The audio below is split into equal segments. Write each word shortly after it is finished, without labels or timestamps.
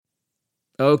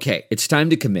Okay, it's time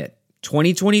to commit.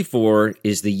 2024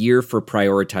 is the year for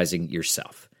prioritizing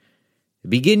yourself.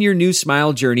 Begin your new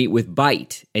smile journey with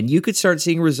Byte, and you could start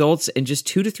seeing results in just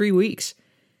 2 to 3 weeks.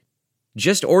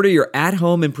 Just order your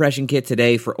at-home impression kit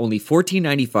today for only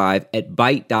 $14.95 at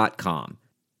Byte.com.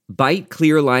 Byte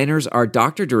clear liners are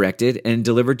doctor-directed and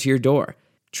delivered to your door.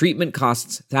 Treatment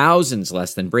costs thousands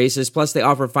less than braces, plus they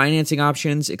offer financing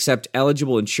options, accept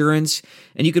eligible insurance,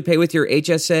 and you could pay with your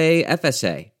HSA,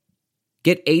 FSA.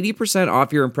 Get 80%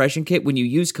 off your impression kit when you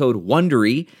use code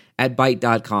WONDERY at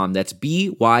Byte.com. That's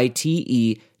BYTE.com.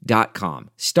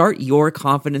 Start your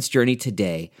confidence journey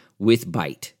today with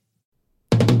Byte.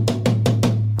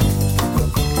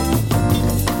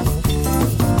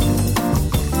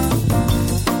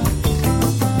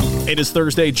 It is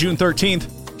Thursday, June 13th,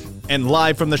 and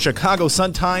live from the Chicago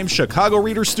Sun-Times Chicago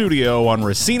Reader Studio on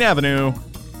Racine Avenue,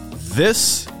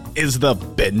 this is the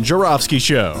Ben Joravsky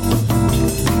Show.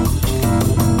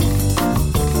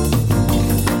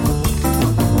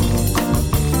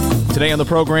 Today on the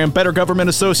program, Better Government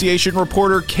Association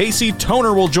reporter Casey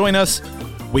Toner will join us.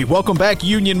 We welcome back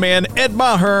Union Man Ed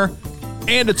Maher,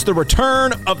 and it's the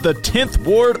return of the 10th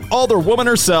Ward Alderwoman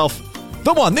herself,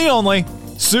 the one, the only,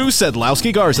 Sue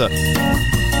Sadlowski Garza.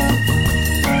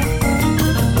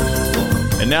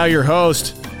 And now your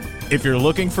host. If you're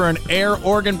looking for an air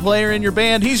organ player in your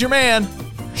band, he's your man.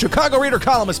 Chicago Reader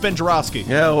columnist Ben Joravsky.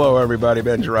 Hello, everybody.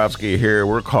 Ben Joravsky here.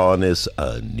 We're calling this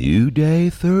a New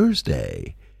Day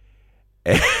Thursday.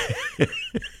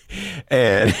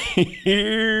 And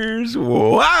here's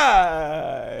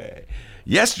why.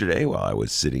 Yesterday, while I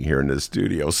was sitting here in the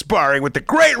studio sparring with the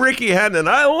great Ricky Hendon,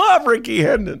 I love Ricky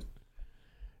Hendon.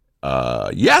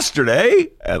 Yesterday,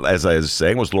 as I was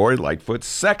saying, was Lori Lightfoot's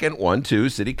second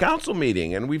 1-2 city council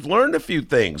meeting, and we've learned a few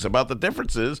things about the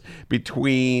differences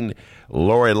between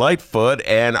Lori Lightfoot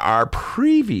and our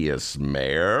previous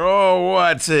mayor. Oh,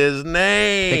 what's his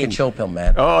name? Take a chill pill,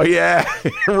 man. Oh, yeah,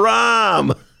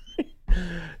 Rahm.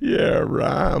 Yeah,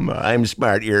 Rahm. I'm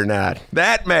smart, you're not.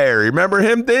 That mayor, remember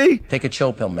him, D? Take a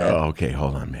chill pill, man. Oh, okay,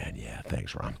 hold on, man. Yeah,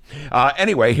 thanks, Rahm.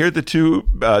 Anyway, here are the two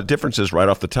differences right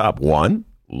off the top. One,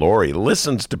 Lori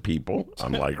listens to people,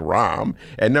 unlike Rahm.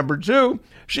 And number two,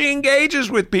 she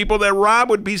engages with people that Rahm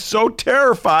would be so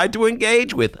terrified to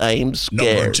engage with. I'm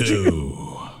scared. Number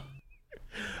two.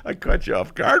 I caught you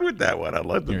off guard with that one. I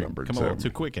love the number two. Come a little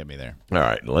too quick at me there. All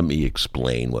right, let me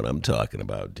explain what I'm talking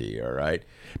about, D, all right?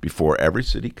 Before every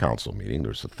city council meeting,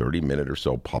 there's a 30-minute or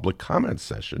so public comment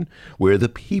session where the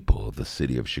people of the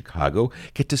city of Chicago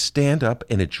get to stand up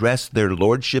and address their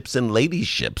lordships and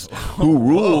ladyships who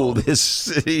rule this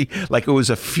city like it was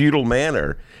a feudal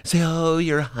manor. Say, oh,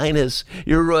 your highness,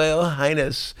 your royal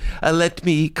highness, let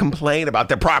me complain about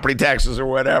the property taxes or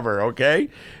whatever, okay?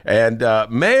 And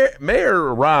Mayor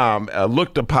Rahm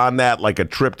looked upon that like a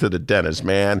trip to the dentist,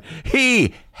 man.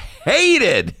 He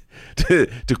hated, to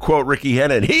quote Ricky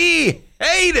Hendon, he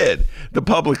hated the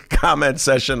public comment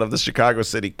session of the Chicago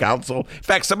City Council. In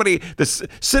fact, the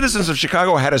citizens of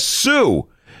Chicago had to sue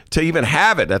to even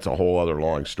have it. That's a whole other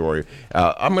long story.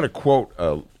 I'm going to quote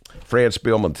Fran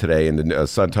Spielman today in the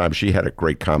Sun-Times. She had a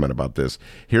great comment about this.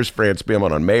 Here's Fran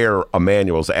Spielman on Mayor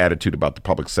Emanuel's attitude about the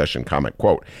public session comment.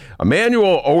 Quote,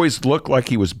 Emanuel always looked like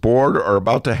he was bored or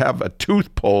about to have a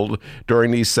tooth pulled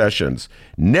during these sessions.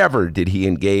 Never did he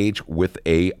engage with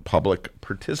a public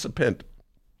participant.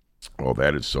 Oh,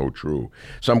 that is so true.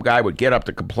 Some guy would get up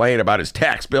to complain about his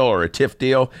tax bill or a TIF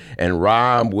deal, and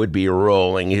Rahm would be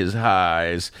rolling his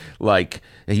eyes like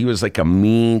he was like a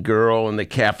mean girl in the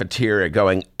cafeteria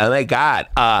going, oh my God,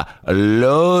 a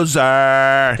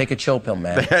loser. Take a chill pill,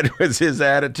 man. That was his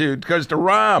attitude. Because to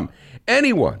Rahm,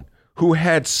 anyone who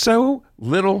had so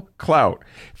little clout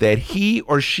that he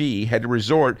or she had to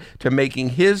resort to making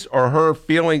his or her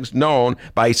feelings known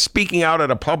by speaking out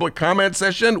at a public comment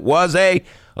session was a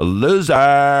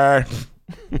loser.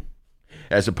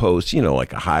 As opposed to,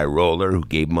 like a high roller who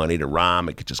gave money to Rahm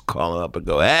and could just call him up and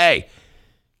go, hey,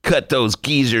 cut those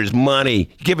geezers money.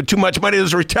 You're giving too much money to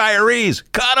those retirees.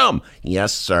 Cut them.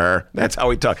 Yes, sir. That's how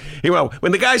he talked.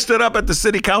 When the guy stood up at the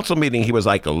city council meeting, he was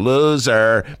like a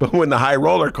loser. But when the high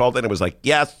roller called in, it was like,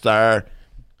 yes, sir.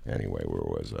 Anyway, where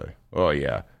was I? Oh,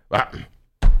 yeah. But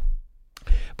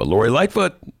Lori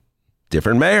Lightfoot,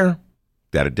 different mayor,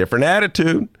 got a different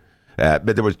attitude.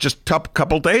 But there was just a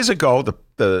couple days ago,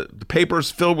 the papers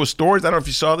filled with stories. I don't know if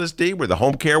you saw this, D, where the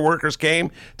home care workers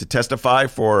came to testify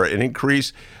for an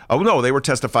increase. Oh, no, they were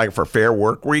testifying for a fair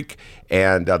work week,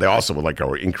 and they also would like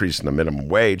an increase in the minimum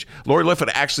wage. Lori Lightfoot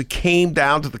actually came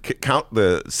down to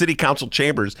the city council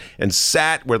chambers and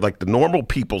sat where like the normal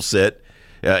people sit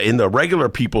in the regular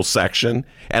people section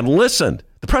and listened.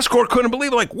 The press corps couldn't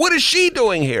believe it. Like, what is she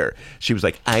doing here? She was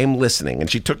like, I'm listening. And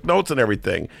she took notes and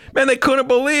everything. Man, they couldn't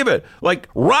believe it.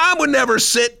 Like, Rahm would never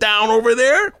sit down over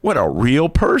there. What a real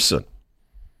person.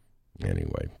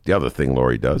 Anyway, the other thing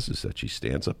Lori does is that she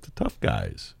stands up to tough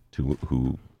guys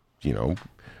who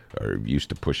are used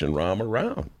to pushing Rahm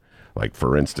around. Like,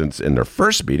 for instance, in their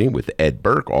first meeting with Ed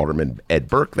Burke, Alderman Ed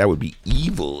Burke, that would be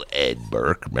evil Ed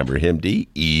Burke. Remember him, D?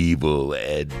 Evil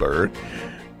Ed Burke.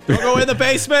 Don't go in the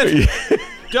basement.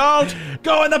 Don't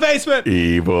go in the basement.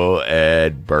 Evil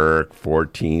Ed Burke,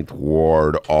 14th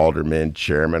Ward Alderman,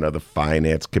 chairman of the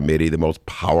Finance Committee, the most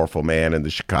powerful man in the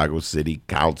Chicago City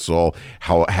Council,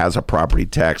 has a property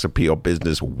tax appeal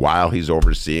business while he's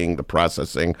overseeing the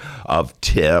processing of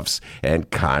TIFs and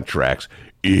contracts.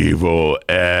 Evil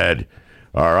Ed.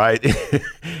 All right.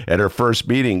 At her first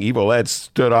meeting, Evil Ed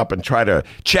stood up and tried to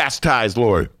chastise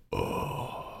Lori.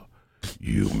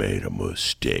 You made a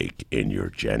mistake in your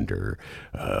gender,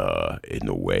 in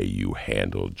the way you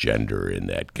handled gender in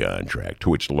that contract.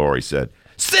 To which Lori said,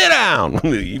 sit down.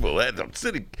 Evil Ed, I'm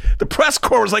sitting. The press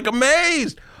corps was like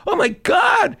amazed. Oh my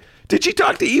God. Did she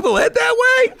talk to Evil Ed that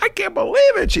way? I can't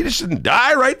believe it. She just didn't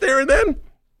die right there and then.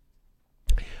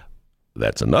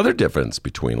 That's another difference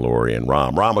between Lori and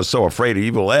Rahm. Rahm was so afraid of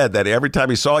Evil Ed that every time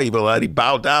he saw Evil Ed, he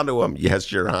bowed down to him.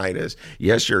 Yes, Your Highness.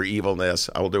 Yes, Your Evilness.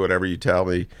 I will do whatever you tell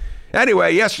me.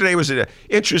 Anyway, yesterday was an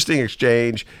interesting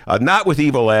exchange, not with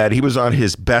Evil Ed. He was on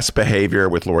his best behavior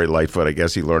with Lori Lightfoot. I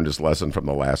guess he learned his lesson from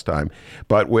the last time.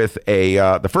 But with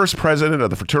the first president of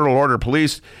the Fraternal Order of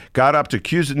Police got up to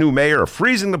accuse the new mayor of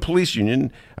freezing the police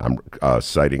union. I'm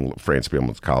citing Franz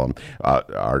Spielman's column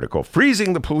article.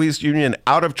 Freezing the police union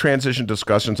out of transition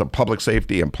discussions on public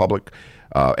safety and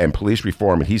and police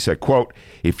reform. And he said, quote,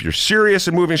 if you're serious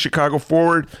in moving Chicago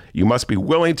forward, you must be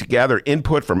willing to gather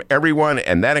input from everyone,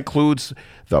 and that includes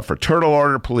the Fraternal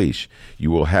Order of Police.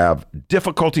 You will have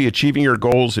difficulty achieving your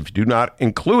goals if you do not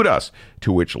include us,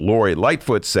 to which Lori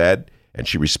Lightfoot said, and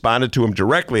she responded to him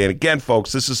directly. And again,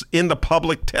 folks, this is in the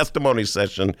public testimony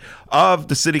session of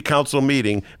the city council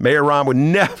meeting. Mayor Rahm would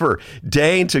never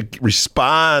deign to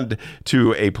respond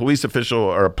to a police official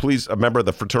or a member of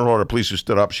the Fraternal Order of Police who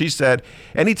stood up. She said,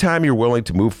 anytime you're willing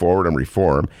to move forward and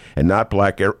reform and not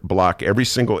block every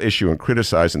single issue and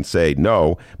criticize and say,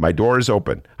 no, my door is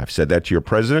open. I've said that to your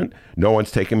president. No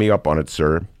one's taken me up on it,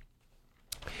 sir.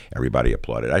 Everybody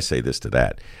applauded. I say this to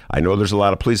that. I know there's a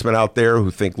lot of policemen out there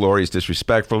who think Lori's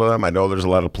disrespectful to them. I know there's a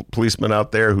lot of policemen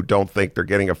out there who don't think they're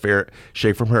getting a fair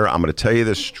shake from her. I'm going to tell you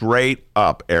this straight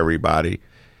up, everybody.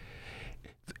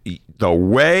 The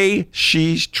way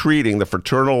she's treating the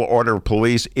Fraternal Order of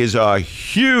Police is a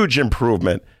huge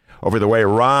improvement over the way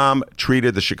Rahm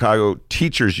treated the Chicago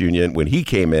Teachers Union when he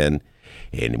came in.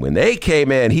 And when they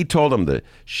came in, he told them to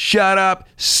shut up,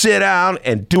 sit down,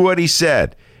 and do what he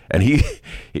said. And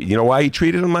you know why he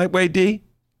treated them that way, D?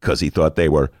 Because he thought they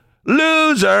were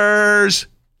losers.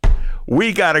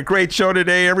 We got a great show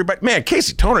today, everybody. Man,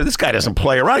 Casey Toner, this guy doesn't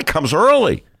play around. He comes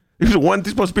early. He's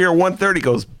supposed to be here at 1:30. He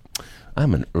goes,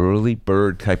 I'm an early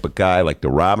bird type of guy, like the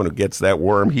robin who gets that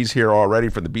worm. He's here already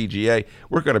for the BGA.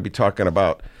 We're going to be talking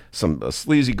about some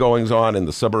sleazy goings on in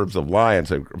the suburbs of Lyons,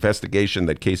 an investigation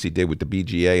that Casey did with the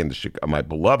BGA and my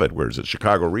beloved, where's it,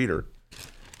 Chicago Reader,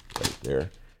 right there.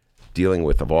 Dealing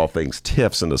with, of all things,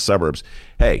 TIFs in the suburbs.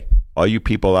 Hey, all you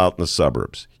people out in the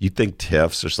suburbs, you think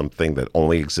TIFs are something that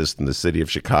only exists in the city of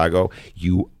Chicago?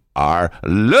 You are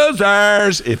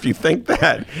losers if you think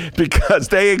that, because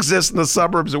they exist in the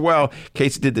suburbs as well.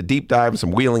 Casey did the deep dive,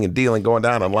 some wheeling and dealing going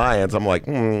down on Lyons. I'm like,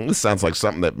 this sounds like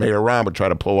something that Mayor Rahm would try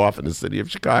to pull off in the city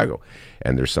of Chicago.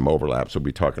 And there's some overlaps. We'll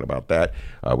be talking about that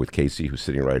with Casey, who's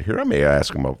sitting right here. I may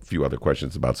ask him a few other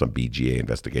questions about some BGA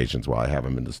investigations while I have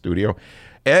him in the studio.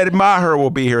 Ed Maher will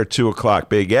be here at 2 o'clock.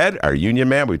 Big Ed, our union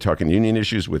man. We'll be talking union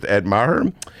issues with Ed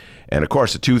Maher. And, of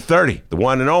course, at 2:30, the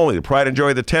one and only, the pride and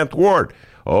joy of the 10th Ward.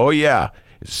 Oh, yeah.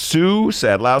 Sue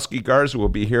Sadlowski Garza will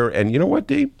be here. And you know what,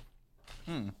 D?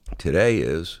 Today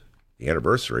is the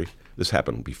anniversary. This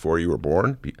happened before you were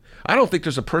born. I don't think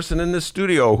there's a person in this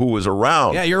studio who was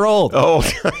around. Yeah, you're old. Oh,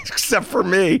 except for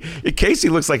me. Casey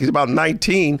looks like he's about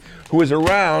 19, who was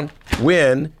around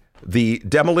when the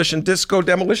Disco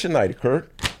Demolition Night occurred.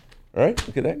 All right,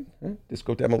 look at that.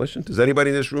 Disco Demolition. Does anybody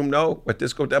in this room know what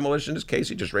Disco Demolition is?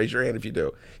 Casey, just raise your hand if you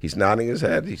do. He's nodding his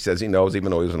head. He says he knows, even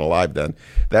though he wasn't alive then.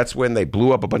 That's when they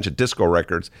blew up a bunch of disco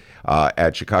records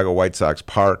at Chicago White Sox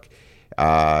Park.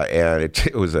 And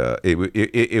it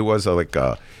was like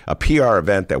a PR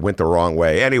event that went the wrong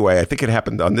way. Anyway, I think it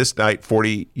happened on this night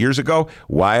 40 years ago.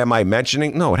 Why am I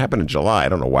mentioning? No, it happened in July. I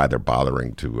don't know why they're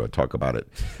bothering to talk about it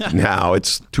now.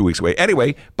 It's 2 weeks away.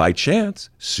 Anyway, by chance,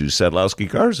 Sue Sadlowski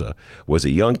Garza was a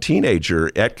young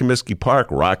teenager at Comiskey Park,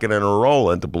 rocking and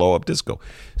rolling to blow up disco.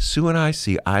 Sue and I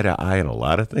see eye to eye on a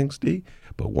lot of things, D.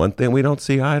 But one thing we don't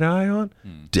see eye to eye on,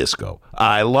 disco.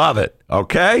 I love it,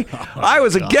 okay? I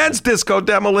was against disco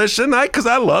demolition because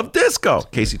I love disco.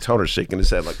 Casey Toner's shaking his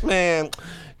head like, man,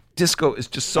 disco is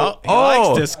just so... He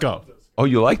likes disco. Oh,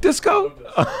 you like disco?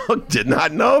 Oh, did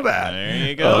not know that. There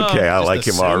you go. Okay, I like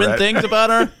him already. Things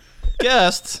about our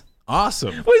guests.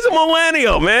 Awesome. Well, he's a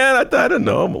millennial, man. I didn't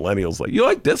know. Millennials like, you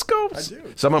like disco? I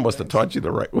do. Someone must have taught you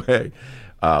the right way.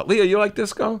 Leah, you like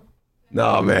disco?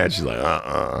 No, man. She's like,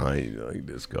 I like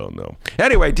disco. No.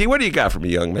 Anyway, D, what do you got for me,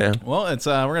 young man? Well, it's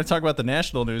we're going to talk about the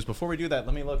national news. Before we do that,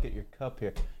 let me look at your cup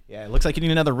here. Yeah, it looks like you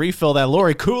need another refill. That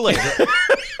Lori Kool-Aid.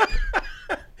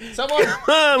 Someone get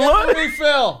a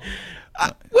refill.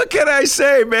 What can I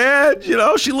say, man? You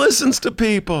know, she listens to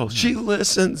people. She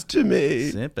listens to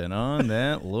me. Sipping on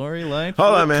that Lori Lightfoot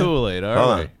Hold on, man. Kool-Aid.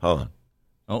 Hold on.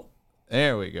 Oh,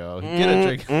 there we go. Get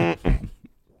a drink.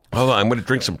 Hold on, I'm going to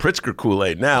drink some Pritzker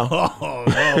Kool-Aid now.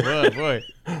 Oh, boy.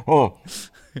 Oh,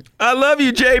 I love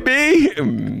you,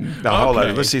 JB. Now, hold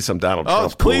on. Let's see some Donald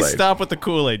Trump Please Kool-Aid. stop with the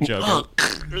Kool-Aid joke.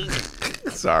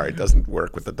 Sorry, it doesn't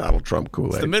work with the Donald Trump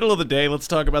Kool-Aid. It's the middle of the day. Let's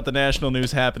talk about the national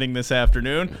news happening this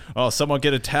afternoon. Oh, someone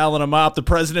get a towel and a mop. The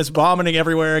president's vomiting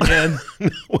everywhere again.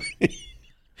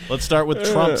 Let's start with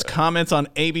Trump's comments on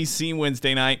ABC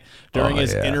Wednesday night during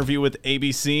his interview with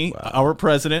ABC. Wow. Our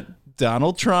president,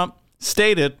 Donald Trump,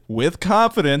 stated with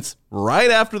confidence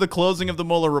right after the closing of the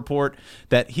Mueller report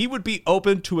that he would be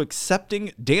open to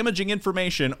accepting damaging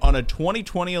information on a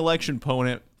 2020 election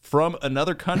opponent from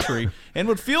another country and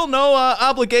would feel no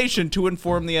obligation to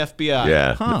inform the FBI.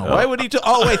 Yeah. Why would he?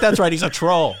 Oh, wait, that's right. He's a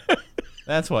troll.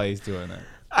 That's why he's doing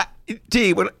that.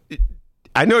 D,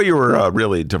 I know you were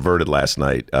really diverted last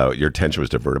night. Your attention was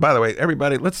diverted. By the way,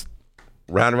 everybody, let's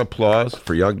round of applause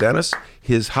for young Dennis.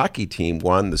 His hockey team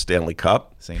won the Stanley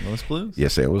Cup. St. Louis Blues?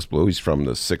 Yes, St. Louis Blues. He's from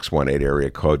the 618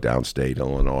 area code, downstate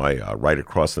Illinois, right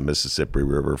across the Mississippi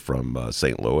River from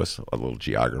St. Louis. A little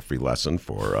geography lesson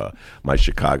for my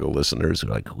Chicago listeners who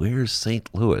are like, where's St.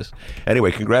 Louis?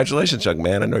 Anyway, congratulations, young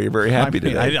man. I know you're very happy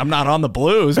today. I'm not on the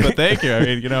Blues, but thank you. I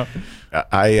mean, you know.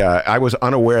 I was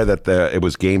unaware that it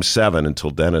was Game 7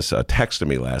 until Dennis texted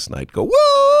me last night. Go,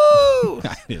 woo!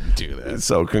 I didn't do that.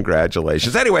 So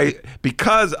congratulations. Anyway,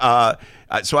 because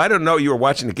so I don't know, you were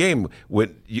watching the game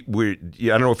when I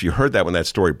don't know if you heard that when that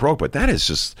story broke, but that is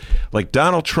just like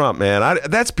Donald Trump, man.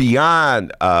 That's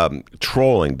beyond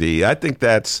trolling, D. I think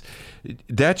that's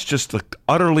just like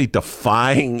utterly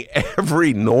defying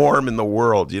every norm in the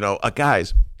world. You know,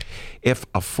 guys, if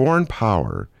a foreign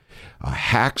power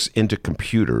hacks into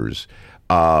computers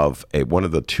of one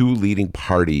of the two leading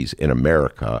parties in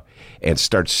America and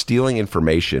starts stealing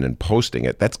information and posting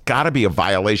it, that's got to be a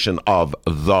violation of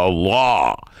the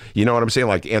law. You know what I'm saying?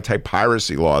 Like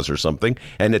anti-piracy laws or something.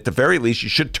 And at the very least, you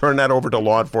should turn that over to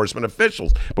law enforcement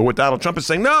officials. But what Donald Trump is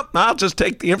saying, no, I'll just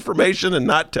take the information and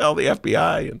not tell the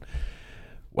FBI. And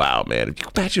wow, man. Can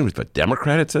you imagine if a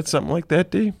Democrat had said something like that,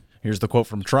 D? Here's the quote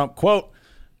from Trump. Quote,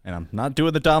 and I'm not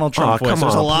doing the Donald Trump voice.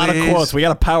 There's a lot of quotes. We got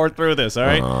to power through this, all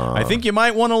right? I think you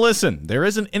might want to listen. There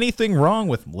isn't anything wrong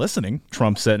with listening,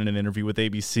 Trump said in an interview with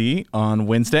ABC on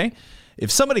Wednesday.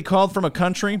 If somebody called from a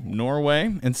country,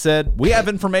 Norway, and said, we have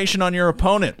information on your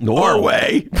opponent.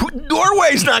 Norway?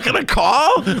 Norway's not going to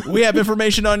call? We have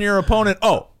information on your opponent.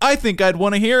 Oh, I think I'd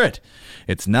want to hear it.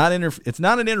 It's not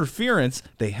an interference.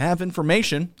 They have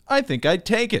information. I think I'd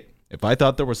take it. If I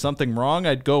thought there was something wrong,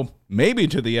 I'd go maybe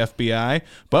to the FBI.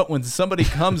 But when somebody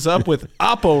comes up with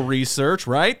Oppo research,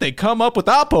 right? They come up with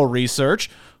Oppo research.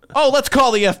 Oh, let's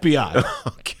call the FBI.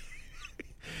 Okay.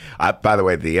 By the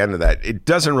way, at the end of that, it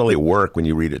doesn't really work when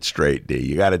you read it straight, D.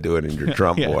 You got to do it in your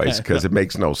Trump voice because it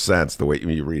makes no sense the way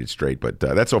you read it straight. But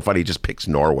that's so funny. He just picks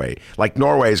Norway. Like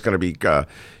Norway is going to be,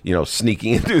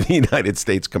 sneaking into the United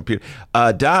States computer.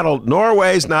 Donald,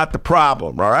 Norway's not the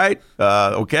problem, all right?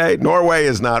 Okay? Norway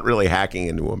is not really hacking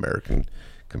into American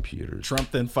computers.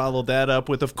 Trump then followed that up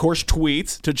with, of course,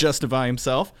 tweets to justify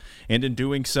himself. And in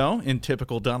doing so, in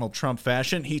typical Donald Trump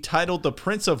fashion, he titled the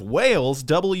Prince of Wales,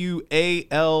 Wales,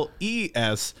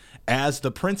 as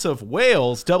the Prince of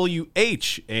Wales,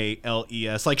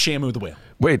 W-H-A-L-E-S, like Shamu the whale.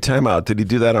 Wait, time out. Did he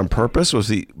do that on purpose? Was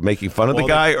he making fun of the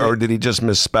guy, or did he just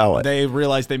misspell it? They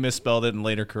realized they misspelled it and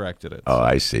later corrected it. Oh,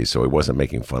 I see. So he wasn't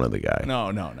making fun of the guy.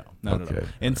 No. Okay.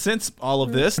 And since all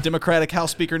of this, Democratic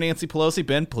House Speaker Nancy Pelosi,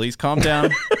 Ben, please calm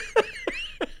down.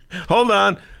 Hold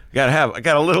on. I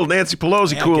got a little Nancy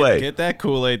Pelosi Kool-Aid. Get that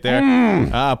Kool-Aid there.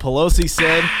 Pelosi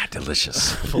said...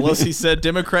 delicious. Pelosi said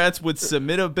Democrats would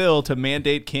submit a bill to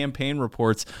mandate campaign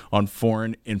reports on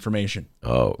foreign information.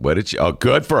 Oh, what did she... Oh,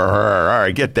 good for her. All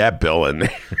right, get that bill in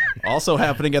there. Also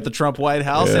happening at the Trump White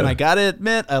House, and I got to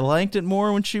admit, I liked it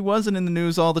more when she wasn't in the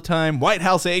news all the time. White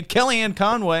House aide Kellyanne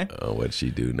Conway. Oh, what'd she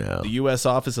do now? The U.S.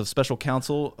 Office of Special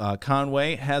Counsel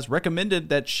Conway has recommended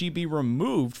that she be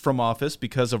removed from office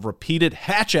because of repeated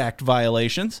Hatch Act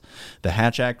violations. The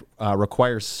Hatch Act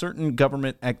requires certain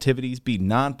government activities be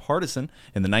nonpartisan,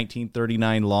 and the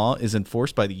 1939 law is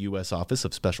enforced by the U.S. Office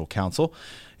of Special Counsel.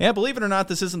 And believe it or not,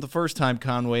 this isn't the first time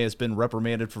Conway has been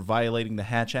reprimanded for violating the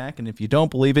Hatch Act, and if you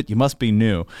don't believe it, you must be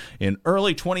new. In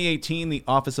early 2018, the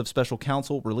Office of Special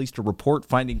Counsel released a report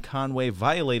finding Conway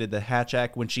violated the Hatch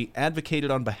Act when she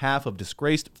advocated on behalf of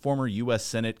disgraced former U.S.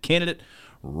 Senate candidate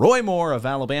Roy Moore of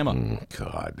Alabama.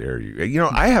 God, there you go.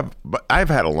 I've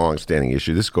had a long-standing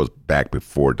issue. This goes back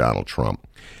before Donald Trump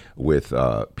with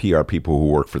PR people who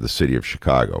work for the city of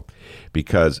Chicago,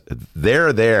 because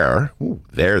they're there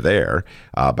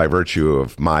by virtue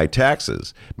of my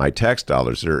taxes, my tax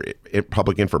dollars. They're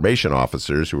public information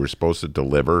officers who are supposed to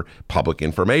deliver public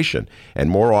information, and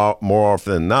more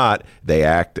often than not, they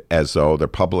act as though they're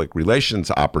public relations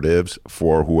operatives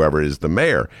for whoever is the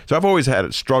mayor. So I've always had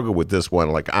a struggle with this one.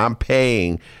 Like, I'm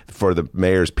paying for the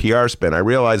mayor's PR spend. I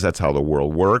realize that's how the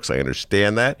world works. I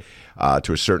understand that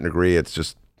to a certain degree. It's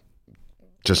just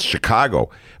Chicago.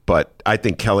 But I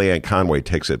think Kellyanne Conway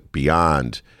takes it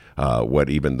beyond what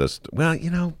even this... Well,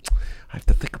 I have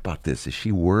to think about this. Is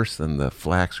she worse than the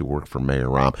flacks who work for Mayor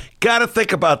Rahm? Got to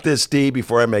think about this, Steve,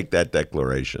 before I make that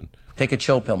declaration. Take a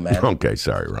chill pill, man. Okay,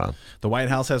 sorry, Ron. The White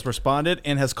House has responded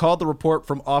and has called the report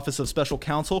from Office of Special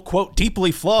Counsel, quote,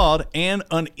 deeply flawed and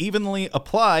unevenly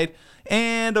applied.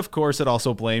 And, of course, it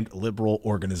also blamed liberal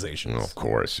organizations. Of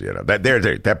course,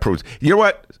 that proves... You know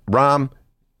what, Rahm?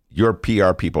 Your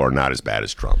PR people are not as bad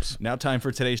as Trump's. Now time for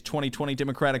today's 2020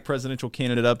 Democratic presidential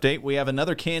candidate update. We have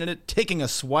another candidate taking a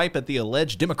swipe at the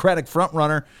alleged Democratic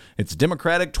frontrunner. It's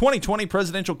Democratic 2020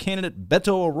 presidential candidate Beto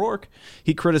O'Rourke.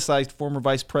 He criticized former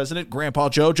Vice President Grandpa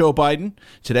Joe Biden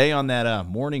today on that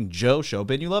Morning Joe show.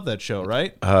 Ben, you love that show,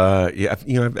 right? Yeah.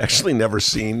 I've actually never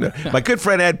seen... My good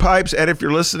friend Ed Pipes, Ed, if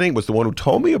you're listening, was the one who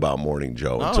told me about Morning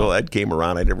Joe. Until Ed came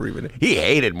around, I never even... He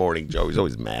hated Morning Joe. He's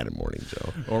always mad at Morning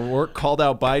Joe. O'Rourke called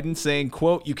out Biden, saying,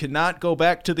 quote, you cannot go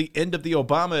back to the end of the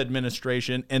Obama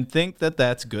administration and think that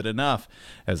that's good enough.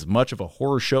 As much of a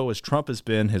horror show as Trump has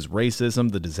been, his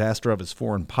racism, the disaster of his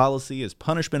foreign policy, his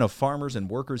punishment of farmers and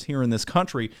workers here in this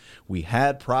country, we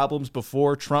had problems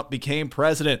before Trump became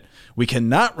president. We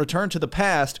cannot return to the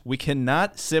past. We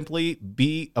cannot simply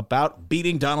be about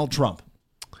beating Donald Trump.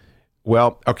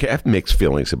 Well, okay, I have mixed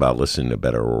feelings about listening to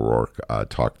Beto O'Rourke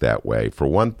talk that way. For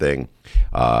one thing,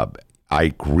 I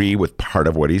agree with part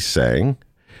of what he's saying,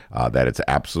 that it's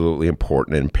absolutely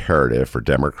important and imperative for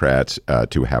Democrats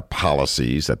to have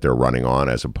policies that they're running on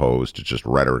as opposed to just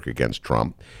rhetoric against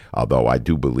Trump, although I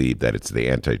do believe that it's the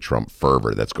anti-Trump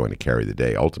fervor that's going to carry the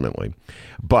day ultimately.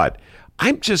 But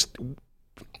I'm just a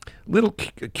little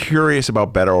curious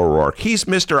about Beto O'Rourke. He's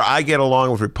Mr. I get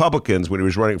along with Republicans when he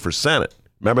was running for Senate.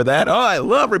 Remember that? Oh, I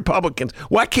love Republicans.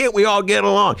 Why can't we all get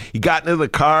along? He got into the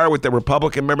car with the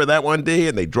Republican, remember that one day?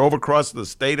 And they drove across the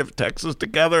state of Texas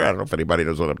together. I don't know if anybody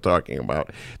knows what I'm talking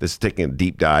about. This is taking a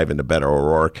deep dive into Beto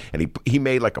O'Rourke. And he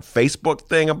made like a Facebook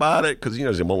thing about it because,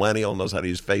 he's a millennial, knows how to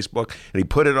use Facebook. And he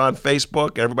put it on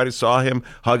Facebook. Everybody saw him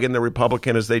hugging the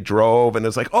Republican as they drove. And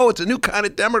it's like, oh, it's a new kind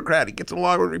of Democrat. He gets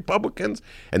along with Republicans.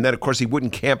 And then, of course, he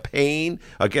wouldn't campaign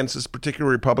against this particular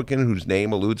Republican whose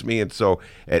name eludes me. And so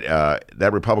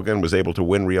that Republican was able to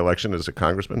win re-election as a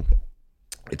congressman.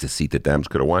 It's a seat that Dems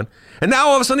could have won. And now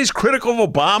all of a sudden he's critical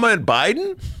of Obama and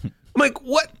Biden? I'm like,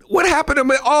 what happened to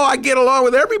me? Oh, I get along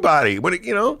with everybody. Well,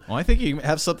 I think he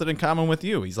has something in common with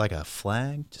you. He's like a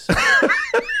flag just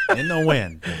in the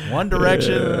wind. One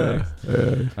direction.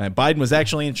 Biden was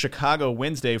actually in Chicago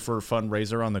Wednesday for a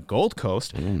fundraiser on the Gold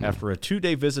Coast. After a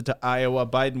 2-day visit to Iowa,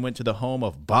 Biden went to the home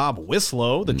of Bob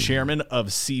Wislow, the chairman of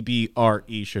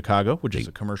CBRE Chicago, which is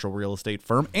a commercial real estate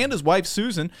firm, and his wife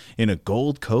Susan in a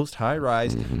Gold Coast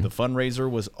high-rise. The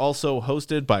fundraiser was also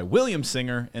hosted by William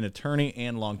Singer, an attorney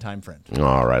and longtime friend.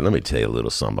 All right, let me tell you a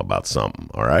little something about something,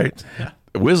 all right?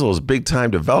 Wizzle is a big-time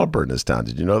developer in this town.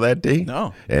 Did you know that, D?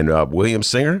 No. And William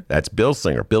Singer, that's Bill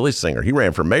Singer, Billy Singer. He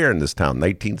ran for mayor in this town in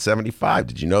 1975.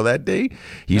 Did you know that, D?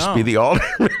 He used to be the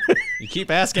alderman. You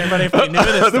keep asking everybody if they knew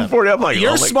this stuff. I'm like,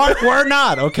 You're smart, we're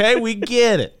not, okay? We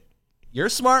get it. You're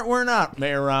smart, we're not,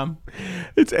 Mayor Rahm.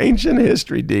 It's ancient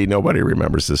history, D. Nobody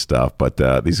remembers this stuff, but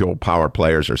these old power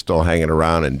players are still hanging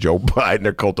around, and Joe Biden,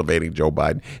 they're cultivating Joe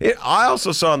Biden. I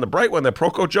also saw in the Bright one that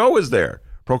Proco Joe was there.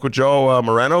 Proco Joe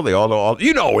Moreno, they all know,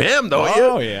 you know him, don't you?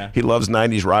 Oh, yeah. He loves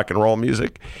 90s rock and roll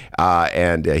music,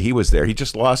 and he was there. He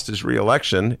just lost his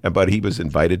re-election, but he was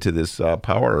invited to this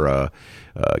power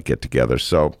get-together.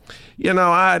 So,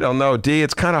 I don't know, D,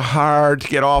 it's kind of hard to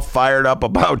get all fired up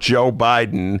about Joe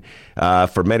Biden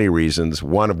for many reasons,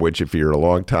 one of which, if you're a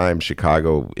long-time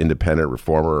Chicago independent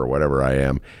reformer or whatever I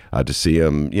am, to see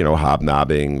him,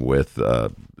 hobnobbing with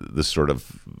the sort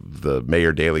of the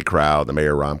Mayor Daley crowd, the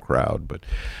Mayor Rahm crowd. But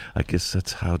I guess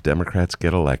that's how Democrats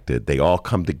get elected. They all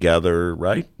come together,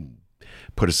 right?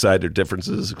 Put aside their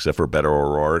differences, except for Beto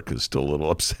O'Rourke, who's still a little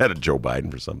upset at Joe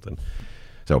Biden for something.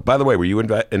 So, by the way, were you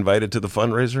invited to the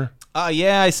fundraiser?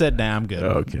 Yeah, I said, nah, I'm good.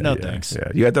 Okay, no, yeah, thanks.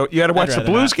 Yeah. You had to watch the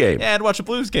Blues game. Yeah, I had to watch the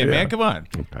Blues game, man. Come on.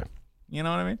 Okay. You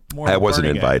know what I mean? I wasn't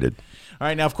invited. All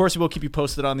right, now, of course, we will keep you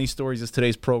posted on these stories as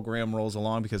today's program rolls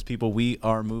along because, people, we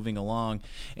are moving along,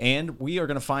 and we are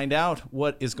going to find out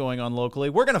what is going on locally.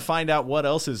 We're going to find out what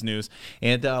else is news,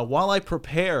 and while I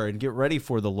prepare and get ready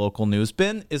for the local news,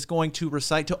 Ben is going to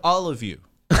recite to all of you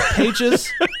pages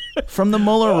from the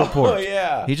Mueller report. Oh,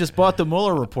 yeah. He just bought the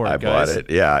Mueller report, I guys. bought it,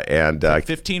 yeah. And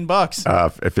 $15.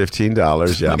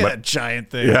 $15, yeah. Look at that giant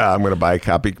thing. Yeah, I'm going to buy a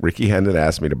copy. Ricky Hendon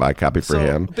asked me to buy a copy for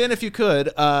him. Ben, if you could,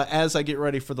 as I get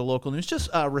ready for the local news, just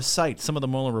recite some of the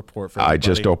Mueller report for everybody. I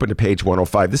just opened to page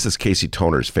 105. This is Casey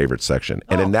Toner's favorite section.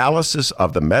 An analysis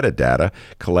of the metadata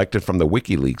collected from the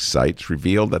WikiLeaks sites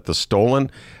revealed that the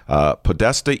stolen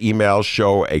Podesta emails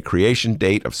show a creation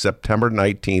date of September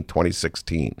 19,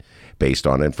 2016. Based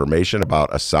on information about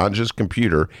Assange's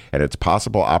computer and its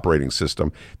possible operating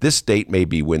system, this date may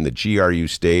be when the GRU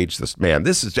staged this. Man,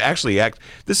 this is actually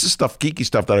this is geeky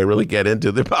stuff that I really get into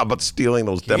about stealing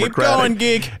those Democratic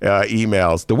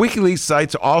emails. The WikiLeaks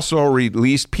sites also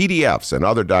released PDFs and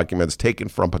other documents taken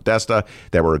from Podesta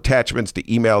that were attachments to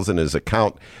emails in his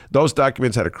account. Those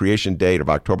documents had a creation date of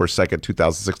October 2nd,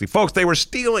 2016. Folks, they were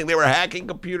stealing. They were hacking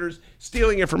computers,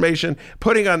 stealing information,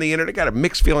 putting on the internet. I got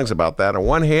mixed feelings about that. On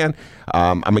one hand,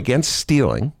 I'm against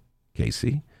stealing,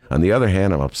 Casey. On the other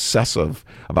hand, I'm obsessive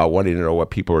about wanting to know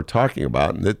what people are talking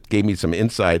about. And that gave me some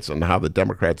insights on how the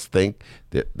Democrats think,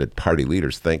 that party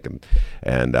leaders think,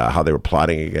 and how they were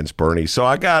plotting against Bernie. So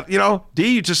I got,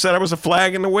 D, you just said I was a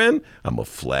flag in the wind. I'm a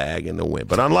flag in the wind.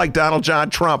 But unlike Donald John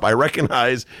Trump, I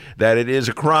recognize that it is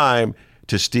a crime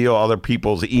to steal other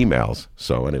people's emails.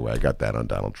 So anyway, I got that on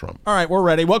Donald Trump. All right, we're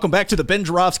ready. Welcome back to the Ben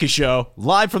Joravsky Show,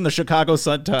 live from the Chicago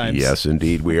Sun-Times. Yes,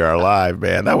 indeed, we are live,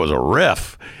 man. That was a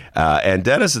riff. And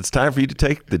Dennis, it's time for you to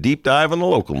take the deep dive on the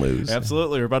local news.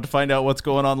 Absolutely. We're about to find out what's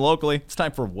going on locally. It's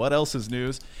time for What Else is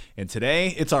News. And today,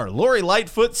 it's our Lori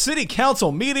Lightfoot City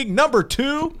Council meeting number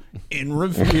 2 in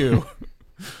review.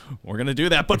 We're going to do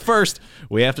that. But first,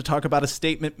 we have to talk about a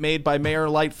statement made by Mayor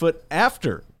Lightfoot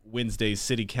after Wednesday's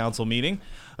city council meeting.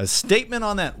 A statement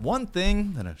on that one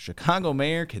thing that a Chicago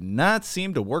mayor cannot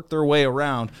seem to work their way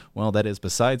around. Well, that is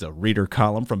besides a reader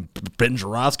column from Ben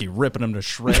Joravsky ripping him to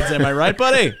shreds. Am I right,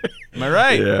 buddy? Am I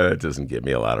right? Yeah, it doesn't give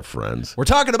me a lot of friends. We're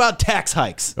talking about tax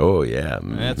hikes. Oh, yeah.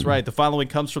 Mm-hmm. That's right. The following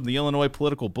comes from the Illinois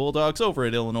Political Bulldogs over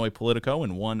at Illinois Politico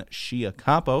and one Shia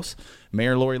Campos.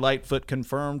 Mayor Lori Lightfoot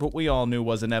confirmed what we all knew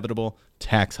was inevitable: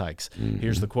 tax hikes. Mm-hmm.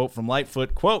 Here's the quote from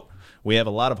Lightfoot, quote, "We have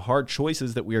a lot of hard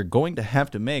choices that we are going to have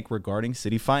to make regarding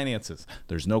city finances.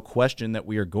 There's no question that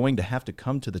we are going to have to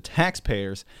come to the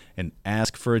taxpayers and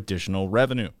ask for additional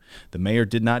revenue." The mayor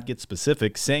did not get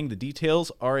specific, saying the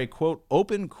details are a, quote,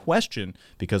 "open question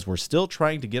because we're still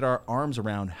trying to get our arms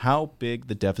around how big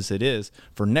the deficit is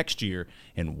for next year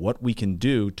and what we can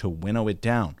do to winnow it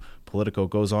down." Politico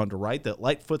goes on to write that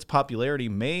Lightfoot's popularity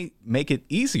may make it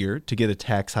easier to get a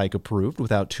tax hike approved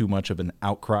without too much of an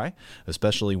outcry,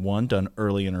 especially one done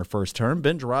early in her first term.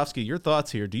 Ben Joravsky, your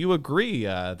thoughts here. Do you agree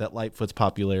that Lightfoot's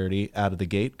popularity out of the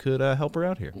gate could help her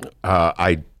out here?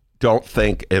 I don't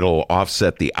think it'll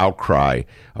offset the outcry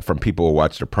from people who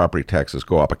watch their property taxes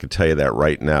go up. I can tell you that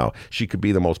right now. She could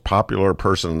be the most popular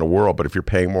person in the world, but if you're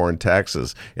paying more in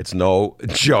taxes, it's no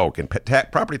joke. And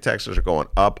property taxes are going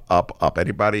up, up, up.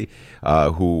 Anybody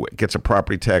who gets a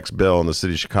property tax bill in the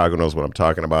city of Chicago knows what I'm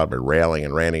talking about. I've been railing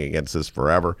and ranting against this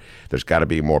forever. There's got to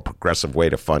be a more progressive way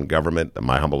to fund government, in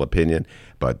my humble opinion.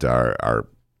 But our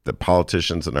the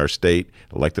politicians in our state,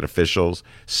 elected officials,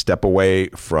 step away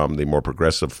from the more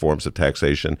progressive forms of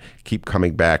taxation, keep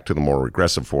coming back to the more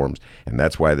regressive forms, and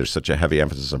that's why there's such a heavy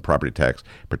emphasis on property tax,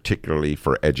 particularly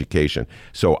for education.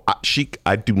 So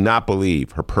I do not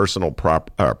believe her personal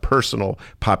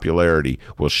popularity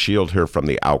will shield her from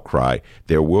the outcry.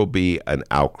 There will be an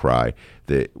outcry.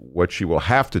 What she will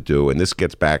have to do, and this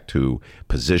gets back to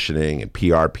positioning and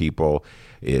PR people,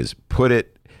 is put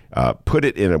it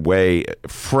in a way,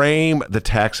 frame the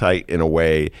tax hike in a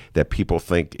way that people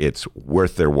think it's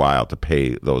worth their while to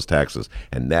pay those taxes.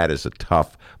 And that is a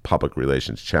tough public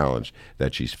relations challenge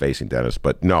that she's facing, Dennis.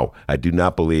 But no, I do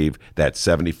not believe that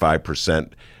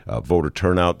 75% voter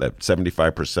turnout, that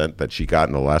 75% that she got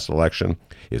in the last election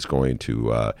is going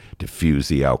to diffuse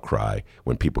the outcry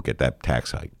when people get that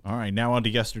tax hike. All right, now on to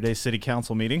yesterday's city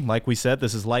council meeting. Like we said,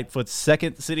 this is Lightfoot's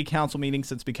second city council meeting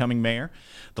since becoming mayor.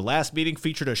 The last meeting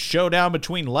featured a showdown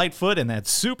between Lightfoot and that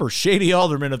super shady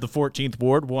alderman of the 14th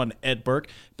Ward, one Ed Burke.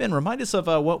 Ben, remind us of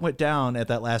what went down at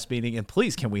that last meeting, and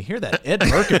please, can we hear that Ed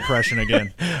Burke impression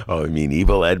again? Oh, you mean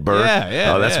Evil Ed Burke?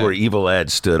 Yeah. Oh, that's where Evil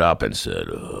Ed stood up and said,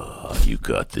 you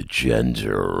got the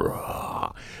gender.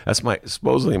 That's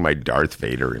supposedly my Darth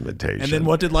Vader imitation. And then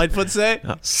what did Lightfoot say?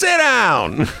 Sit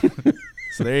down.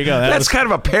 So there you go. That's kind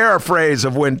of a paraphrase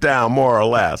of went down, more or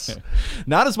less.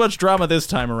 Not as much drama this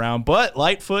time around, but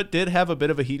Lightfoot did have a bit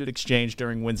of a heated exchange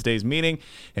during Wednesday's meeting.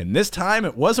 And this time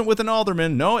it wasn't with an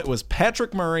alderman. No, it was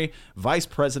Patrick Murray, vice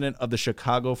president of the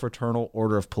Chicago Fraternal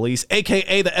Order of Police,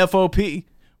 a.k.a. the FOP.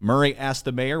 Murray asked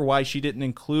the mayor why she didn't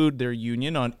include their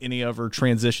union on any of her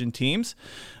transition teams.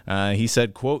 He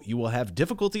said, quote, "You will have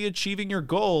difficulty achieving your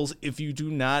goals if you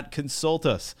do not consult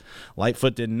us."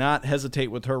 Lightfoot did not hesitate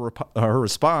with her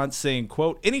response, saying,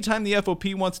 quote, "Anytime the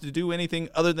FOP wants to do anything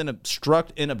other than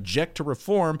obstruct and object to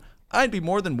reform, I'd be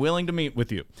more than willing to meet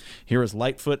with you." Here is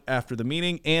Lightfoot after the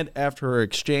meeting and after her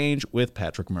exchange with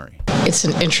Patrick Murray. It's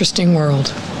an interesting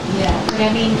world. Yeah, but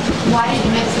I mean, why did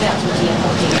you mix it up with the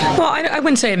FOP? Well, I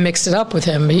wouldn't say I mixed it up with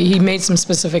him. He made some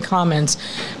specific comments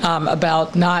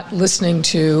about not listening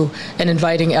to and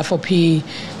inviting FOP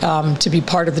to be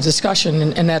part of the discussion,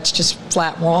 and that's just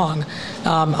flat wrong.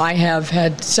 I have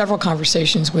had several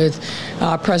conversations with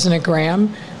President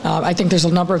Graham. I think there's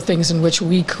a number of things in which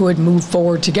we could move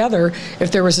forward together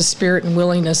if there was a spirit and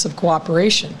willingness of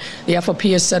cooperation. The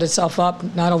FOP has set itself up,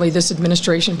 not only this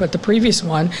administration, but the previous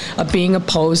one, of being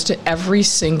opposed to every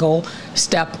single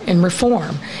step in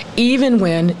reform, even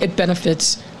when it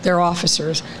benefits their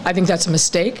officers. I think that's a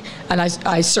mistake, and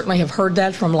I certainly have heard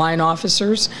that from line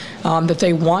officers, that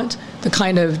they want the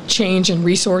kind of change in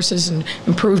resources and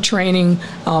improved training,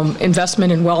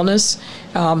 investment in wellness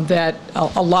that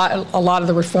a lot of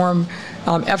the reform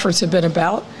efforts have been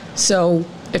about. So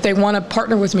if they want to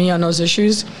partner with me on those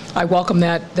issues, I welcome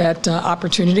that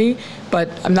opportunity. But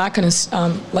I'm not going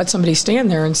to let somebody stand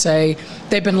there and say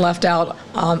they've been left out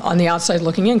on the outside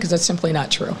looking in, because that's simply not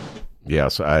true.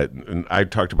 Yes, I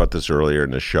talked about this earlier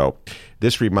in the show.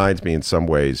 This reminds me in some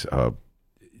ways of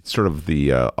sort of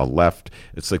a left.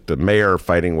 It's like the mayor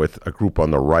fighting with a group on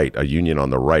the right, a union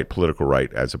on the right, political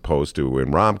right, as opposed to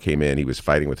when Rahm came in, he was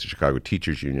fighting with the Chicago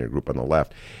Teachers Union, a group on the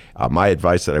left. My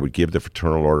advice that I would give the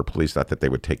Fraternal Order Police, not that they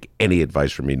would take any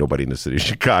advice from me, nobody in the city of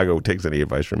Chicago takes any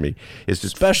advice from me, is to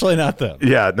especially not them.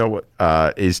 Yeah, no,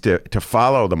 is to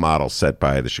follow the model set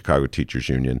by the Chicago Teachers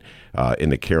Union in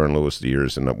the Karen Lewis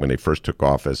years, and when they first took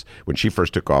office, when she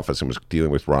first took office and was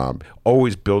dealing with Rahm,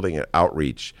 always building an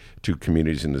outreach to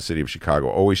communities in the city of Chicago,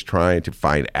 always trying to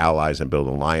find allies and build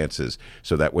alliances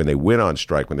so that when they went on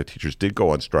strike, when the teachers did go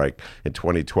on strike in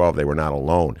 2012, they were not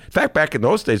alone. In fact, back in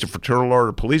those days, the Fraternal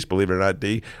Order Police, believe it or not,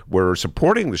 were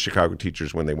supporting the Chicago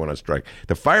teachers when they went on strike.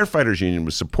 The Firefighters Union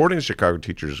was supporting the Chicago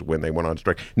teachers when they went on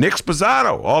strike. Nick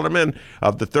Sposato, alderman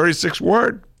of the 36th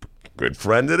Ward, good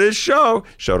friend of this show,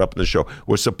 showed up in the show,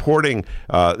 was supporting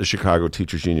the Chicago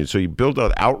Teachers Union. So you build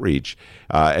out outreach,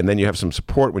 and then you have some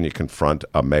support when you confront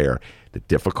a mayor. The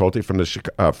difficulty for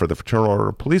the Fraternal Order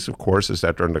of Police, of course, is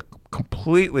that they're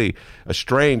completely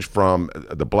estranged from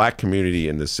the black community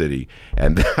in the city,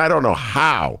 and I don't know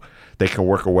how they can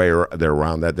work a way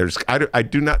around that. I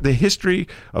do not. The history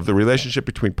of the relationship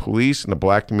between police and the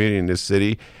black community in this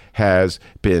city has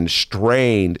been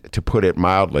strained, to put it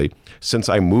mildly, since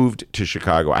I moved to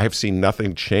Chicago. I have seen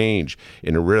nothing change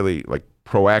in a really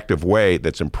proactive way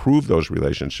that's improved those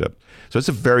relationships. So it's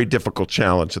a very difficult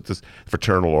challenge that the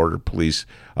Fraternal Order Police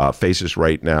faces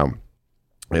right now.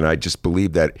 And I just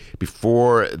believe that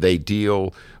before they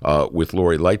deal with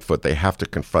Lori Lightfoot, they have to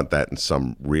confront that in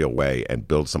some real way and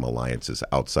build some alliances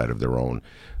outside of their own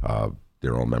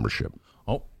membership.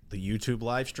 Oh, The YouTube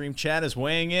live stream chat is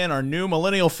weighing in. Our new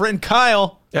millennial friend,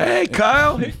 Kyle. Hey,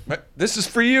 Kyle. This is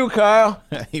for you, Kyle.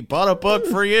 He bought a book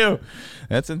for you.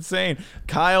 That's insane.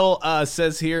 Kyle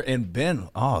says here, and Ben,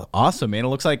 oh, awesome, man. It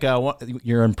looks like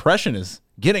your impression is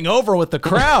getting over with the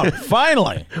crowd,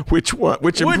 finally. Which one?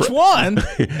 Which one?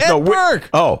 Ed Burke.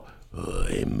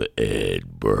 I'm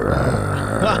Ed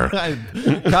Burke.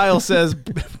 Kyle says,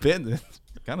 Ben,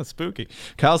 kind of spooky.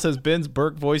 Kyle says Ben's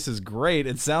Burke voice is great.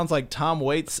 It sounds like Tom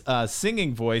Waits'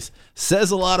 singing voice.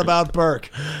 Says a lot about Burke.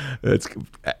 That's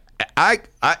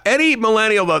any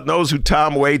millennial that knows who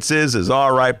Tom Waits is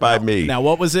all right by me. Now,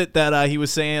 what was it that he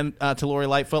was saying to Lori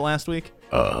Lightfoot last week?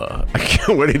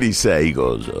 What did he say? He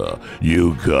goes,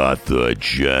 you got the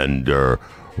gender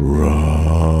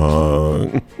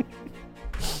wrong.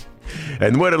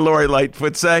 And what did Lori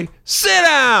Lightfoot say? Sit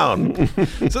down!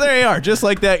 So there you are. Just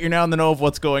like that, you're now in the know of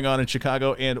what's going on in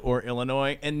Chicago and or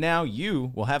Illinois. And now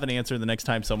you will have an answer the next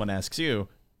time someone asks you,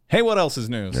 hey, what else is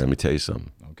news? Let me tell you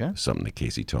something. Okay. Something to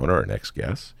Casey Toner, our next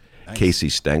guest. Nice. Casey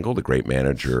Stengel, the great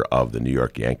manager of the New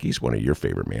York Yankees, one of your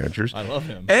favorite managers. I love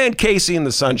him. And Casey and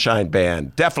the Sunshine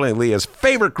Band, definitely Leah's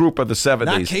favorite group of the 70s.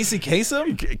 Not Casey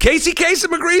Kasem? Casey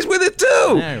Kasem agrees with it,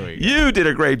 too. There we go. You did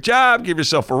a great job. Give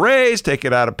yourself a raise. Take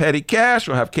it out of petty cash.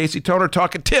 We'll have Casey Toner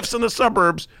talking tips in the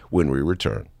suburbs when we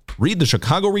return. Read the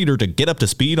Chicago Reader to get up to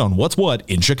speed on what's what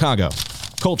in Chicago.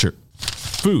 Culture,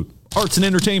 food, arts and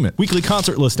entertainment, weekly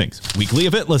concert listings, weekly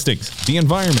event listings, the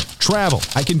environment, travel.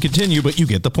 I can continue, but you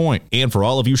get the point. And for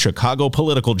all of you Chicago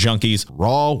political junkies,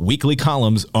 raw weekly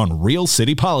columns on real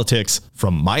city politics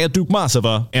from Maya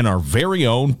Dukmasova and our very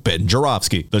own Ben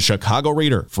Jarofsky. The Chicago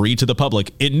Reader, free to the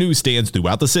public in newsstands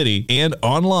throughout the city and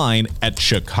online at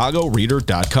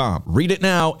chicagoreader.com. Read it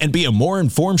now and be a more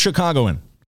informed Chicagoan.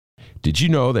 Did you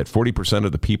know that 40%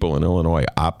 of the people in Illinois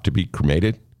opt to be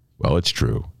cremated? Well, it's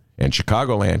true. And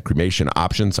Chicagoland Cremation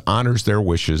Options honors their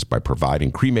wishes by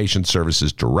providing cremation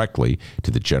services directly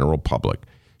to the general public.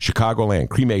 Chicagoland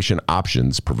Cremation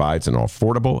Options provides an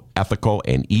affordable, ethical,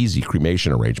 and easy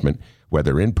cremation arrangement,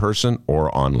 whether in person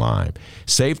or online.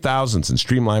 Save thousands and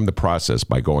streamline the process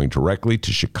by going directly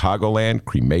to Chicagoland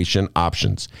Cremation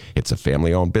Options. It's a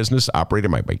family-owned business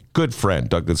operated by my good friend,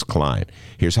 Douglas Klein.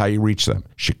 Here's how you reach them.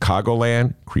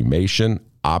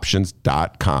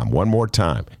 ChicagolandCremationOptions.com. One more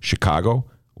time.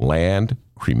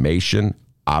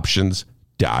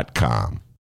 ChicagolandCremationOptions.com.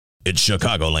 It's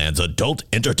Chicagoland's adult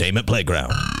entertainment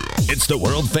playground. It's the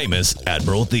world-famous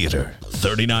Admiral Theater,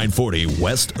 3940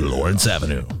 West Lawrence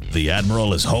Avenue. The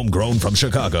Admiral is homegrown from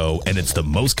Chicago, and it's the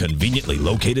most conveniently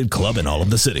located club in all of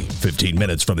the city. 15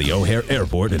 minutes from the O'Hare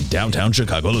Airport in downtown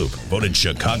Chicago Loop. Voted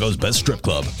Chicago's best strip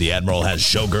club, the Admiral has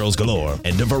showgirls galore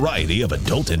and a variety of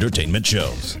adult entertainment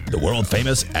shows. The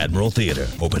world-famous Admiral Theater,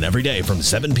 open every day from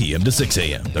 7 p.m. to 6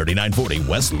 a.m., 3940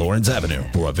 West Lawrence Avenue.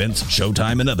 For events,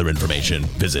 showtime, and other information,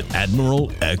 visit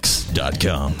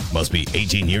AdmiralX.com. Must be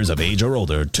 18 years of age or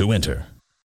older to enter.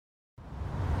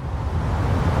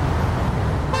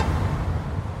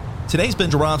 Today's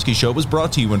Ben Jarofsky Show was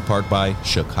brought to you in part by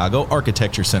Chicago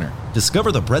Architecture Center.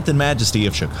 Discover the breadth and majesty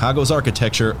of Chicago's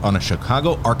architecture on a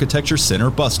Chicago Architecture Center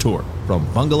bus tour. From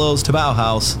bungalows to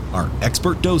Bauhaus, our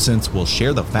expert docents will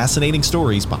share the fascinating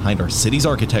stories behind our city's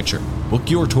architecture. Book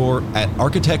your tour at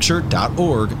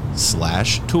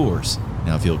architecture.org/tours.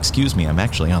 Now, if you'll excuse me, I'm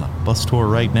actually on a bus tour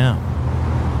right now.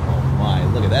 Oh my,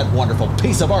 look at that wonderful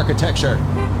piece of architecture.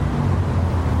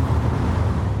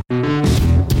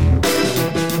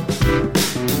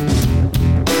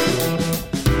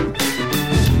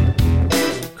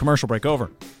 Commercial break over.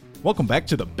 Welcome back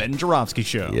to the Ben Jarofsky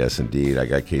Show. Yes, indeed. I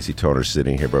got Casey Toner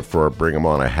sitting here, but before I bring him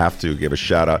on, I have to give a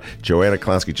shout out. Joanna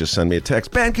Klonsky just sent me a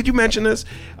text. Ben, could you mention this?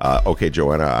 Okay,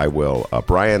 Joanna, I will.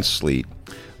 Brian Sleet,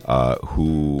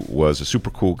 who was a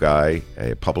super cool guy,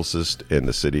 a publicist in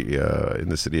the city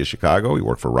of Chicago. He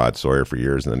worked for Rod Sawyer for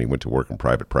years, and then he went to work in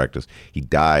private practice. He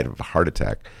died of a heart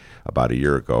attack about a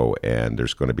year ago, and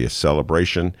there's going to be a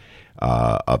celebration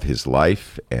of his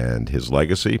life and his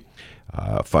legacy.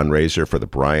 Fundraiser for the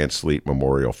Brian Sleet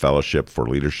Memorial Fellowship for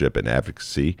Leadership and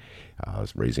Advocacy.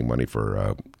 Raising money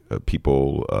for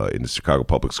people in the Chicago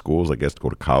public schools, I guess, to go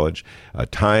to college.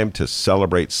 Time to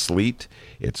celebrate Sleet.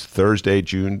 It's Thursday,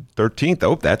 June 13th.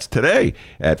 Oh, that's today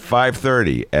at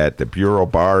 5:30 at the Bureau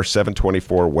Bar,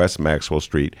 724 West Maxwell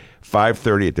Street.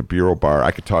 5:30 at the Bureau Bar. I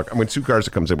could talk. When Sue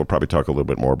Garza comes in, we'll probably talk a little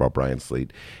bit more about Brian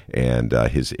Sleet and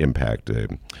his impact.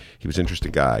 He was an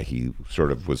interesting guy. He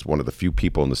sort of was one of the few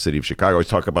people in the city of Chicago. I always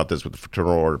talk about this with the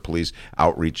Fraternal Order of Police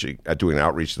outreach, doing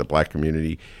outreach to the black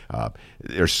community.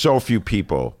 There's so few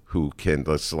people who can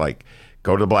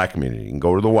go to the black community, you can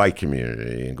go to the white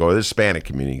community, and go to the Hispanic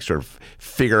community, sort of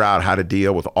figure out how to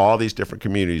deal with all these different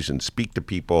communities and speak to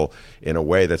people in a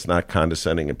way that's not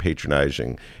condescending and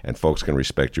patronizing, and folks can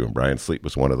respect you. And Brian Sleet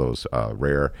was one of those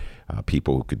rare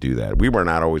people who could do that. We were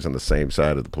not always on the same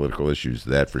side of the political issues,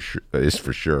 that is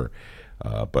for sure.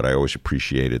 But I always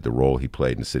appreciated the role he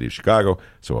played in the city of Chicago.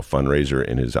 So a fundraiser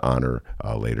in his honor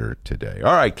later today.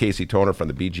 All right, Casey Toner from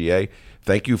the BGA.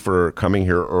 Thank you for coming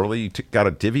here early. You got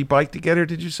a divvy bike to get here,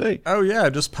 did you say? Oh, yeah. I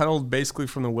just pedaled basically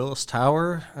from the Willis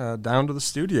Tower down to the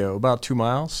studio, about 2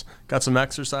 miles. Got some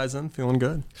exercise in, feeling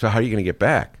good. So how are you going to get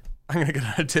back? I'm going to get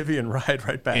on a divvy and ride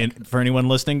right back. And for anyone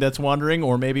listening that's wondering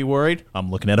or maybe worried, I'm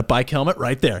looking at a bike helmet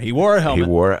right there. He wore a helmet.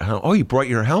 Oh, you brought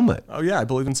your helmet. Oh, yeah. I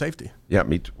believe in safety. Yeah,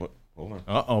 me too. Hold on.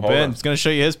 Uh-oh, Ben's going to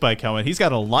show you his bike helmet. He's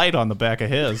got a light on the back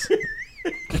of his.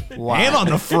 Wow. And on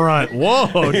the front.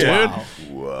 Whoa, dude. Wow.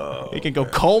 Whoa. He can go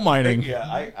coal mining. Yeah,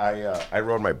 I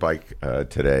rode my bike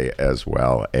today as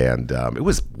well, and it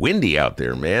was windy out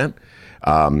there, man.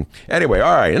 Anyway,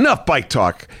 all right, enough bike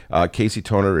talk. Casey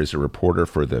Toner is a reporter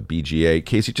for the BGA.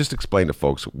 Casey, just explain to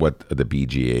folks what the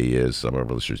BGA is. Some of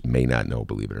our listeners may not know,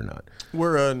 believe it or not.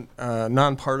 We're a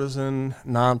nonpartisan,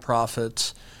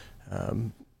 nonprofit,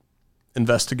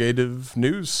 investigative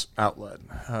news outlet.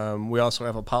 We also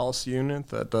have a policy unit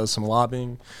that does some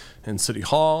lobbying in City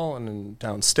Hall and in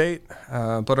downstate.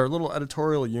 But our little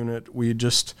editorial unit, we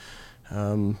just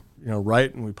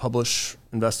write and we publish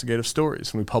investigative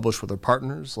stories. And we publish with our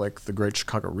partners like the Great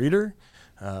Chicago Reader,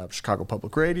 Chicago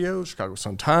Public Radio, Chicago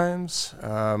Sun-Times,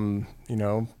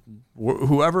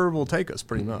 whoever will take us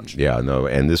pretty much. Yeah, no,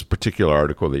 and this particular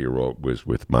article that you wrote was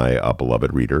with my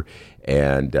beloved reader.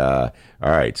 And all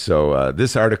right, so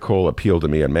this article appealed to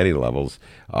me on many levels.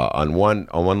 On one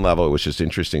level, it was just an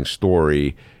interesting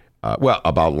story,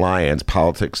 about Lions,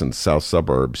 politics in the south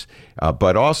suburbs,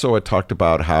 but also it talked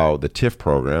about how the TIF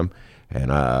program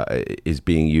is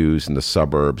being used in the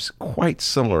suburbs, quite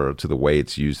similar to the way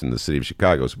it's used in the city of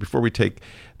Chicago. So before we take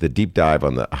the deep dive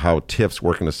on how TIFs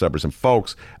work in the suburbs, and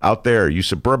folks out there, you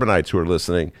suburbanites who are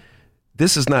listening,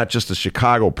 this is not just a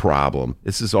Chicago problem.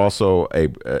 This is also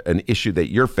an issue that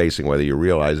you're facing, whether you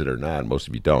realize it or not. Most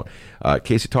of you don't.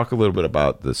 Casey, talk a little bit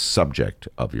about the subject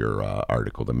of your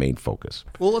article, the main focus.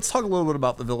 Well, let's talk a little bit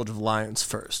about the Village of Lions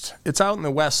first. It's out in the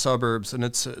west suburbs, and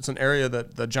it's an area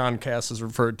that John Cass has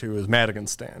referred to as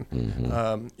Madiganistan.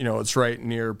 Mm-hmm. It's right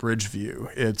near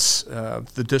Bridgeview. It's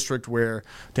the district where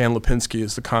Dan Lipinski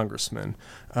is the congressman.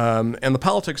 And the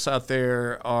politics out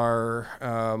there are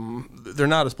they're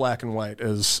not as black and white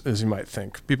as you might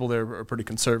think. People there are pretty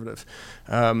conservative.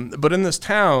 But in this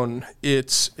town,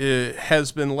 it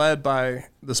has been led by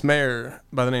this mayor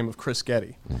by the name of Chris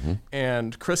Getty. Mm-hmm.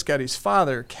 And Chris Getty's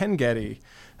father, Ken Getty,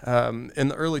 in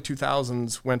the early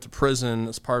 2000s went to prison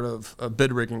as part of a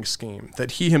bid rigging scheme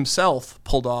that he himself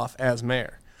pulled off as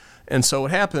mayor. And so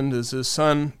what happened is his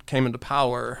son came into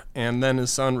power, and then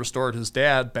his son restored his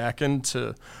dad back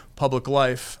into public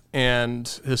life, and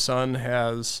his son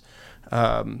has,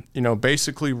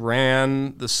 basically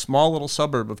ran this small little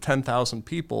suburb of 10,000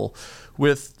 people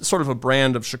with sort of a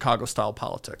brand of Chicago-style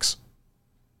politics.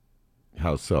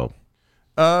 How so?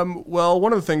 Well,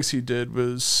 one of the things he did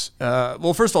was,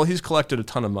 first of all, he's collected a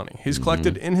ton of money. He's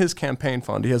collected in his campaign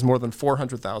fund. He has more than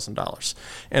 $400,000,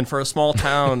 and for a small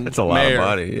town that's a lot mayor, of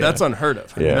money. Yeah. That's unheard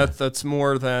of. I mean, that's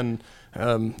more than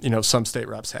some state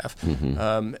reps have.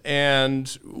 Mm-hmm. And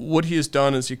what he has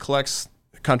done is he collects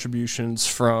contributions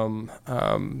from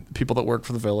people that work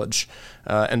for the village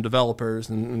and developers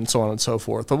and so on and so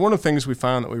forth. But one of the things we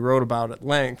found that we wrote about at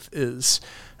length is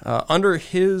under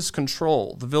his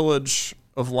control, the Village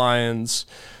of Lions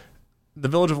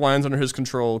under his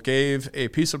control gave a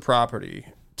piece of property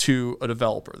to a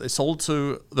developer. They sold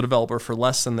to the developer for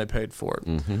less than they paid for it.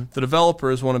 Mm-hmm. The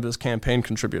developer is one of his campaign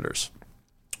contributors.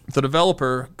 The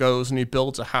developer goes and he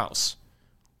builds a house.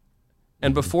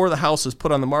 And before the house is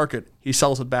put on the market, he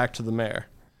sells it back to the mayor.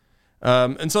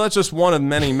 And so that's just one of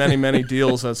many, many, many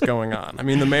deals that's going on. I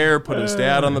mean, the mayor put his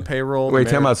dad on the payroll. Wait,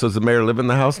 tell me, so does the mayor live in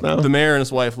the house now? The mayor and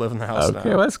his wife live in the house now. Okay,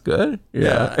 well, that's good.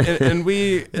 Yeah. And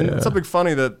it's something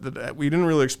funny that we didn't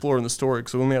really explore in the story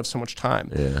because we only have so much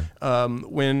time. Yeah.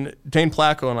 When Dane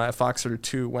Placco and I at Fox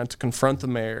 32 went to confront the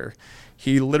mayor,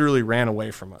 he literally ran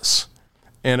away from us.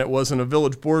 And it was in a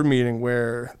village board meeting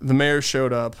where the mayor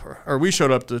showed up, or we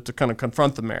showed up to kind of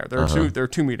confront the mayor. There are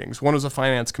two meetings. One was a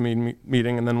finance committee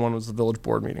meeting, and then one was the village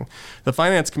board meeting. The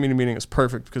finance committee meeting is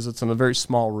perfect because it's in a very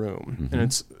small room, and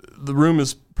it's the room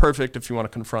is perfect if you want to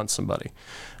confront somebody.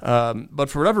 But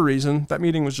for whatever reason, that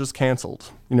meeting was just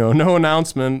canceled. No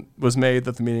announcement was made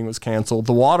that the meeting was canceled.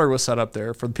 The water was set up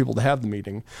there for the people to have the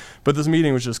meeting, but this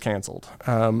meeting was just canceled.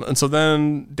 And so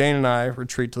then Dane and I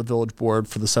retreat to the village board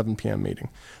for the 7 p.m. meeting.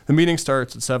 The meeting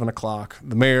starts at 7 o'clock.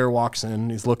 The mayor walks in.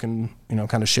 He's looking,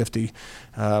 kind of shifty,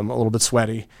 a little bit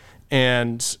sweaty.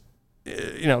 And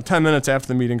 10 minutes after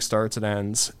the meeting starts, it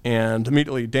ends, and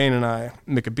immediately Dane and I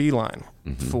make a beeline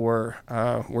for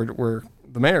where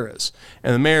the mayor is.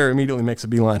 And the mayor immediately makes a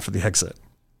beeline for the exit.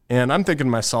 And I'm thinking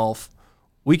to myself,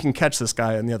 we can catch this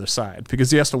guy on the other side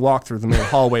because he has to walk through the main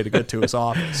hallway to get to his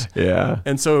office. Yeah.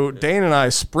 And so Dane and I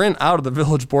sprint out of the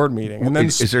village board meeting. And then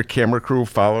is there a camera crew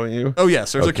following you? Oh,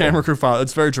 yes. There's a camera crew following.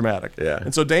 It's very dramatic. Yeah.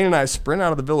 And so Dane and I sprint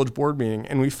out of the village board meeting,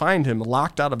 and we find him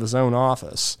locked out of his own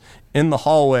office in the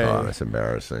hallway. Oh, that's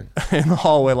embarrassing. In the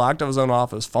hallway, locked out of his own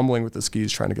office, fumbling with his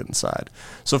keys, trying to get inside.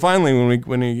 So finally,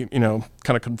 when we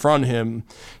kind of confront him,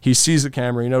 he sees the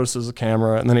camera, he notices the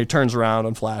camera, and then he turns around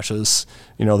and flashes,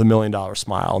 the $1 million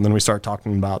smile. And then we start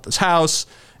talking about this house,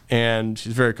 and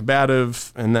he's very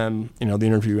combative. And then, the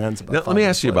interview ends about Now, let me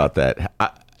ask you about that.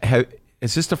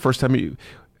 Is this the first time you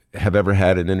have ever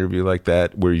had an interview like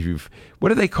that where what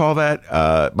do they call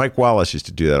that? Mike Wallace used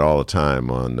to do that all the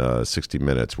time on 60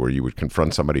 Minutes, where you would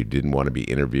confront somebody who didn't want to be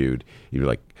interviewed.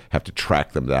 You have to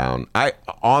track them down.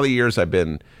 All the years I've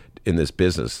been in this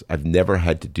business, I've never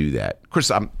had to do that. Of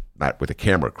course, I'm not with a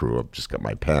camera crew. I've just got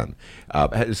my pen.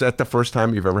 Is that the first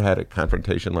time you've ever had a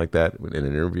confrontation like that in an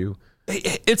interview?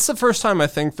 It's the first time I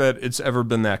think that it's ever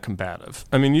been that combative.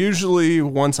 I mean, usually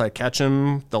once I catch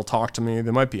them, they'll talk to me.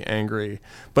 They might be angry.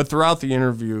 But throughout the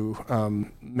interview,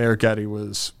 Mayor Getty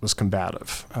was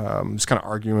combative. He was kind of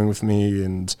arguing with me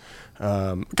and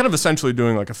kind of essentially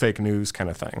doing like a fake news kind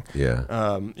of thing. Yeah.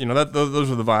 Those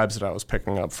were the vibes that I was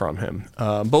picking up from him.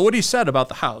 But what he said about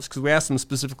the house, because we asked him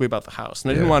specifically about the house,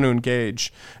 and I didn't want to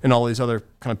engage in all these other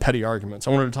kind of petty arguments.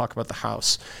 I wanted to talk about the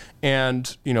house.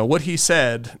 And, what he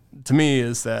said to me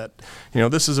is that,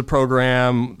 this is a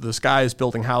program, this guy is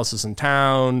building houses in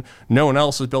town, no one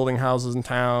else is building houses in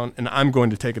town, and I'm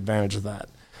going to take advantage of that.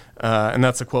 And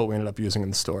that's a quote we ended up using in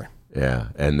the story. Yeah,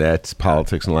 and that's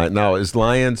politics and Lyons. Now, is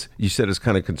Lyons, you said, is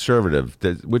kind of conservative.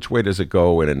 Which way does it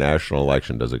go in a national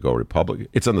election? Does it go Republican?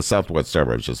 It's on the southwest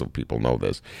suburbs, just so people know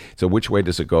this. So which way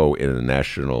does it go in a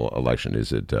national election?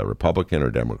 Is it Republican or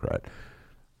Democrat?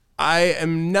 I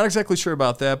am not exactly sure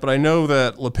about that, but I know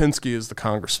that Lipinski is the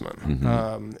congressman,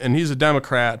 and he's a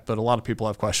Democrat, but a lot of people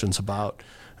have questions about,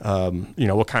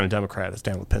 what kind of Democrat is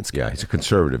Dan Lipinski? Yeah, he's a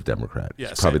conservative Democrat.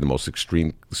 Yes, he's probably the most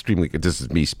extremely, this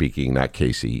is me speaking, not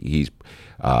Casey.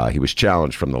 He was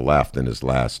challenged from the left in his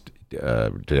last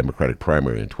Democratic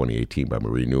primary in 2018 by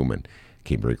Marie Newman.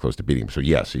 Came very close to beating him. So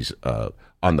yes, he's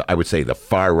on the, I would say, the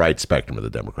far right spectrum of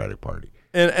the Democratic Party.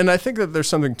 And I think that there's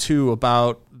something, too,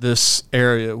 about this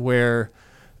area where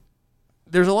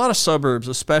there's a lot of suburbs,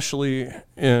 especially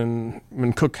in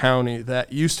Cook County,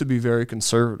 that used to be very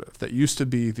conservative, that used to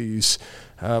be these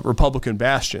Republican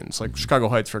bastions, like Chicago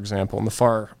Heights, for example, in the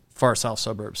far south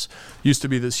suburbs, used to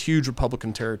be this huge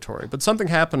Republican territory. But something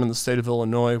happened in the state of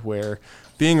Illinois where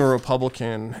being a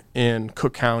Republican in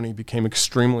Cook County became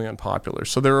extremely unpopular.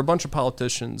 So there were a bunch of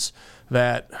politicians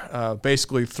that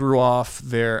basically threw off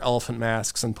their elephant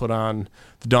masks and put on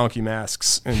the donkey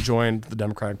masks and joined the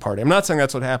Democratic Party. I'm not saying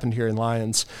that's what happened here in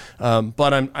Lyons,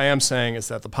 but I am saying is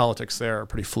that the politics there are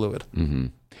pretty fluid. Mm-hmm.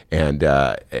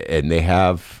 And they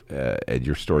have, and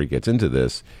your story gets into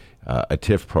this, a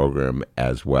TIF program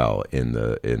as well in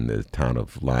the town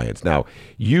of Lyons. Now,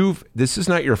 this is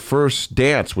not your first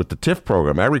dance with the TIF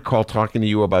program. I recall talking to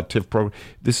you about TIF program.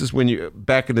 This is when you,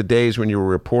 back in the days when you were a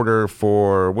reporter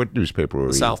for, what newspaper were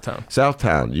you? Southtown.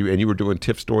 Southtown. You were doing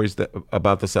TIF stories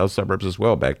about the south suburbs as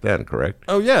well back then, correct?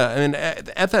 Oh, yeah. I mean,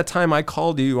 at that time, I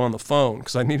called you on the phone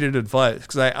because I needed advice.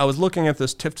 Because I was looking at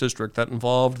this TIF district that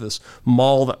involved this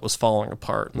mall that was falling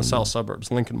apart in the south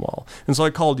suburbs, Lincoln Mall. And so I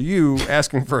called you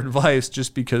asking for advice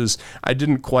just because I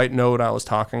didn't quite know what I was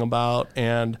talking about.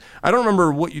 And I don't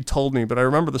remember what you told me, but I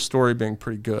remember the story being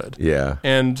pretty good. Yeah.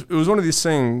 And it was one of these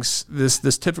things, this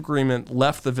TIF agreement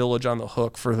left the village on the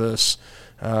hook for this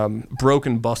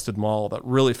broken, busted mall that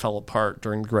really fell apart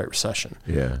during the Great Recession.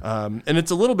 Yeah. And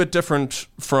it's a little bit different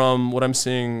from what I'm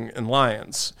seeing in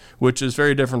Lyons, which is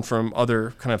very different from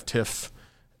other kind of TIF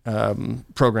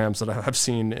programs that I've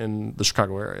seen in the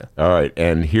Chicago area. All right,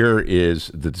 and here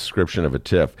is the description of a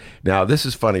TIF. Now, this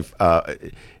is funny.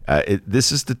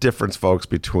 This is the difference, folks,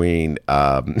 between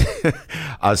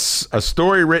a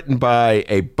story written by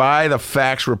a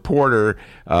by-the-facts reporter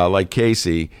like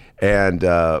Casey and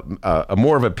a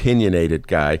more of opinionated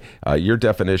guy. Your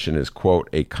definition is, quote,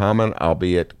 a common,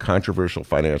 albeit controversial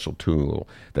financial tool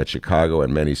that Chicago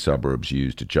and many suburbs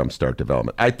use to jumpstart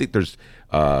development. I think there's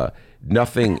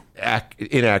nothing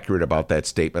inaccurate about that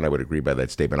statement. I would agree by that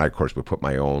statement. I, of course, would put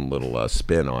my own little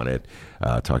spin on it,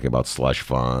 talking about slush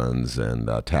funds and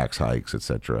tax hikes, et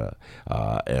cetera,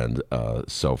 and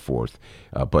so forth.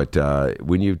 But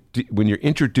when you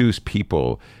introduce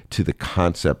people to the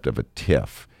concept of a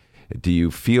TIF, do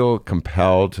you feel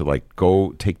compelled to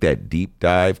go take that deep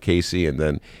dive, Casey, and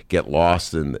then get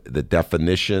lost in the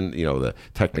definition, the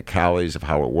technicalities of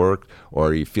how it worked,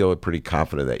 or you feel pretty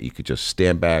confident that you could just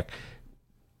stand back,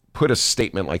 put a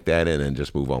statement like that in, and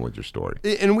just move on with your story?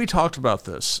 And we talked about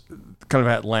this kind of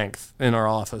at length in our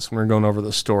office when we were going over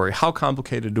the story. How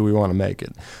complicated do we want to make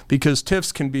it? Because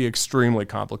TIFs can be extremely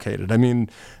complicated. I mean,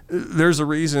 there's a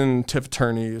reason TIF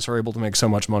attorneys are able to make so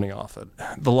much money off it.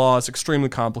 The law is extremely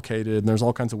complicated, and there's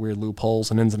all kinds of weird loopholes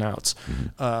and ins and outs.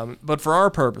 Mm-hmm. But for our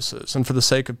purposes, and for the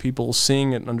sake of people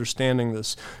seeing it and understanding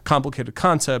this complicated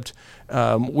concept,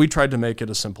 we tried to make it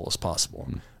as simple as possible.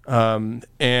 Mm-hmm.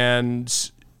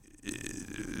 And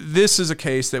this is a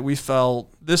case that we felt,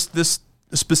 this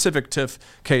specific TIF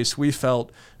case, we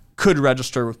felt could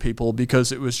register with people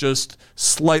because it was just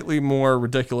slightly more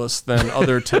ridiculous than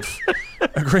other TIF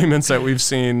agreements that we've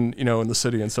seen, in the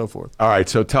city and so forth. All right,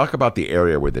 so talk about the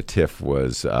area where the TIF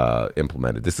was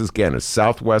implemented. This is, again, a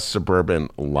southwest suburban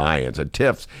Lyons. And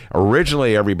TIFs,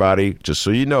 originally, everybody, just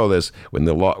so you know this, when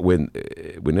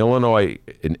Illinois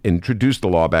introduced the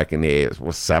law back in the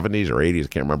 70s or 80s, I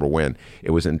can't remember when,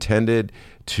 it was intended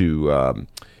to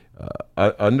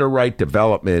underwrite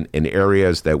development in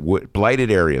areas that would,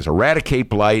 blighted areas, eradicate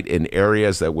blight in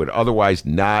areas that would otherwise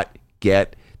not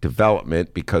get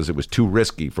development because it was too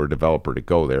risky for a developer to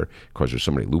go there, because there's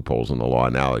so many loopholes in the law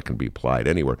now it can be applied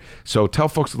anywhere. So tell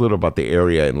folks a little about the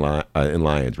area in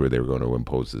Lyons where they were going to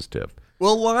impose this TIF.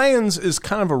 Well, Lyons is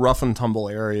kind of a rough and tumble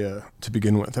area to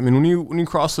begin with. I mean, when you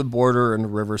cross the border into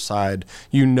Riverside,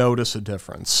 you notice a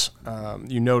difference. I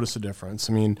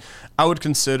mean, I would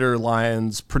consider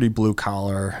Lyons pretty blue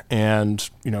collar and,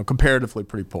 comparatively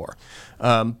pretty poor.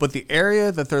 But the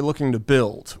area that they're looking to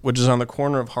build, which is on the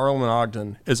corner of Harlem and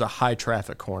Ogden, is a high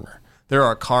traffic corner. There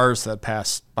are cars that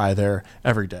pass by there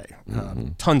every day,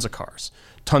 tons of cars.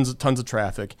 Tons of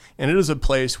traffic, and it is a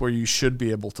place where you should be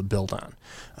able to build on.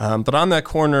 But on that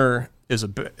corner is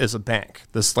a bank,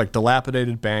 this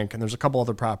dilapidated bank, and there's a couple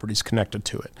other properties connected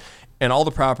to it. And all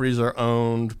the properties are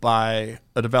owned by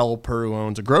a developer who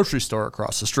owns a grocery store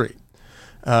across the street.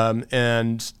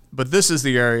 But this is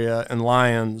the area in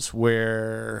Lyons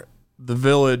where the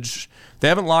village, they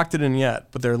haven't locked it in yet,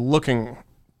 but they're looking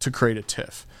to create a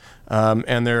TIF.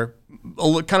 And they're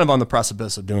kind of on the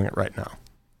precipice of doing it right now.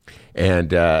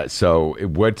 And so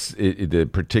what's the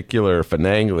particular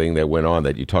finagling that went on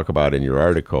that you talk about in your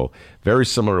article, very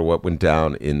similar to what went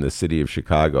down in the city of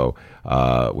Chicago,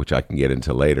 which I can get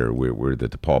into later, where the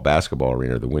DePaul basketball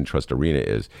arena, the Wintrust Arena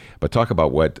is. But talk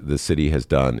about what the city has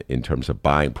done in terms of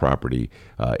buying property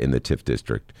in the TIF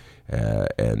district,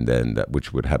 and then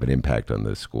which would have an impact on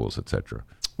the schools, et cetera.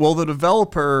 Well, the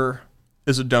developer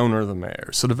is a donor of the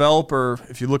mayor. So developer,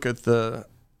 if you look at the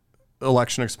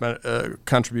election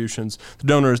contributions, the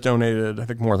donor has donated, I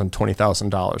think, more than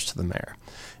 $20,000 to the mayor.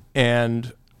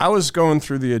 And I was going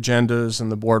through the agendas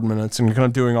and the board minutes and kind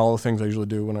of doing all the things I usually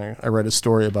do when I write a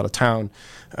story about a town.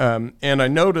 And I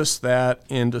noticed that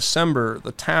in December,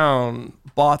 the town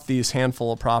bought these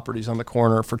handful of properties on the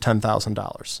corner for $10,000.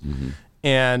 Mm-hmm.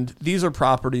 And these are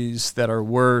properties that are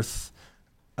worth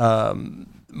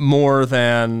more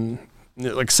than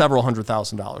several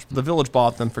 $100,000. But the village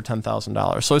bought them for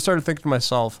 $10,000. So I started thinking to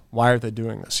myself, why are they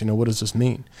doing this? What does this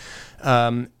mean?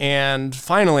 And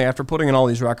finally, after putting in all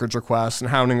these records requests and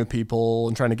hounding the people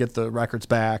and trying to get the records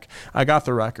back, I got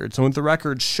the records. And what the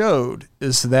records showed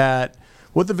is that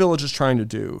what the village is trying to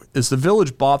do is the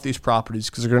village bought these properties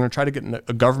because they're going to try to get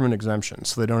a government exemption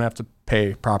so they don't have to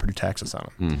pay property taxes on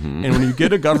them. Mm-hmm. And when you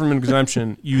get a government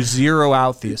exemption, you zero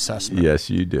out the assessment. Yes,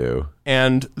 you do.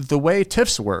 And the way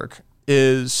TIFs work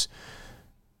is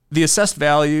the assessed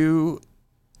value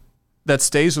that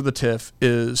stays with the TIF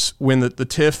is when the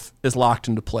TIF is locked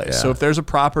into place. Yeah. So if there's a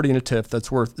property in a TIF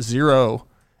that's worth zero,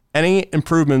 any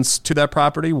improvements to that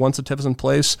property once the TIF is in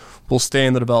place will stay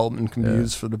in the development and can be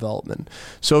used for development.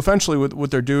 So essentially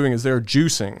what they're doing is they're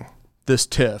juicing this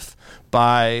TIF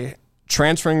by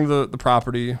transferring the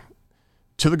property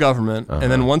to the government,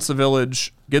 and then once the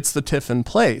village gets the TIF in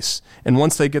place, and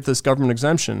once they get this government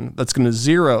exemption, that's going to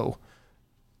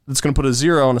put a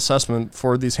zero on assessment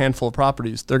for these handful of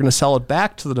properties. They're going to sell it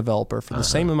back to the developer for the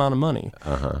same amount of money,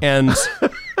 and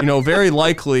very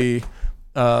likely,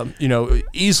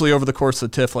 easily over the course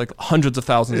of the TIF, like hundreds of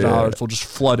thousands of dollars will just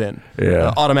flood in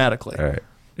automatically. All right.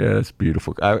 Yeah, that's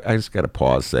beautiful. I just got to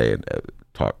pause, say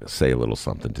a little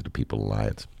something to the people in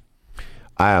Lyons.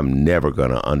 I am never going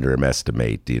to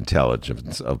underestimate the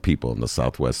intelligence of people in the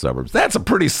southwest suburbs. That's a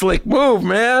pretty slick move,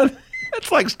 man.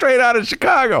 It's like straight out of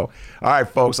Chicago. All right,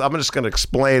 folks, I'm just going to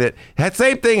explain it. That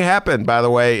same thing happened, by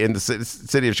the way, in the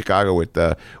city of Chicago with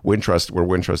Wintrust, where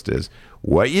Wintrust is.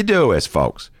 What you do is,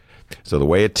 folks, so the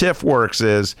way a TIF works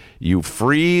is you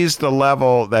freeze the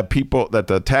level that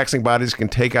the taxing bodies can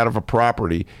take out of a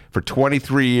property for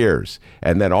 23 years.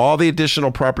 And then all the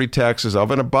additional property taxes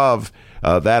of and above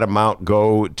that amount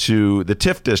go to the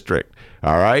TIF district.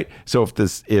 All right. So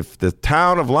if the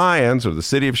town of Lyons or the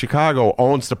city of Chicago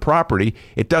owns the property,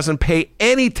 it doesn't pay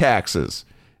any taxes.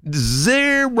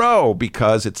 Zero,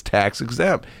 because it's tax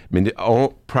exempt. I mean,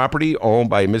 property owned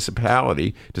by a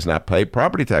municipality does not pay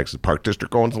property taxes. Park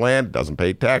District owns land, doesn't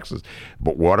pay taxes.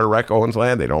 But Water Rec owns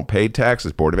land, they don't pay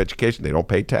taxes. Board of Education, they don't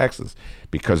pay taxes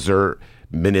because they're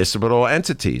municipal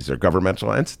entities or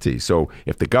governmental entities. So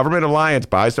if the government of Lyons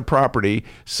buys the property,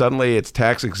 suddenly it's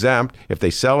tax exempt. If they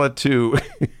sell it to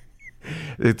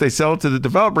the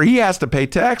developer, he has to pay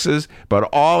taxes, but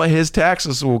all of his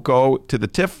taxes will go to the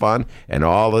TIF fund, and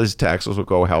all of his taxes will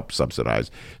go help subsidize.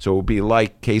 So it would be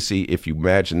like, Casey, if you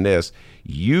imagine this,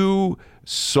 you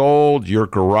sold your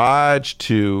garage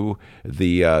to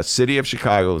the city of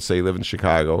Chicago, let's say you live in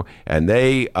Chicago, and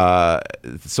they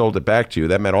sold it back to you.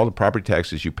 That meant all the property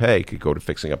taxes you pay could go to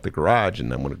fixing up the garage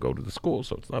and then want to go to the school.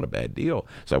 So it's not a bad deal.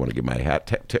 So I want to give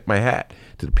tip my hat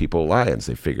to the people of Lyons.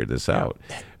 They figured this out.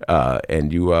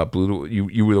 And you were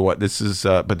the one.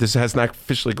 But this has not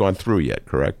officially gone through yet,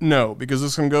 correct? No, because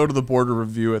it's going to go to the board of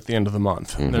review at the end of the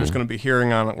month. Mm-hmm. There's going to be a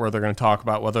hearing on it where they're going to talk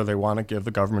about whether they want to give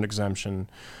the government exemption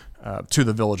to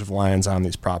the village of Lyons on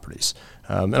these properties.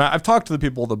 And I've talked to the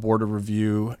people of the board of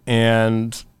review,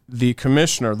 and the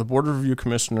board of review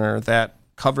commissioner that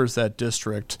covers that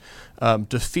district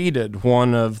defeated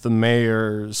one of the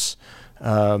mayor's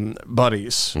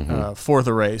buddies for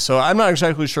the race. So I'm not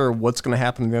exactly sure what's going to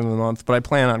happen at the end of the month, but I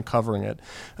plan on covering it.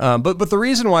 But the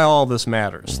reason why all of this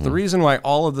matters,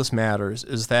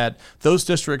 is that those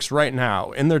districts right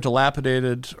now in their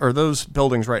those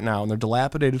buildings right now in their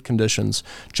dilapidated conditions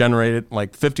generated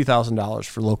like $50,000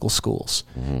 for local schools.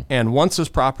 And once this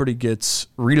property gets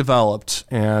redeveloped,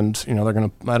 and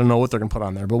I don't know what they're going to put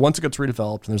on there, but once it gets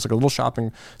redeveloped and there's like a little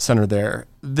shopping center there,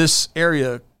 this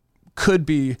area could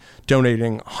be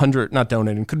contributing hundreds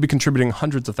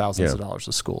of thousands of dollars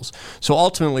to schools. So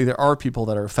ultimately, there are people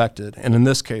that are affected, and in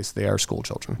this case, they are school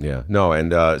children. Yeah, no,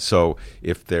 and so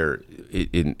if they're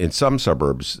in some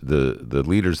suburbs, the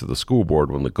leaders of the school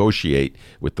board will negotiate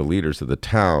with the leaders of the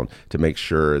town to make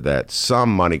sure that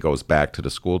some money goes back to the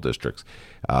school districts.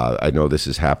 I know this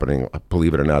is happening.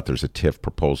 Believe it or not, there's a TIF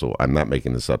proposal. I'm not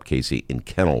making this up, Casey, in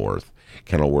Kenilworth.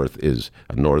 Kenilworth is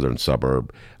a northern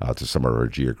suburb to some of our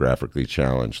geographically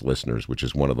challenged listeners, which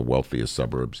is one of the wealthiest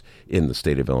suburbs in the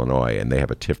state of Illinois, and they have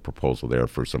a TIF proposal there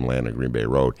for some land on Green Bay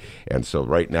Road. And so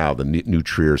right now, the New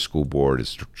Trier School Board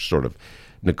is sort of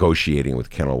negotiating with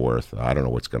Kenilworth. I don't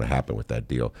know what's going to happen with that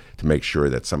deal to make sure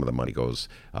that some of the money goes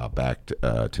back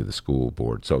to the school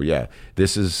board. So yeah,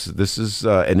 this is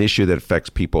an issue that affects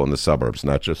people in the suburbs,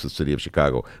 not just the city of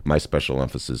Chicago. My special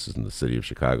emphasis is in the city of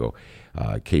Chicago.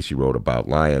 Casey wrote about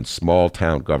Lyons, small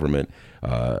town government,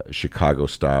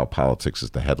 Chicago-style politics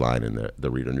is the headline in the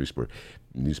Reader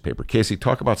newspaper. Casey,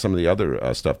 talk about some of the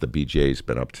other stuff the BJA's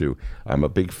been up to. I'm a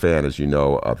big fan, as you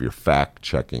know, of your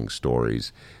fact-checking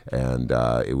stories, and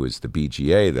it was the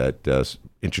BJA that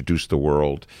introduced the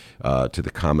world to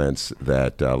the comments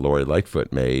that Lori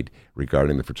Lightfoot made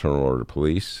regarding the Fraternal Order of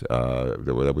Police.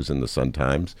 That was in the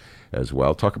Sun-Times as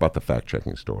well. Talk about the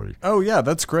fact-checking story. Oh, yeah,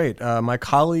 that's great. My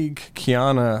colleague,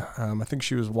 Kiana, I think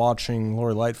she was watching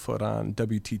Lori Lightfoot on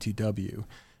WTTW,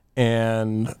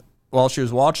 and while she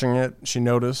was watching it, she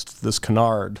noticed this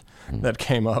canard that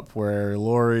came up where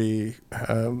Lori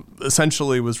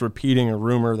essentially was repeating a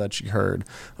rumor that she heard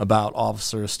about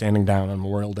officers standing down on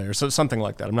Memorial Day, or something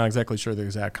like that. I'm not exactly sure the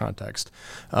exact context.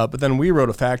 But then we wrote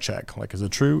a fact check, like, is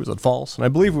it true? Is it false? And I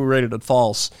believe we rated it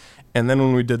false. And then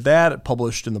when we did that, it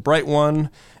published in the Bright One.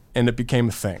 and it became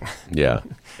a thing. Yeah.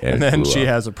 And then she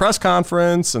has a press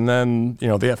conference, and then,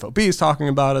 the FOP is talking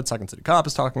about it, Second City Cop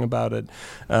is talking about it,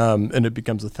 and it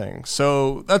becomes a thing.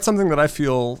 So that's something that I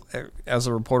feel as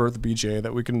a reporter at the BGA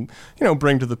that we can,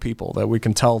 bring to the people, that we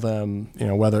can tell them,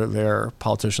 whether their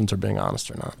politicians are being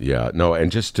honest or not. Yeah, no,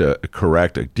 and just to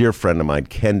correct a dear friend of mine,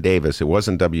 Ken Davis, it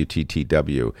wasn't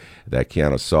WTTW that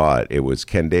Keanu saw it. It was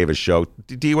Ken Davis Show.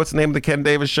 D, what's the name of the Ken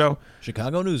Davis Show?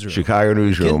 Chicago Newsroom. Chicago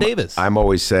Newsroom. Ken Davis. I'm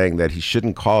always saying that he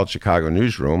shouldn't call it Chicago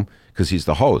Newsroom because he's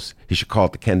the host. He should call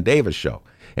it the Ken Davis Show.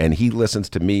 And he listens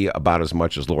to me about as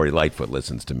much as Lori Lightfoot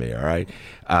listens to me, all right?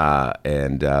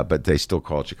 But they still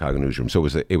call it Chicago Newsroom. So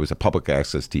it was a public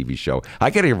access TV show. I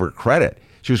got to give her credit.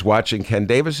 She was watching Ken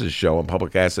Davis's show on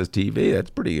public access TV. That's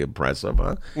pretty impressive,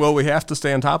 huh? Well, we have to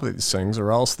stay on top of these things,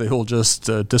 or else they will just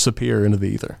disappear into the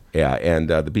ether. Yeah, and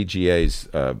the BGA's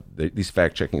these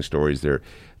fact-checking stories, they're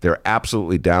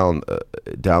absolutely down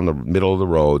the middle of the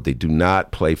road. They do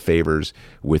not play favors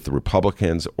with the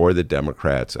Republicans or the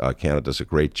Democrats. Canada does a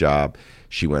great job.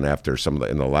 She went after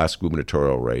in the last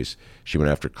gubernatorial race, she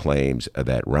went after claims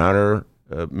that Rauner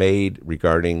made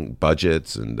regarding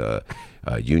budgets and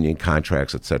union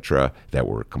contracts, etc., that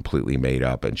were completely made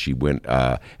up. And she went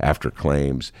after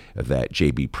claims that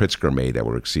J.B. Pritzker made that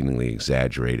were exceedingly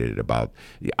exaggerated about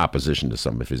the opposition to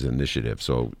some of his initiatives.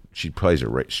 So she plays it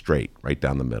right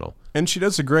down the middle. And she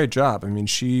does a great job. I mean,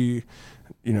 she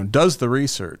does the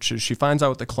research. She finds out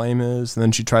what the claim is, and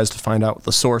then she tries to find out what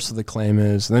the source of the claim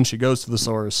is, and then she goes to the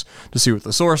source to see what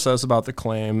the source says about the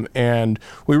claim, and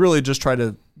we really just try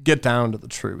to get down to the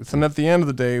truth. And at the end of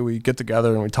the day, we get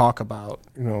together and we talk about,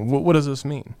 what does this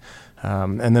mean?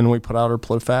 And then we put out our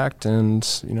PolitiFact, and,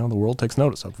 the world takes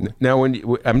notice of it. Now,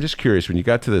 I'm just curious, when you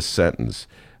got to this sentence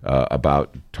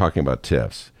about talking about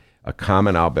TIFs, a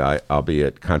common,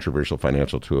 albeit controversial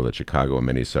financial tool that Chicago and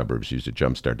many suburbs use to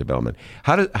jumpstart development.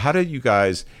 How did you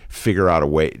guys figure out a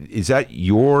way? Is that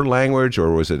your language,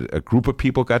 or was it a group of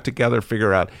people got together to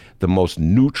figure out the most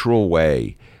neutral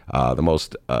way, of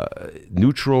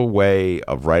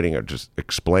writing or just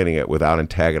explaining it without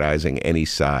antagonizing any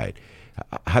side?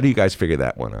 How do you guys figure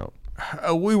that one out?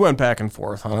 We went back and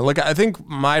forth on it. I think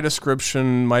my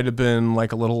description might have been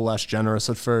a little less generous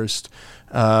at first,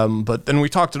 but then we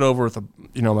talked it over with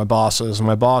my bosses. And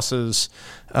my bosses,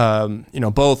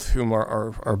 both whom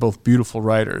are both beautiful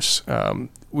writers.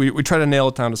 We try to nail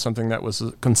it down to something that was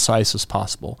as concise as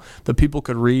possible, that people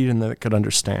could read and that could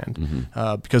understand,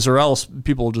 because or else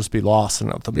people will just be lost in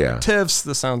it. TIFs,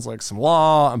 this sounds like some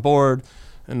law. I'm bored.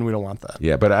 And we don't want that.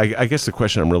 Yeah, but I guess the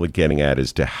question I'm really getting at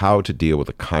is to how to deal with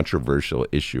a controversial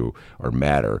issue or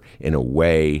matter in a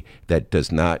way that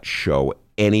does not show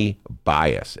any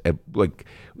bias.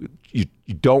 You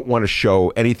don't want to show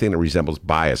anything that resembles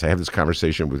bias. I have this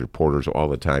conversation with reporters all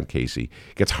the time, Casey.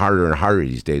 It gets harder and harder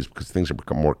these days because things have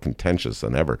become more contentious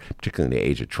than ever, particularly in the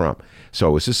age of Trump.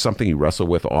 So is this something you wrestle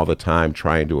with all the time,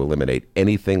 trying to eliminate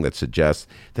anything that suggests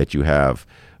that you have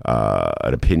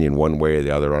an opinion one way or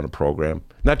the other on a program?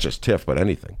 Not just TIFF, but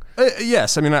anything.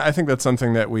 Yes. I mean, I think that's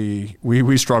something that we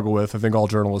struggle with. I think all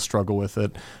journalists struggle with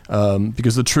it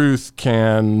because the truth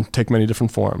can take many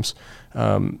different forms.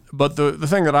 But the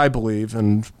thing that I believe,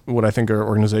 and what I think our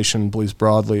organization believes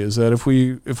broadly, is that if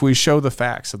we show the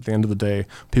facts at the end of the day,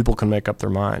 people can make up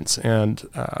their minds. And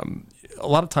a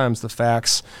lot of times the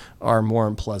facts are more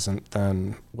unpleasant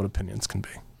than what opinions can be.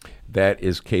 That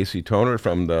is Casey Toner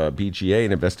from the BGA,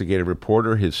 an investigative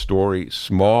reporter. His story,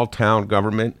 Small Town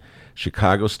Government,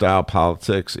 Chicago-Style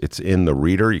Politics. It's in The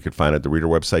Reader. You can find it at the Reader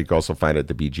website. You can also find it at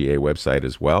the BGA website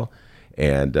as well.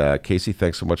 And Casey,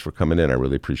 thanks so much for coming in. I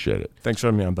really appreciate it. Thanks for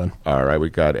having me on, Ben. All right, we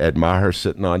got Ed Maher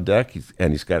sitting on deck,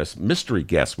 and he's got a mystery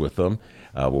guest with him.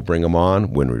 We'll bring him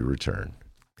on when we return.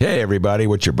 Hey, everybody.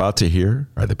 What you're about to hear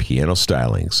are the piano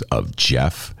stylings of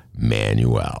Jeff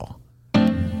Manuel.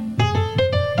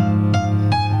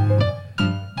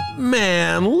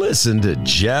 Man, listen to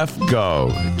Jeff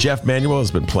go. Jeff Manuel has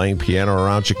been playing piano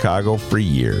around Chicago for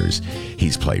years.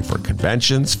 He's played for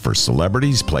conventions, for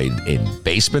celebrities, played in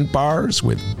basement bars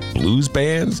with blues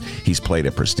bands. He's played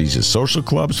at prestigious social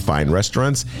clubs, fine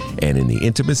restaurants, and in the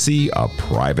intimacy of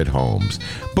private homes.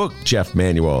 Book Jeff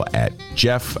Manuel at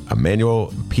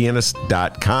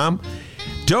jeffemanuelpianist.com.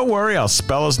 Don't worry, I'll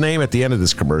spell his name at the end of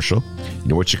this commercial. You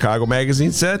know what Chicago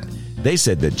Magazine said? They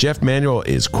said that Jeff Manuel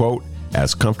is, quote,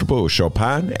 as comfortable with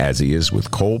Chopin as he is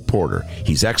with Cole Porter.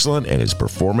 He's excellent and his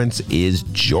performance is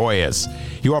joyous.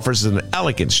 He offers an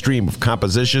elegant stream of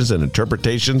compositions and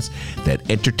interpretations that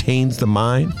entertains the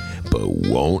mind but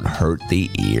won't hurt the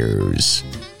ears.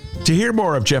 To hear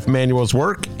more of Jeff Manuel's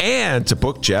work and to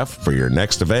book Jeff for your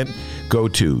next event, Go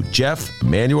to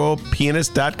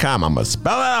jeffmanuelpianist.com. I'm going to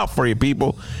spell it out for you,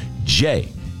 people. Jeff,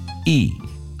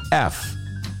 M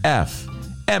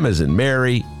as in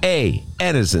Mary, A,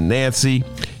 N as in Nancy,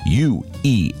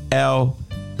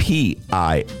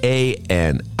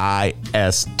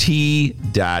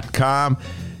 UELPIANIST.com.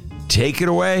 Take it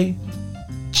away,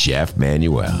 Jeff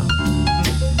Manuel.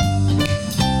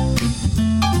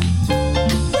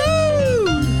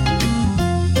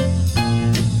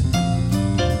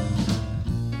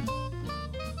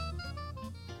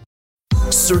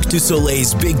 Cirque du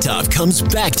Soleil's Big Top comes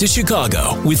back to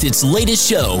Chicago with its latest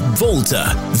show,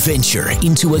 Volta. Venture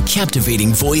into a captivating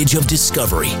voyage of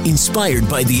discovery inspired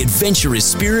by the adventurous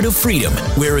spirit of freedom,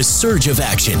 where a surge of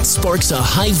action sparks a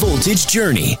high-voltage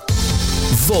journey.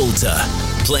 Volta.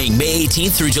 Playing May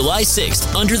 18th through July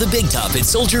 6th under the Big Top at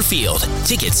Soldier Field.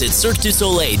 Tickets at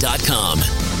CirqueDuSoleil.com.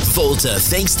 Volta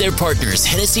thanks their partners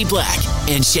Hennessy Black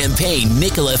and Champagne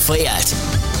Nicolas Fayette.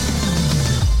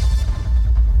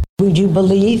 We do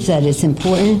believe that it's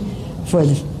important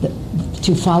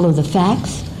to follow the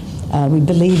facts. We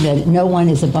believe that no one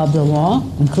is above the law,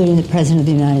 including the President of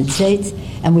the United States,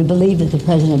 and we believe that the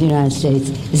President of the United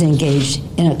States is engaged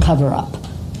in a cover-up,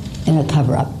 and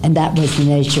that was the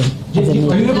nature of the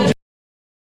meeting.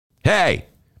 Hey,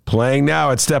 playing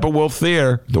now at Steppenwolf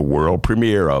Theater, the world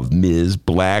premiere of Ms.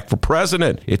 Black for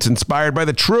President. It's inspired by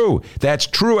the true, that's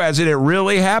true as in it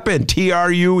really happened,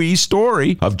 TRUE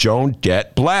story of Joan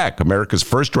Jett Black, America's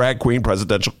first drag queen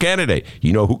presidential candidate.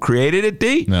 You know who created it,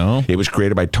 D? No. It was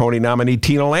created by Tony nominee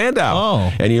Tina Landau.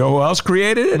 Oh. And you know who else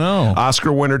created it? No.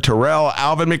 Oscar winner Terrell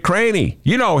Alvin McCraney.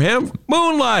 You know him,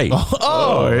 Moonlight.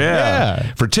 Oh,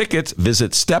 yeah. For tickets,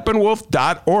 visit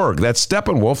steppenwolf.org. That's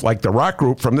Steppenwolf, like the rock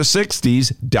group from the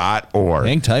 60s,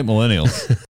 Hang tight,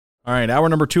 millennials. All right, hour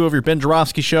number 2 of your Ben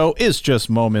Joravsky Show is just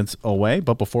moments away.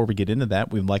 But before we get into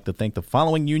that, we'd like to thank the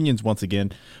following unions once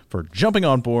again for jumping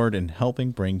on board and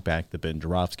helping bring back the Ben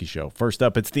Joravsky Show. First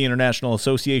up, it's the International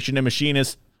Association of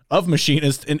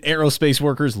Machinists and Aerospace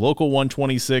Workers, Local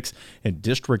 126 and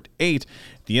District 8,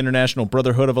 the International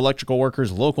Brotherhood of Electrical Workers,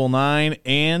 Local 9,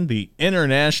 and the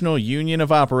International Union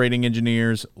of Operating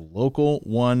Engineers, Local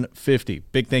 150.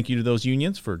 Big thank you to those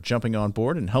unions for jumping on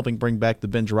board and helping bring back the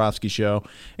Ben Joravsky Show.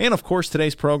 And, of course,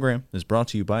 today's program is brought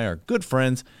to you by our good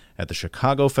friends at the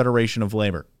Chicago Federation of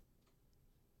Labor.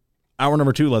 Hour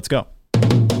number 2, let's go.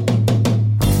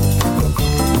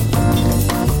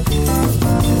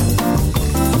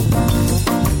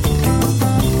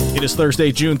 It is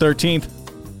Thursday, June 13th,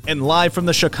 and live from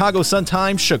the Chicago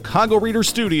Sun-Times Chicago Reader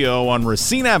Studio on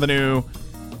Racine Avenue,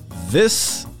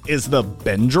 this is the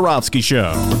Ben Joravsky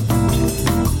Show.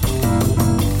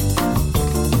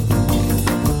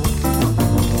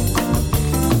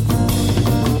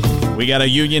 We got a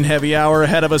union heavy hour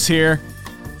ahead of us here.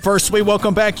 First, we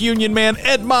welcome back Union Man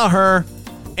Ed Maher,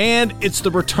 and it's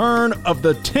the return of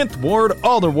the 10th Ward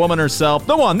Alderwoman herself,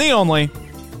 the one, the only,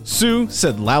 Sue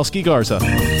Sadlowski Garza.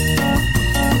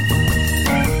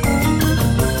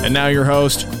 And now your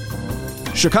host,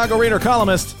 Chicago Reader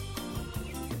columnist,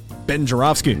 Ben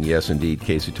Joravsky. Yes, indeed.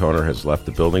 Casey Toner has left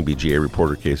the building. BGA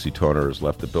reporter Casey Toner has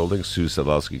left the building. Sue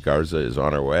Sadlowski Garza is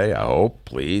on her way. I hope.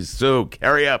 Please, Sue,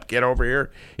 carry up. Get over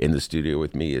here. In the studio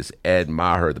with me is Ed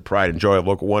Maher, the pride and joy of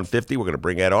Local 150. We're going to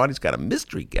bring Ed on. He's got a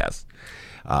mystery guest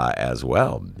as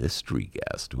well. Mystery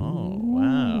guest. Ooh.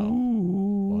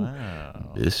 Oh,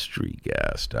 wow. Mystery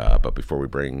guest. But before we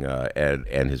bring Ed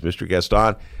and his mystery guest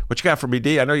on, what you got for me,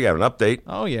 D? I know you have an update.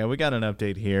 Oh, yeah, we got an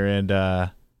update here. And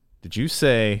did you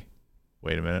say...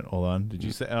 Wait a minute. Hold on. Did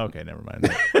you say... Okay, never mind.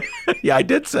 Yeah, I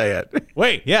did say it.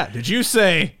 Wait, yeah. Did you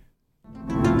say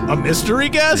a mystery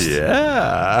guest?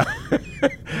 Yeah.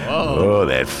 Whoa. Oh,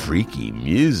 that freaky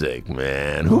music,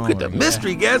 man. Who could the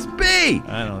mystery guest be?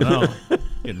 I don't know.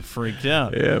 Getting freaked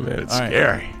out. Yeah, man, it's All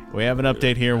scary. Right. We have an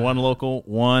update here. One local,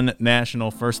 one national.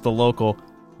 First, the local.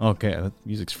 Okay, the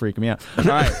music's freaking me out. All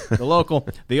right, the local.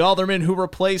 The alderman who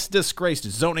replaced disgraced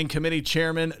zoning committee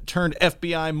chairman turned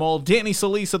FBI mole Danny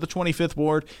Solis of the 25th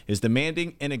Ward is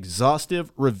demanding an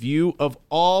exhaustive review of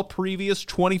all previous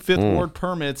 25th Ward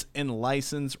permits and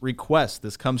license requests.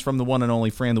 This comes from the one and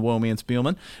only Fran the Woman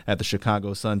Spielman at the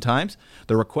Chicago Sun-Times.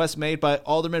 The request made by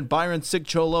Alderman Byron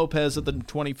Sigcho Lopez of the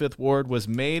 25th Ward was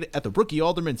made at the rookie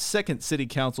alderman's second city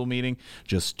council meeting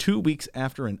just 2 weeks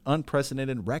after an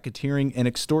unprecedented racketeering and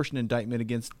extortion indictment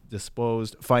against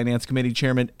disposed Finance Committee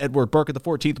Chairman Edward Burke of the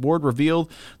 14th Ward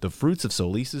revealed the fruits of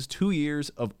Solis's 2 years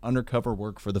of undercover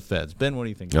work for the feds. Ben, what do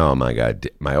you think? Oh, my God.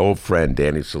 My old friend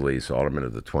Danny Solis, alderman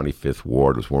of the 25th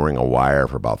Ward, was wearing a wire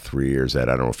for about 3 years. Ed,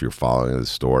 I don't know if you're following this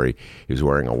story. He was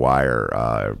wearing a wire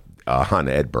on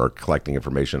Ed Burke, collecting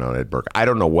information on Ed Burke. I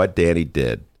don't know what Danny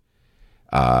did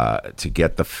to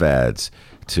get the feds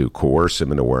to coerce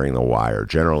him into wearing the wire.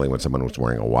 Generally, when someone was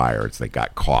wearing a wire, it's they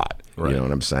got caught. Right. You know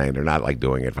what I'm saying? They're not like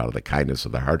doing it out of the kindness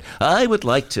of their heart. I would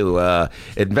like to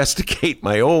investigate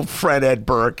my old friend Ed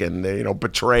Burke and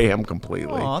betray him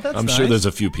completely. Aw, I'm sure there's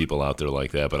a few people out there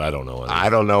like that, but I don't know any. I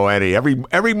don't know any.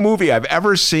 Every movie I've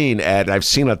ever seen, Ed, I've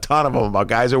seen a ton of them about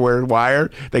guys who wear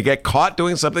wire. They get caught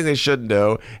doing something they shouldn't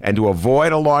do, and to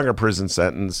avoid a longer prison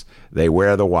sentence, they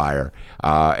wear the wire.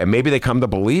 And maybe they come to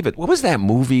believe it. What was that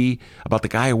movie about the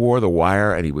guy who wore the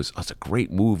wire? And it's a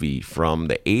great movie from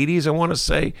the 80s, I want to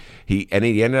say. He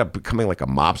ended up becoming like a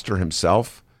mobster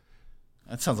himself.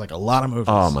 That sounds like a lot of movies.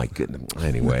 Oh, my goodness.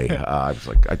 Anyway,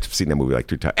 I've seen that movie like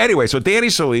 2 times. Anyway, so Danny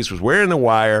Solis was wearing the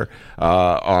wire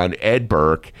on Ed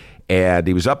Burke, and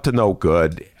he was up to no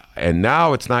good. And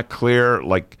now it's not clear,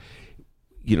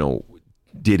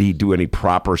 did he do any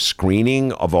proper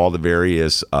screening of all the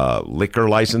various liquor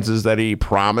licenses that he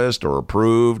promised or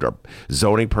approved or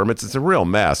zoning permits? It's a real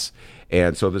mess.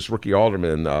 And so this rookie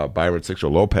alderman, Byron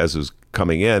Sixto Lopez, who's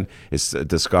coming in, is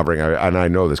discovering, and I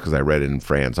know this because I read it in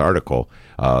Fran's article,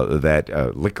 that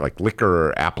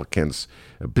liquor applicants,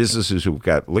 businesses who've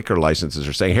got liquor licenses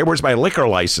are saying, hey, where's my liquor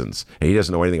license? And he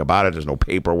doesn't know anything about it. There's no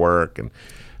paperwork. And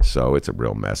so it's a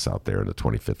real mess out there in the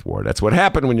 25th Ward. That's what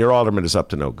happened when your alderman is up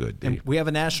to no good, D. We have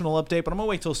a national update, but I'm going to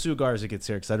wait till Sue Garza gets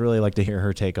here because I'd really like to hear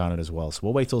her take on it as well. So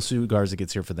we'll wait till Sue Garza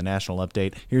gets here for the national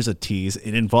update. Here's a tease.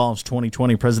 It involves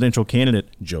 2020 presidential candidate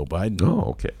Joe Biden.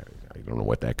 Oh, okay. I don't know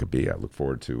what that could be. I look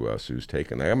forward to Sue's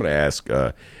take on that. I'm going to ask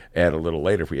Ed a little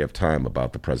later if we have time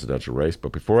about the presidential race.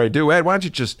 But before I do, Ed, why don't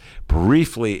you just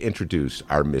briefly introduce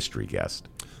our mystery guest?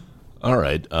 All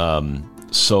right.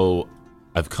 So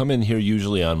I've come in here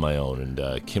usually on my own,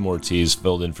 and Kim Ortiz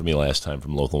filled in for me last time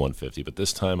from Local 150, but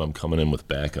this time I'm coming in with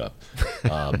backup.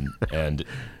 And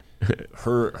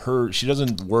she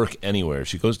doesn't work anywhere.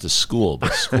 She goes to school,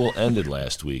 but school ended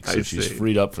last week, so she's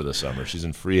freed up for the summer. She's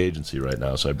in free agency right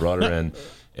now, so I brought her in,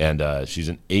 and she's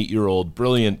an 8-year-old,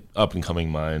 brilliant, up-and-coming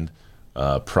mind,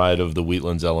 pride of the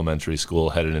Wheatlands Elementary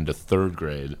School, headed into 3rd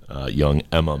grade, young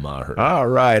Emma Maher. All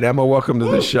right, Emma, welcome to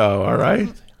the show, all right?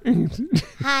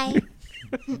 Hi.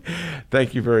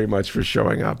 Thank you very much for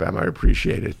showing up, Emma. I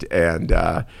appreciate it. And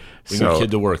bring your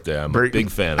kid to work there. I'm a big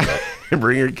fan of that.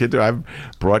 Bring your kid to. I've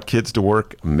brought kids to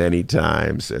work many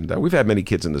times, and we've had many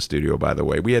kids in the studio. By the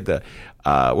way, we had the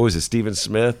what was it, Stephen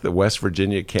Smith, the West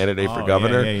Virginia candidate for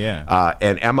governor. Yeah.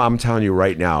 And Emma, I'm telling you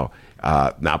right now,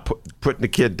 not putting the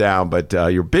kid down, but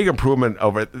your big improvement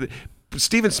over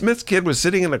Stephen Smith's kid was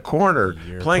sitting in the corner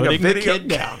playing a video. The kid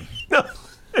down. No.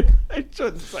 I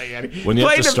shouldn't say anything. When you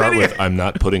have to start with, I'm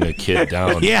not putting a kid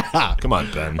down. Yeah. Come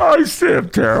on, Ben. I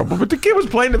said terrible, but the kid was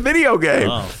playing the video game.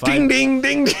 Ding, ding,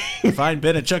 ding, ding. Fine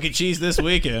Ben at Chuck E. Cheese this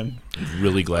weekend. I'm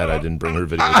really glad I didn't bring her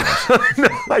video games. No,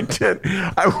 I didn't.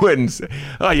 I wouldn't say.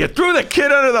 Oh, you threw the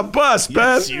kid under the bus, Ben.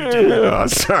 Yes, you did. Oh,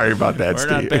 sorry about that, We're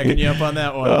Steve. not backing you up on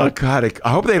that one. Oh, God.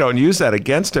 I hope they don't use that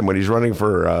against him when he's running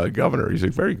for governor. He's a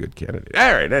very good candidate.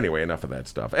 All right. Anyway, enough of that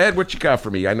stuff. Ed, what you got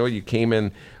for me? I know you came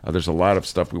in. There's a lot of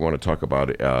stuff we want to talk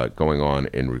about going on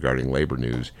regarding labor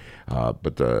news.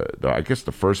 But I guess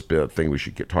the first thing we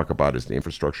should talk about is the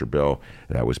infrastructure bill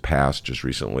that was passed just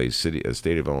recently. State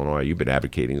of Illinois, you've been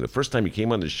advocating. The first time you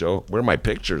came on the show, where are my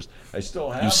pictures? I still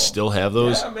have them. Still have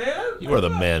those? Yeah, man. You are the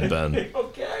man, Ben.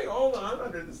 Okay, hold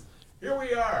on. Here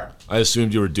we are. I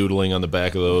assumed you were doodling on the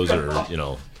back of those or,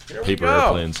 paper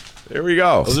airplanes. There we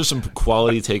go. Those are some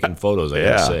quality taken photos, I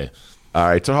gotta say. All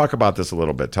right, so talk about this a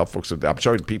little bit. Tell folks, I'm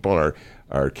showing people on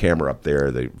our camera up there,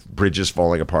 the bridges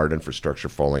falling apart, infrastructure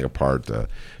falling apart, the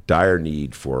dire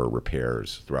need for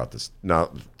repairs throughout this,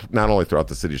 not only throughout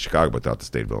the city of Chicago, but throughout the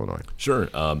state of Illinois. Sure.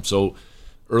 So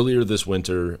earlier this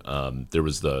winter, there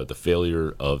was the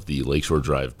failure of the Lakeshore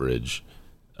Drive Bridge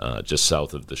just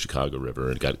south of the Chicago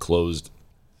River. It got closed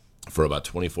for about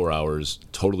 24 hours,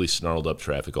 totally snarled up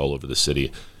traffic all over the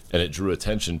city. And it drew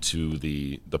attention to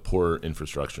the poor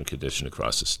infrastructure condition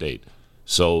across the state.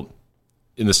 So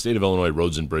in the state of Illinois,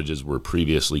 roads and bridges were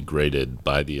previously graded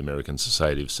by the American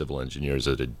Society of Civil Engineers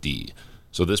at a D.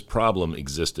 So this problem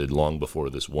existed long before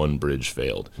this one bridge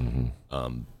failed.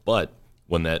 Mm-hmm. But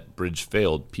when that bridge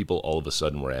failed, people all of a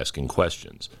sudden were asking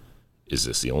questions. Is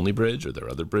this the only bridge? Are there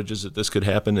other bridges that this could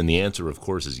happen? And the answer, of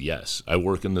course, is yes. I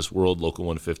work in this world, Local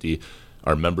 150.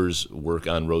 Our members work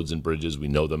on roads and bridges. We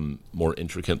know them more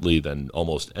intricately than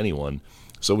almost anyone.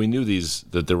 So we knew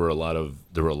that there were a lot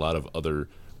of other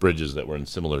bridges that were in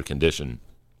similar condition.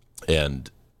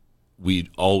 And we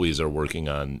always are working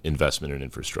on investment in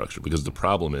infrastructure because the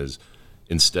problem is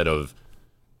instead of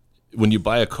when you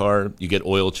buy a car, you get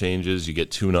oil changes, you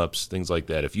get tune-ups, things like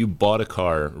that. If you bought a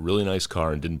car, a really nice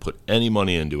car, and didn't put any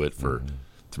money into it for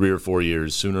 3 or 4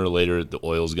 years, sooner or later the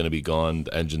oil's going to be gone,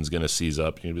 the engine's going to seize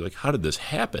up. You're going to be like, how did this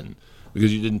happen?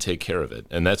 Because you didn't take care of it.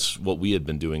 And that's what we had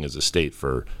been doing as a state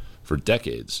for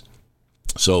decades.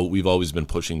 So we've always been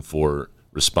pushing for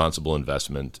responsible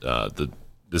investment.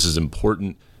 This is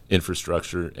important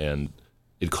infrastructure, and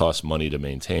it costs money to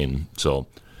maintain. So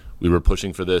we were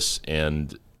pushing for this,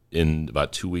 and in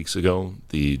about 2 weeks ago,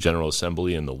 the General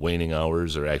Assembly in the waning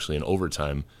hours, or actually in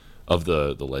overtime of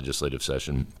the legislative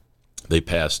session, they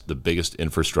passed the biggest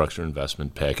infrastructure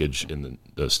investment package in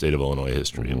the state of Illinois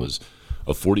history. It was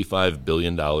a $45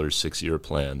 billion 6-year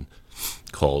plan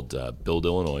called Build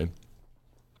Illinois,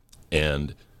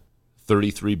 and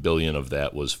 $33 billion of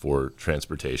that was for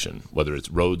transportation, whether it's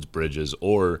roads, bridges,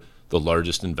 or the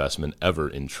largest investment ever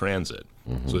in transit.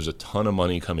 So there's a ton of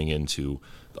money coming into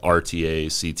the RTA,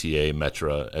 CTA,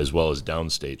 Metra, as well as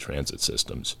downstate transit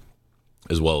systems,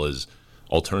 as well as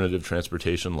alternative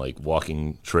transportation like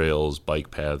walking trails,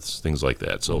 bike paths, things like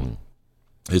that. So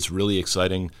it's really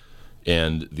exciting.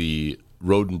 And the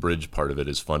road and bridge part of it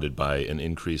is funded by an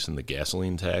increase in the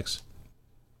gasoline tax,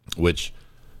 which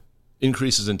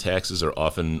increases in taxes are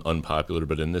often unpopular,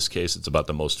 but in this case, it's about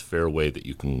the most fair way that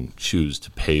you can choose to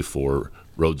pay for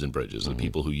roads and bridges. The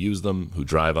people who use them, who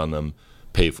drive on them,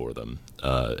 pay for them.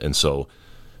 And so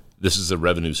this is a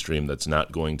revenue stream that's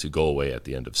not going to go away at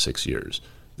the end of 6 years.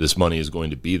 This money is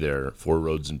going to be there for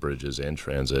roads and bridges and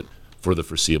transit for the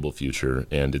foreseeable future.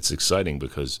 And it's exciting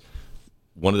because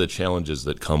one of the challenges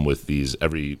that come with these,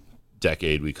 every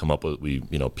decade we come up with, we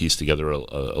piece together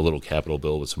a little capital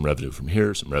bill with some revenue from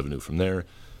here, some revenue from there.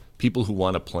 People who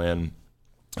want to plan,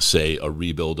 say, a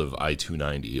rebuild of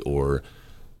I-290 or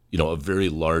a very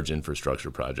large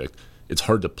infrastructure project, it's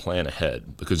hard to plan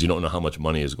ahead because you don't know how much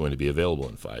money is going to be available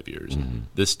in 5 years.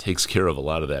 This takes care of a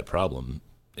lot of that problem,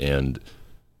 and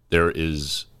there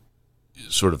is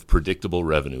sort of predictable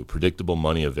revenue, predictable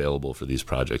money available for these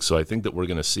projects. So I think that we're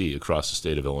going to see across the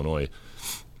state of Illinois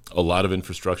a lot of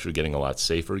infrastructure getting a lot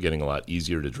safer, getting a lot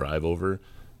easier to drive over.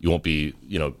 You won't be,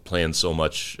 playing so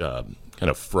much kind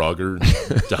of Frogger,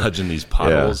 dodging these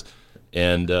potholes. Yeah.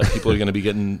 And people are going to be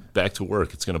getting back to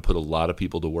work. It's going to put a lot of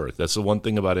people to work. That's the one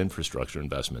thing about infrastructure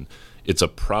investment. It's a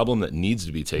problem that needs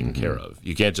to be taken care of.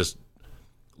 You can't just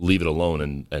leave it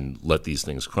alone and let these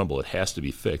things crumble. It has to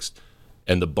be fixed.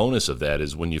 And the bonus of that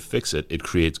is when you fix it, it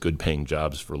creates good-paying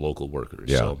jobs for local workers.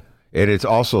 Yeah. So, and it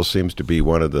also seems to be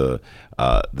one of the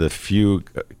few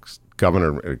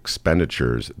government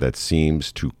expenditures that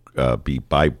seems to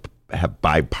have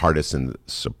bipartisan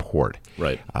support.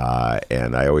 Right.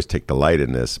 And I always take delight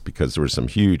in this because there were some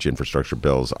huge infrastructure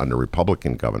bills under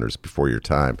Republican governors before your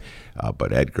time,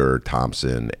 but Edgar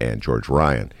Thompson and George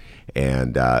Ryan,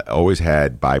 and always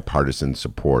had bipartisan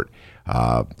support.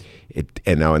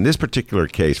 And now in this particular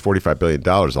case, $45 billion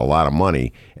is a lot of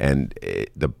money, and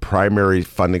the primary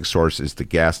funding source is the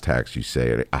gas tax, you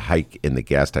say, a hike in the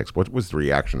gas tax. What was the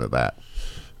reaction to that?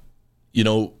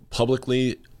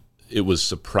 Publicly, it was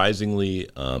surprisingly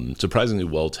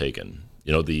well taken.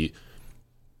 An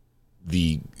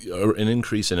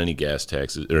increase in any gas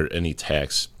tax or any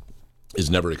tax is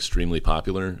never extremely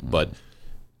popular, but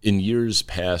in years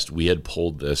past, we had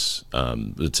polled this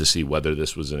to see whether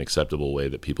this was an acceptable way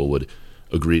that people would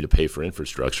agree to pay for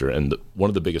infrastructure. And one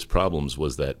of the biggest problems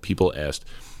was that people asked,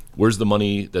 where's the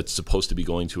money that's supposed to be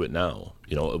going to it now?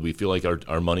 We feel like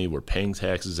our money, we're paying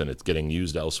taxes and it's getting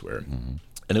used elsewhere.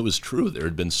 And it was true. There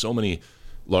had been so many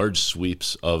large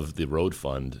sweeps of the road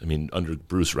fund. I mean, under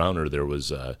Bruce Rauner, there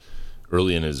was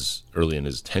early in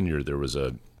his tenure, there was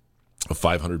a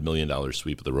 $500 million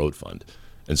sweep of the road fund.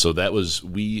 And so that was,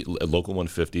 we at Local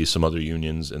 150, some other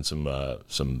unions, and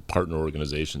some partner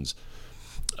organizations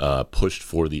pushed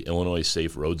for the Illinois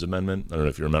Safe Roads Amendment. I don't know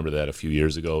if you remember that a few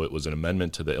years ago. It was an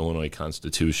amendment to the Illinois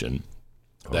Constitution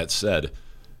that said,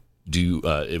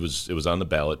 it was on the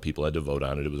ballot. People had to vote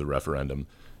on it. It was a referendum.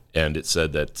 And it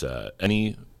said that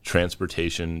any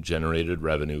transportation-generated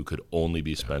revenue could only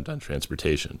be spent on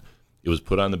transportation. It was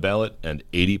put on the ballot, and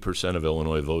 80% of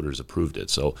Illinois voters approved it.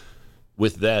 So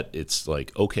with that, it's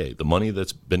like, okay, the money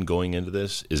that's been going into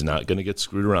this is not going to get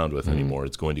screwed around with anymore.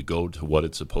 It's going to go to what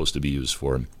it's supposed to be used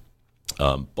for.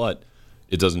 But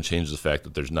it doesn't change the fact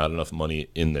that there's not enough money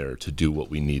in there to do what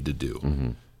we need to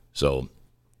do. So,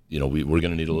 we're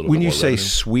going to need a little bit more. When you say revenue.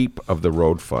 Sweep of the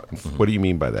road fund, what do you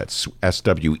mean by that?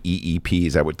 SWEEP,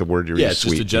 is that what the word you're using? Yeah, it's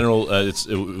just a general,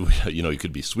 you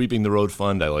could be sweeping the road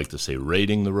fund. I like to say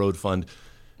raiding the road fund.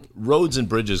 Roads and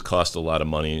bridges cost a lot of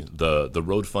money. The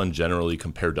road fund generally,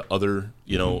 compared to other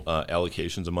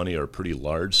allocations of money, are pretty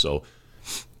large. So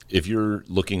if you're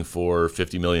looking for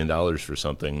 $50 million for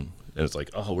something, and it's like,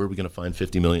 oh, where are we going to find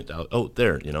 $50 million? Oh,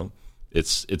 there,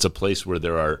 it's a place where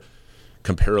there are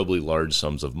comparably large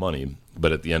sums of money.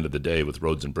 But at the end of the day, with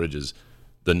roads and bridges,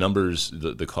 the numbers,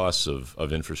 the costs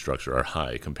of infrastructure are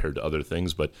high compared to other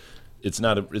things, but it's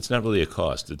not really a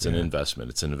cost. It's an investment.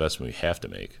 It's an investment we have to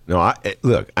make. No,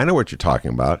 look, I know what you're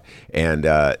talking about, and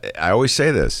I always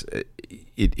say this.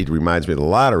 It reminds me of the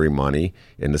lottery money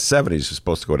in the 70s was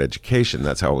supposed to go to education.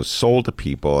 That's how it was sold to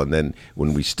people. And then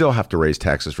when we still have to raise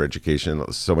taxes for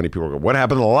education, so many people go, what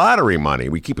happened to the lottery money?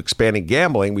 We keep expanding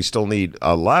gambling. We still need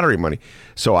lottery money.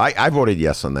 So I voted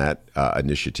yes on that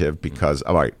initiative because,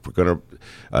 all right, we're going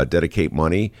to dedicate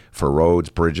money for roads,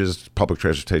 bridges, public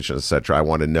transportation, et cetera. I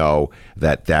want to know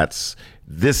that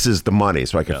this is the money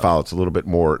so I can follow. It's a little bit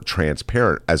more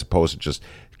transparent as opposed to just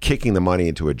kicking the money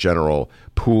into a general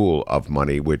pool of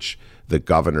money, which the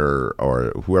governor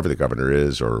or whoever the governor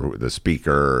is or the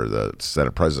speaker or the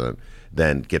Senate president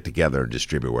then get together and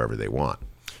distribute wherever they want.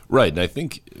 Right, and I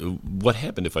think what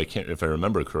happened, if I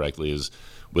remember correctly, is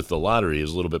with the lottery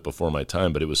is a little bit before my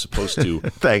time, but it was supposed to.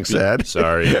 Thanks, Ed.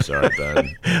 Sorry,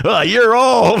 Ben. Well, you're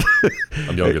old.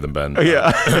 I'm younger than Ben.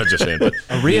 Yeah, just saying. But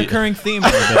a reoccurring theme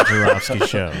on the Ben Jarofsky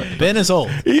show. Ben is old.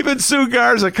 Even Sue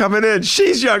Garza coming in.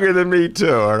 She's younger than me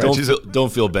too. All right?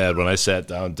 Don't feel bad. When I sat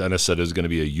down, Dennis said it was going to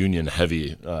be a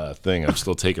union-heavy thing. I'm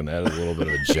still taking that as a little bit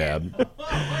of a jab.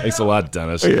 Thanks a lot,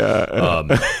 Dennis. Yeah.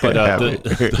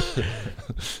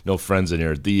 No friends in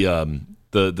here.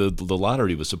 The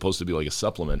lottery was supposed to be like a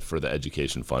supplement for the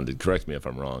education fund. And correct me if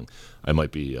I'm wrong. I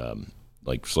might be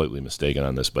slightly mistaken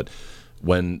on this, but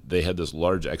when they had this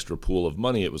large extra pool of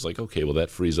money, it was like, okay, well that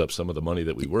frees up some of the money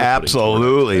that we were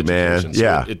absolutely, man. So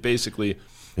yeah. It basically,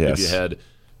 yes. If you had,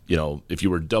 if you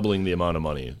were doubling the amount of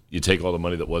money, you take all the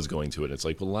money that was going to it. And it's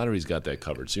like, well, the lottery's got that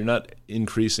covered. So you're not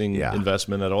increasing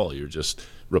investment at all. You're just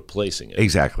replacing it.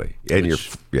 Exactly. And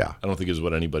I don't think is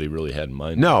what anybody really had in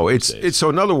mind. No, it's so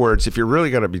in other words, if you're really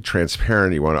going to be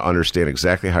transparent, you want to understand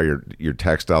exactly how your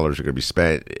tax dollars are going to be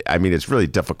spent. I mean, it's really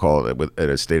difficult in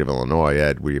a state of Illinois,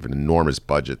 Ed. We have an enormous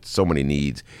budget, so many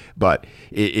needs. But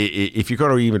if you're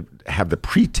going to even have the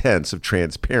pretense of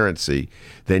transparency,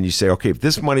 then you say, okay, if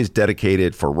this money is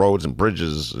dedicated for roads and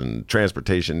bridges and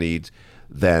transportation needs,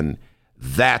 then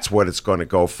that's what it's going to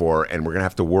go for, and we're going to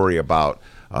have to worry about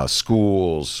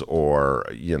schools or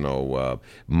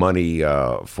money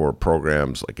for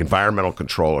programs like environmental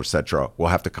control, et cetera, will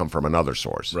have to come from another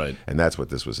source. Right. And that's what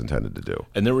this was intended to do.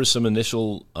 And there was some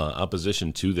initial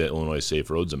opposition to the Illinois Safe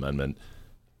Roads Amendment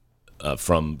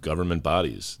from government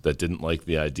bodies that didn't like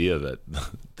the idea that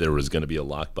there was going to be a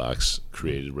lockbox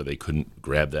created where they couldn't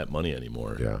grab that money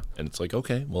anymore. Yeah. And it's like,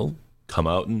 okay, well, come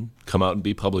out and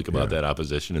be public about that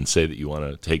opposition and say that you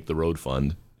want to take the road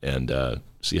fund and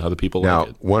see how the people like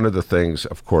it. Now, one of the things,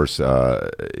 of course,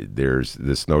 there's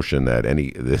this notion that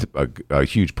a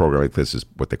huge program like this is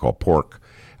what they call pork.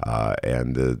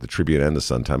 And the Tribune and the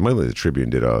Sun-Times, mainly the Tribune,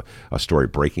 did a story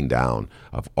breaking down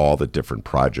of all the different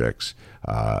projects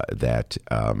that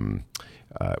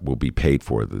will be paid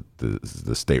for.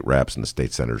 The state reps and the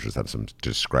state senators just have some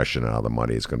discretion on how the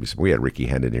money is going to be. We had Ricky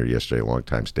Hendon here yesterday, a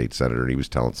longtime state senator, and he was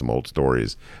telling some old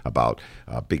stories about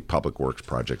big public works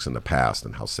projects in the past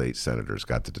and how state senators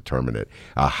got to determine it.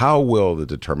 How will the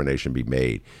determination be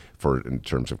made in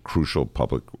terms of crucial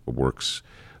public works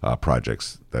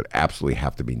projects that absolutely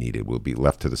have to be needed? Will be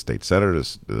left to the state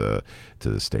senators, to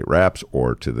the state reps,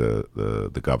 or to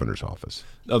the governor's office?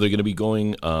 No, they're going to be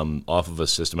going off of a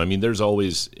system. I mean, there's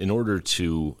always, in order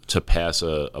to pass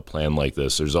a plan like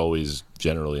this, there's always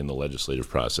generally in the legislative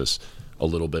process a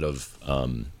little bit of,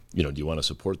 do you want to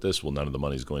support this? Well, none of the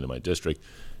money is going to my district.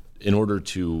 In order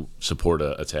to support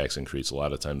a tax increase, a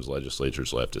lot of times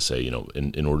legislatures will have to say,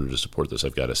 in order to support this,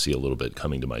 I've got to see a little bit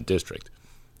coming to my district.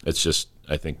 It's just,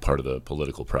 I think, part of the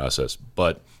political process.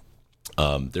 But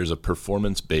there's a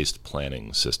performance-based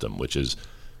planning system, which is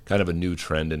kind of a new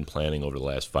trend in planning over the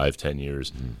last 5-10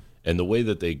 years. Mm-hmm. And the way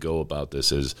that they go about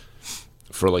this is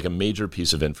for like a major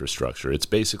piece of infrastructure. It's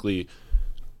basically,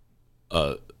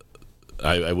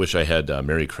 I wish I had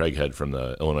Mary Craighead from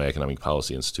the Illinois Economic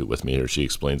Policy Institute with me here. She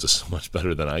explains this so much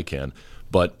better than I can.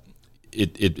 But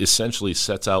it essentially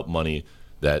sets out money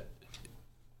that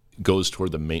goes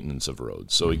toward the maintenance of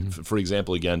roads. So, for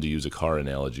example, again, to use a car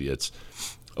analogy, it's,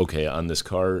 okay, on this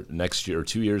car next year or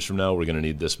 2 years from now, we're going to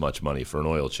need this much money for an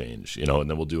oil change, and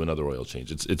then we'll do another oil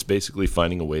change. It's basically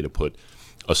finding a way to put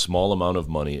a small amount of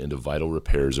money into vital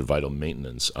repairs or vital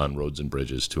maintenance on roads and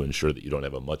bridges to ensure that you don't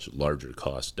have a much larger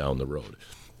cost down the road.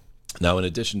 Now, in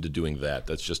addition to doing that,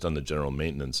 that's just on the general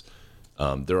maintenance,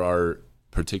 there are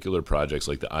particular projects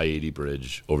like the I-80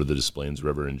 bridge over the Des Plaines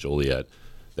River in Joliet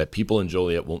that people in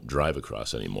Joliet won't drive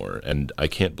across anymore, and I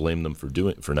can't blame them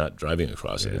for not driving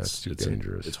across it. It's too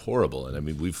dangerous. It's horrible, and I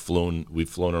mean we've flown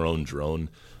our own drone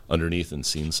underneath and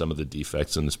seen some of the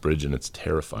defects in this bridge, and it's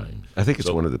terrifying. I think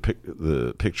it's one of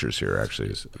the pictures here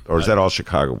actually, or is that all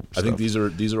Chicago stuff? I think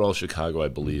these are all Chicago, I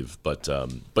believe. But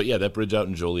yeah, that bridge out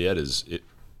in Joliet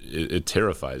it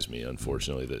terrifies me,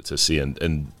 unfortunately, to see,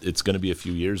 and it's going to be a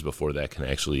few years before that can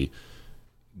actually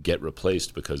get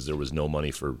replaced because there was no money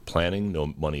for planning,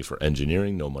 no money for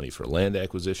engineering, no money for land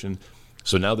acquisition.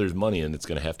 So now there's money, and it's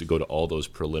going to have to go to all those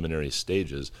preliminary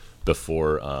stages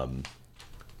before you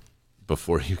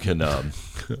can.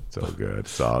 It's all good.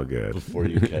 It's all good. Before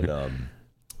you can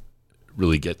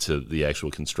really get to the actual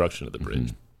construction of the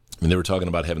bridge. I mean, they were talking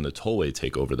about having the tollway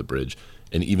take over the bridge,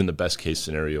 and even the best case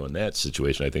scenario in that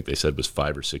situation, I think they said was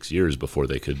 5 or 6 years before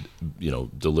they could,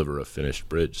 deliver a finished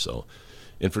bridge. So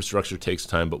infrastructure takes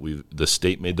time, but the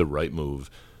state made the right move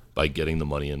by getting the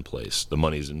money in place. The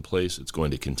money's in place. It's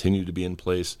going to continue to be in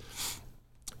place,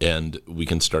 and we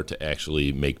can start to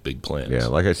actually make big plans. Yeah,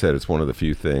 like I said, it's one of the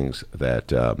few things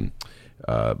that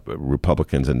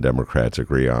Republicans and Democrats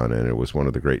agree on, and it was one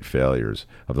of the great failures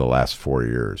of the last 4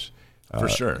 years. For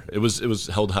sure. It was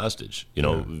held hostage.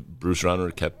 Bruce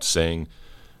Rauner kept saying,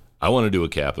 I want to do a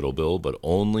capital bill, but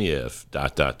only if ... Yeah.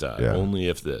 Only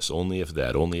if this, only if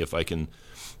that, only if I can,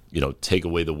 take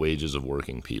away the wages of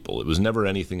working people. It was never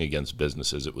anything against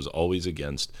businesses. It was always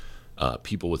against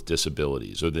people with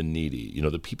disabilities or the needy.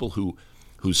 The people who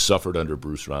suffered under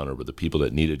Bruce Rauner were the people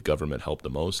that needed government help the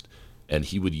most. And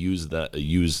he would use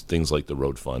things like the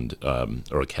road fund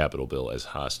or a capital bill as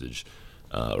hostage.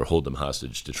 Or hold them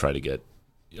hostage to try to get,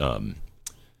 to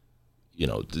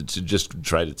just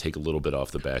try to take a little bit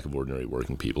off the back of ordinary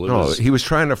working people. He was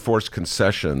trying to force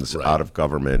concessions out of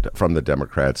government from the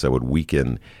Democrats that would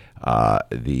weaken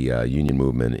the union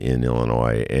movement in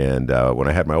Illinois. And when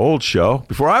I had my old show,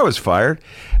 before I was fired,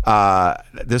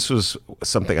 this was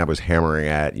something I was hammering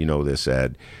at, this,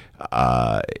 Ed,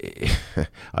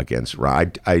 against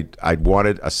Ron. I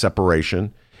wanted a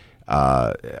separation.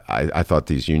 I thought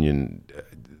these union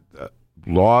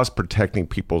laws protecting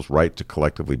people's right to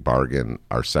collectively bargain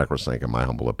are sacrosanct, in my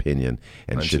humble opinion,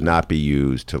 and should not be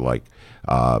used to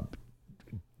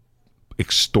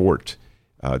extort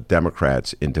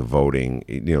Democrats into voting,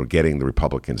 getting the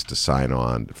Republicans to sign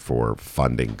on for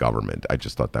funding government. I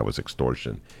just thought that was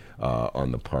extortion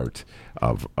on the part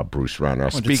of Bruce Rauner.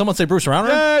 Did someone say Bruce Rauner?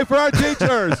 Yay for our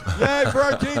teachers! Yay for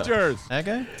our teachers! That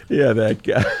guy? Yeah, that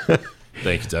guy.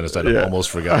 Thank you, Dennis. I'd almost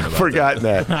forgotten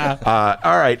that.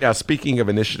 All right. Now, speaking of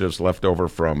initiatives left over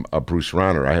from Bruce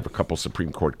Rauner, I have a couple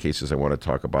Supreme Court cases I want to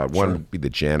talk about. One would be the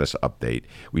Janus update.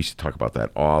 We used to talk about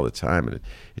that all the time, and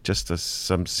it just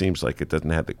seems like it doesn't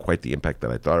have quite the impact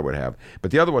that I thought it would have.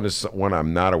 But the other one is one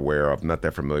I'm not aware of, not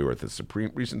that familiar with.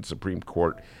 The recent Supreme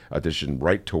Court edition,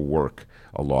 Right to Work,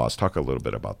 a law. Let's talk a little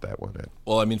bit about that one, Ed.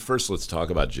 Well, first let's talk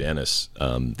about Janus.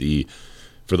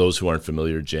 For those who aren't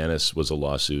familiar, Janus was a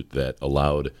lawsuit that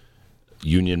allowed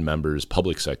union members,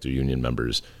 public sector union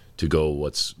members, to go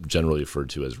what's generally referred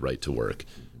to as right to work,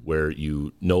 where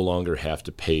you no longer have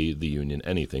to pay the union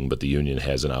anything, but the union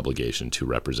has an obligation to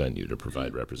represent you, to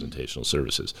provide representational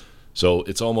services. So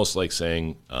it's almost like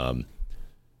saying,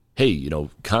 hey,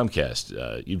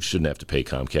 Comcast, you shouldn't have to pay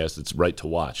Comcast. It's right to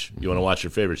watch. You want to watch your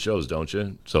favorite shows, don't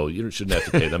you? So you shouldn't have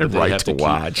to pay them. But Right to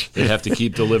watch. They have to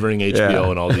keep delivering HBO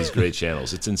and all these great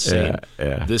channels. It's insane.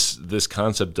 Yeah. This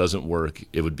concept doesn't work.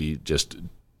 It would be just,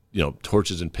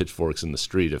 torches and pitchforks in the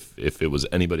street if it was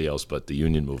anybody else but the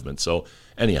union movement. So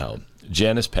anyhow,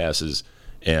 Janus passes,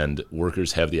 and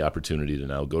workers have the opportunity to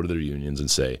now go to their unions and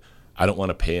say, I don't want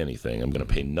to pay anything. I'm going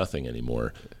to pay nothing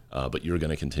anymore. But you're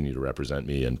going to continue to represent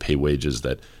me and pay wages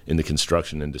that in the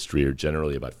construction industry are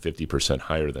generally about 50%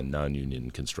 higher than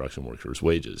non-union construction workers'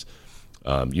 wages.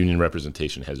 Union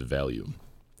representation has value.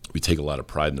 We take a lot of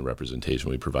pride in the representation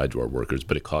we provide to our workers,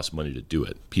 but it costs money to do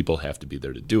it. People have to be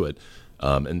there to do it.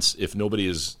 And if somebody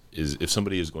is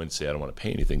going to say, I don't want to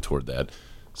pay anything toward that,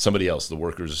 somebody else, the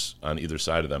workers on either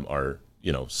side of them, are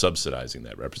subsidizing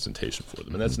that representation for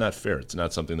them. And that's not fair. It's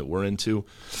not something that we're into.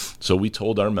 So we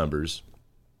told our members,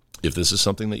 if this is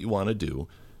something that you want to do,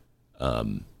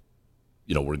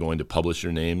 we're going to publish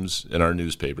your names in our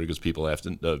newspaper because people have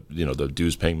to, the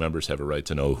dues-paying members have a right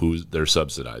to know who they're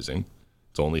subsidizing.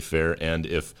 It's only fair. And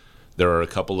if there are a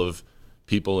couple of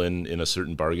people in a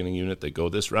certain bargaining unit that go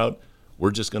this route, we're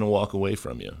just going to walk away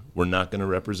from you. We're not going to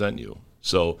represent you.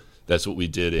 So that's what we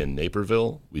did in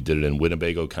Naperville. We did it in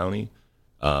Winnebago County.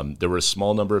 There were a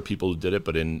small number of people who did it,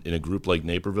 but in a group like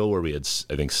Naperville, where we had,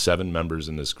 I think, 7 members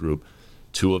in this group,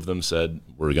 2 of them said,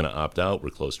 we're going to opt out. We're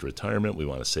close to retirement. We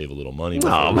want to save a little money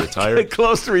before we retire.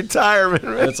 Close to retirement.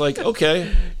 And it's like,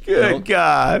 okay. Good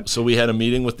God. So we had a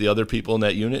meeting with the other people in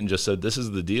that unit and just said, this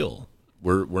is the deal.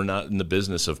 We're not in the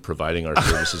business of providing our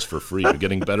services for free. You're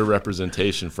getting better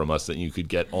representation from us than you could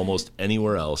get almost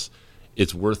anywhere else.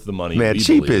 It's worth the money. Man,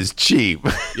 cheap is cheap.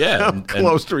 Yeah. I'm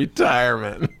close to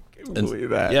retirement. Can't believe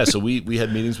that. Yeah, so we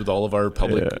had meetings with all of our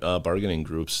public bargaining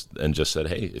groups and just said,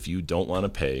 hey, if you don't want to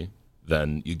pay,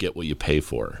 then you get what you pay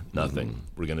for, nothing.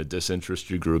 We're going to disinterest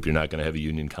your group. You're not going to have a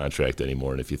union contract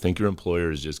anymore. And if you think your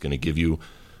employer is just going to give you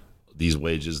these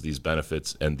wages, these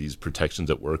benefits, and these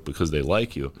protections at work because they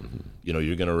like you, you know,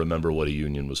 you're going to remember what a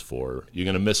union was for. You're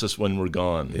going to miss us when we're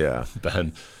gone,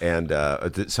 Ben. And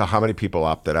so how many people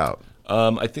opted out?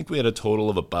 I think we had a total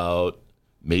of about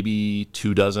maybe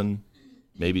 2 dozen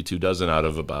out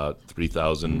of about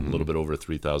 3,000, a little bit over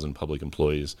 3,000 public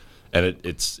employees. And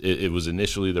it was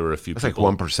initially, there were a few people.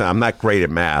 Like 1%. I'm not great at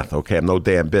math, okay? I'm no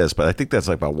damn biz, but I think that's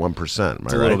like about 1%.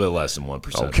 It's a little bit less than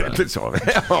 1%.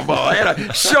 Okay. Oh,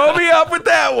 boy. Show me up with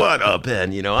that one. Oh,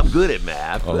 Ben, you know, I'm good at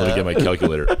math. Let me get my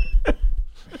calculator.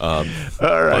 All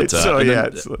right.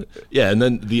 And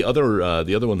then the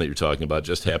other one that you're talking about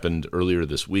just happened earlier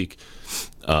this week.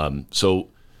 So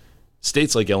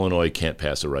states like Illinois can't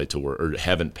pass a right to work, or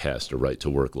haven't passed a right to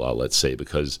work law, let's say,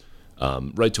 because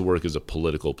right to work is a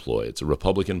political ploy. It's a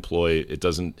Republican ploy. It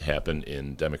doesn't happen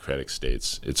in Democratic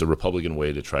states. It's a Republican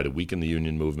way to try to weaken the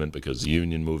union movement because the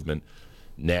union movement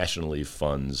nationally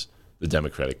funds the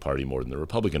Democratic Party more than the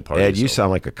Republican Party. Ed, you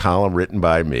sound like a column written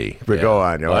by me. But go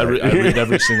on. I read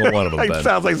every single one of them, Ben. It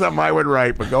sounds like something I would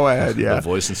write, but go ahead. Yeah. The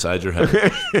voice inside your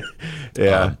head.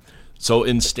 Yeah. So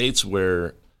in states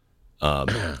where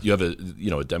you have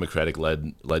a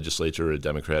Democratic-led legislature or a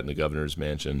Democrat in the governor's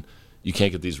mansion, you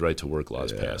can't get these right-to-work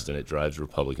laws passed, and it drives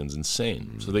Republicans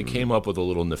insane. So they came up with a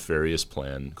little nefarious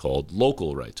plan called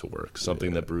local right-to-work,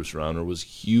 something that Bruce Rauner was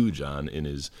huge on in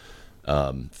his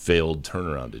failed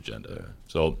turnaround agenda.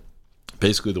 So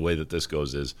basically the way that this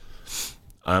goes is,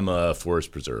 I'm a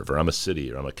forest preserve, or I'm a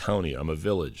city, or I'm a county, or I'm a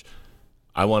village.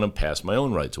 I want to pass my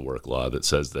own right-to-work law that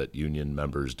says that union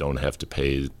members don't have to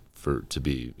pay to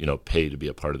be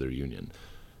a part of their union.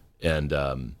 And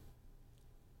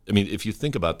I mean, if you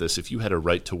think about this, if you had a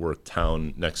right-to-work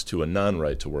town next to a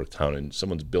non-right-to-work town, and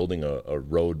someone's building a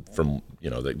road from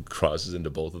that crosses into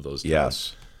both of those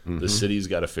towns, the city's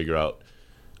got to figure out,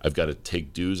 I've got to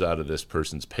take dues out of this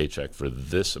person's paycheck for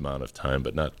this amount of time,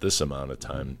 but not this amount of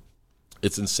time.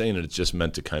 It's insane, and it's just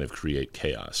meant to kind of create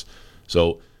chaos.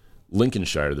 So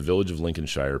Lincolnshire, the village of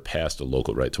Lincolnshire, passed a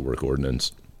local right-to-work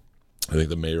ordinance. I think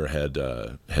the mayor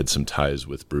had some ties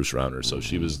with Bruce Rauner, so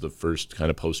she was the first kind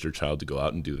of poster child to go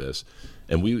out and do this.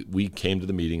 And we came to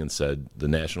the meeting and said the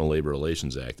National Labor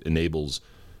Relations Act enables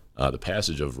the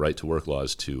passage of right-to-work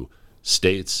laws to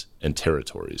states and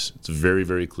territories. It's very,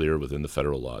 very clear within the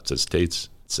federal law. It says states,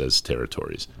 it says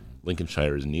territories.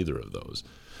 Lincolnshire is neither of those.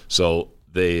 So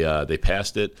they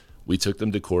passed it. We took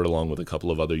them to court along with a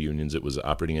couple of other unions. It was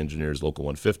Operating Engineers Local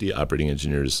 150, Operating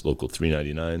Engineers Local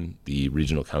 399, the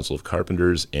Regional Council of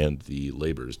Carpenters, and the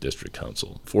Labor's District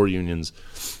Council. 4 unions.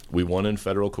 We won in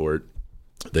federal court.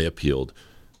 They appealed.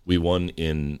 We won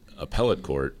in appellate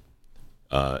court,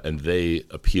 and they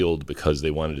appealed because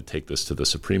they wanted to take this to the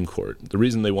Supreme Court. The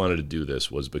reason they wanted to do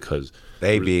this was because...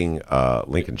 They being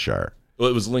Lincolnshire. Well,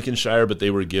 it was Lincolnshire, but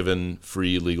they were given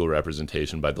free legal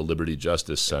representation by the Liberty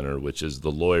Justice Center, which is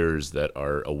the lawyers that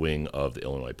are a wing of the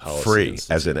Illinois Policy Free,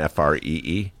 Institute. as in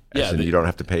FREE? Yeah. You don't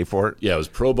have to pay for it? Yeah, it was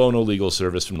pro bono legal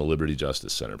service from the Liberty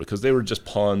Justice Center because they were just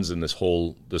pawns in this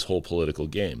whole political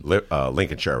game.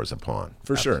 Lincolnshire was a pawn.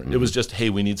 For sure. It was just,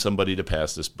 hey, we need somebody to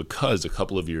pass this because a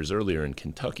couple of years earlier in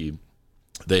Kentucky,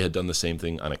 they had done the same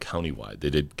thing on a county-wide.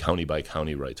 They did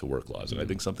county-by-county right-to-work laws, and I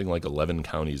think something like 11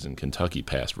 counties in Kentucky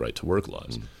passed right-to-work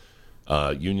laws.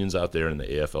 Unions out there in the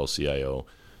AFL-CIO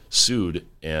sued,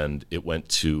 and it went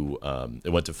to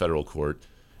federal court.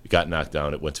 It got knocked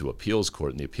down. It went to appeals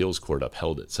court, and the appeals court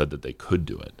upheld it, said that they could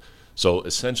do it. So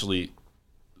essentially,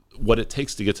 what it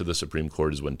takes to get to the Supreme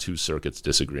Court is when 2 circuits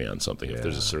disagree on something, if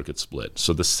there's a circuit split.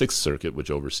 So the 6th Circuit,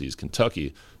 which oversees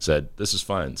Kentucky, said, this is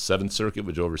fine. 7th Circuit,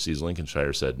 which oversees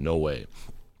Lincolnshire, said, no way.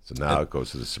 So now it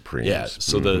goes to the Supremes. Yeah,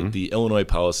 so the Illinois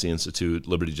Policy Institute,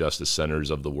 Liberty Justice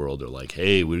Centers of the world are like,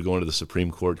 hey, we're going to the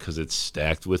Supreme Court because it's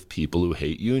stacked with people who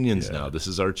hate unions now. This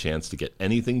is our chance to get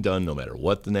anything done, no matter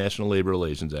what the National Labor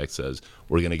Relations Act says.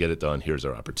 We're going to get it done. Here's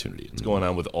our opportunity. It's going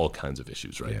on with all kinds of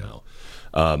issues right now.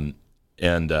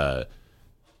 And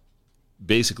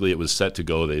basically, it was set to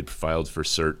go. They filed for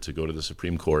cert to go to the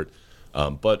Supreme Court.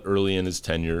 But early in his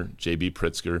tenure, J.B.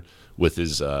 Pritzker, with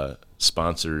his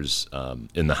sponsors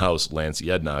in the House, Lance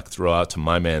Yednock, throw out to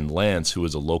my man Lance, who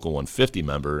is a Local 150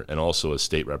 member and also a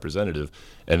state representative,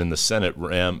 and in the Senate,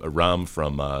 Ram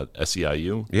from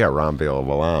SEIU. Yeah, Ram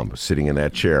Belavam, sitting in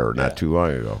that chair not too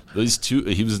long ago. These two,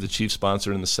 he was the chief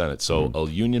sponsor in the Senate. So a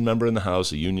union member in the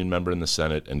House, a union member in the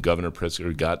Senate, and Governor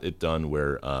Pritzker got it done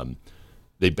where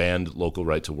they banned local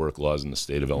right-to-work laws in the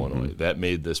state of Illinois. That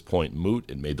made this point moot.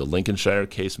 It made the Lincolnshire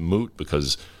case moot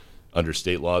because under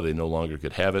state law they no longer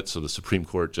could have it. So the Supreme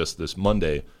Court just this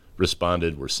Monday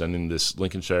responded, we're sending this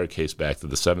Lincolnshire case back to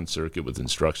the Seventh Circuit with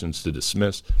instructions to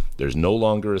dismiss. There's no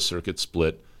longer a circuit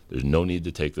split. There's no need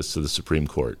to take this to the Supreme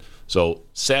Court. So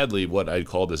sadly, what I'd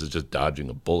call this is just dodging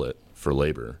a bullet for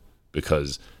labor,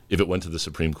 because if it went to the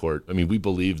Supreme Court, I mean, we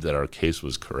believed that our case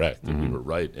was correct, that we were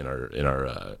right in our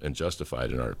and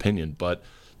justified in our opinion. But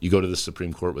you go to the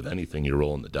Supreme Court with anything, you're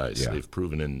rolling the dice. Yeah. They've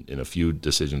proven in a few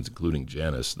decisions, including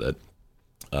Janus, that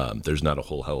there's not a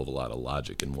whole hell of a lot of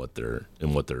logic in what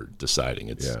they're deciding.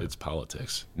 It's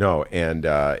politics. No, and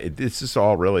this is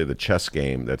all really the chess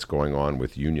game that's going on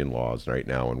with union laws right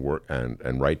now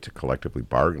and right to collectively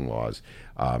bargain laws.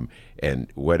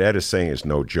 And what Ed is saying is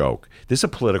no joke. This is a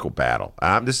political battle.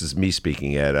 This is me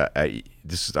speaking, Ed.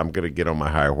 I'm going to get on my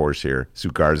high horse here. Sue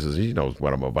Garza, he knows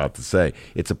what I'm about to say.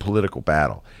 It's a political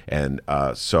battle. And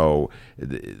so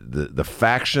the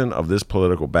faction of this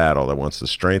political battle that wants to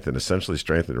essentially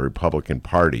strengthen the Republican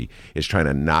Party is trying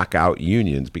to knock out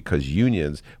unions, because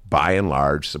unions, by and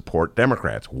large, support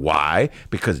Democrats. Why?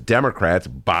 Because Democrats,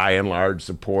 by and large,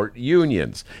 support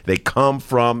unions. They come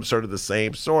from sort of the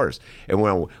same source. And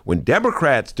when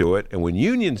Democrats do it and when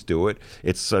unions do it,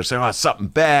 it's sort of saying, it's something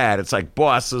bad. It's like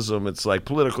bossism. It's like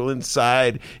political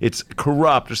inside. It's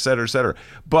corrupt, et cetera, et cetera.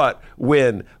 But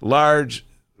when large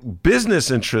business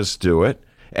interests do it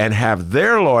and have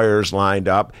their lawyers lined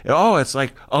up, it's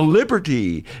like a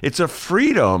liberty. It's a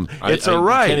freedom. It's a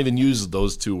right. I can't even use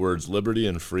those two words. Liberty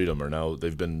and freedom are now,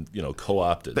 they've been,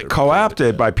 co-opted. They're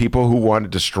co-opted by people who want to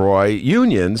destroy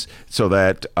unions so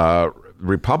that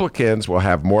Republicans will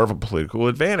have more of a political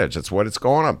advantage. That's what it's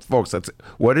going on, folks. That's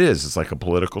what it is. It's like a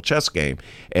political chess game.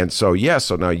 And so,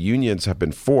 so now unions have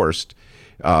been forced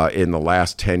in the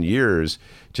last 10 years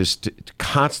just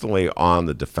constantly on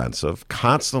the defensive,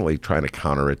 constantly trying to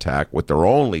counterattack with their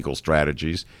own legal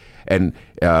strategies. And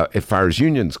as far as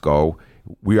unions go,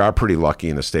 we are pretty lucky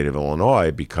in the state of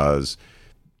Illinois because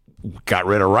we got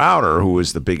rid of Rauner, who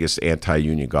is the biggest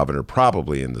anti-union governor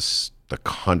probably in the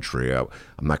country. I'm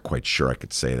not quite sure I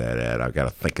could say that, Ed. I've got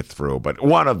to think it through. But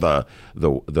one of the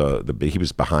he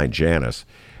was behind Janus.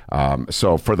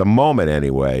 So for the moment,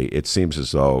 anyway, it seems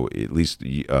as though at least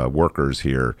workers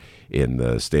here in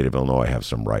the state of Illinois have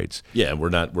some rights. Yeah, we're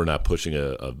not pushing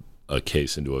a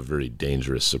case into a very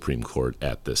dangerous Supreme Court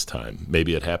at this time.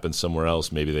 Maybe it happens somewhere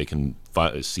else. Maybe they can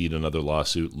seed another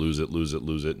lawsuit, lose it,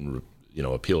 and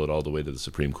appeal it all the way to the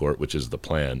Supreme Court, which is the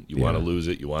plan. You want to lose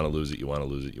it, you want to lose it, you want to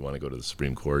lose it, you want to go to the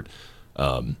Supreme Court.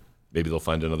 Maybe they'll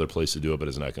find another place to do it, but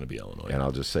it's not going to be Illinois. And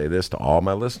I'll just say this to all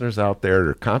my listeners out there. There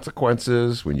are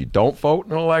consequences when you don't vote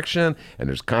in an election, and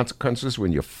there's consequences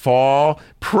when you fall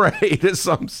prey to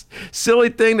some silly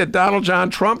thing that Donald John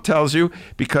Trump tells you,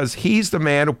 because he's the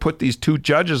man who put these two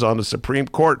judges on the Supreme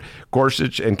Court,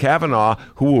 Gorsuch and Kavanaugh,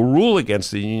 who will rule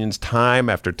against the unions time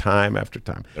after time after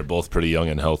time. They're both pretty young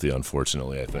and healthy,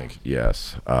 unfortunately, I think.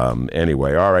 Yes.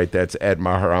 Anyway, all right, that's Ed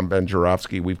Maher. I'm Ben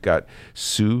Jarofsky. We've got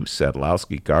Sue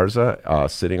Sadlowski Garza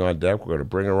sitting on deck. We're going to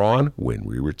bring her on when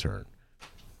we return.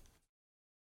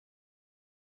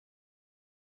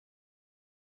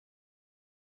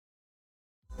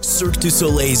 Cirque du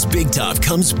Soleil's Big Top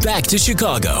comes back to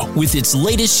Chicago with its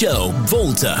latest show,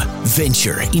 Volta.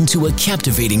 Venture into a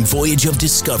captivating voyage of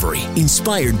discovery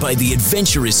inspired by the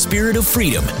adventurous spirit of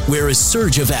freedom, where a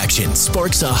surge of action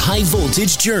sparks a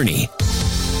high-voltage journey.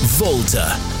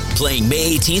 Volta. Playing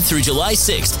May 18th through July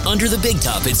 6th under the Big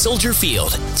Top at Soldier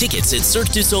Field. Tickets at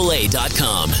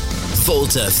CirqueDuSoleil.com.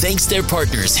 Volta thanks their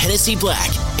partners Hennessy Black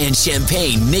and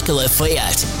Champagne Nicolas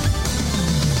Fayette.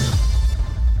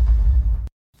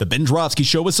 The Ben Jarofsky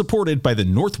Show is supported by the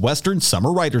Northwestern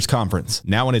Summer Writers Conference.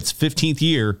 Now in its 15th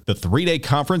year, the 3-day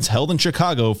conference held in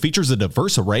Chicago features a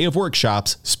diverse array of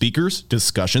workshops, speakers,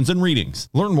 discussions, and readings.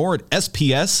 Learn more at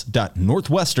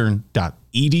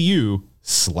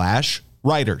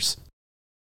sps.northwestern.edu/writers.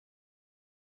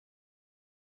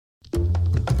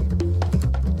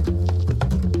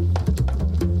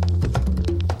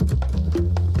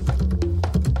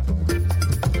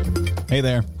 Hey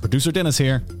there, producer Dennis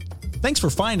here. Thanks for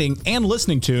finding and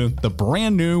listening to the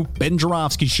brand new Ben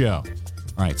Jarofsky Show.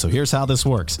 All right, so here's how this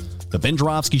works. The Ben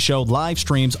Joravsky Show live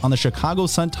streams on the Chicago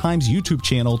Sun-Times YouTube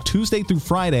channel Tuesday through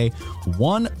Friday,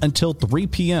 1 until 3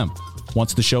 p.m.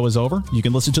 Once the show is over, you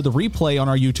can listen to the replay on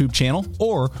our YouTube channel,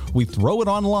 or we throw it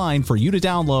online for you to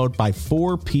download by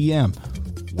 4 p.m.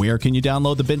 Where can you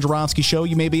download the Ben Joravsky Show,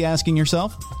 you may be asking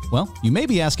yourself? Well, you may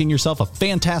be asking yourself a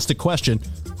fantastic question.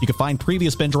 You can find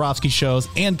previous Ben Joravsky shows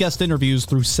and guest interviews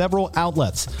through several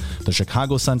outlets. The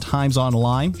Chicago Sun-Times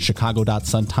online,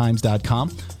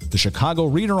 chicago.suntimes.com, the Chicago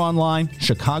Reader online,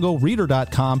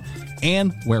 chicagoreader.com,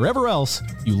 and wherever else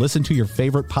you listen to your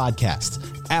favorite podcasts.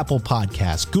 Apple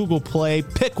Podcasts, Google Play,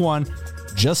 pick one.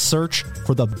 Just search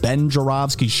for The Ben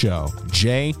Joravsky Show.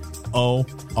 J-O-R-A,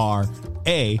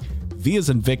 V as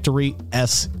in victory,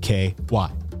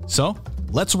 S-K-Y. So,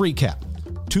 let's recap.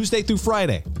 Tuesday through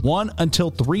Friday, 1 until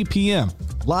 3 p.m.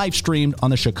 Live streamed on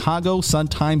the Chicago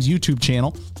Sun-Times YouTube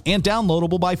channel and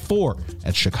downloadable by 4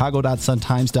 at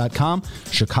chicago.suntimes.com,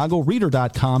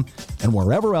 chicagoreader.com, and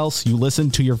wherever else you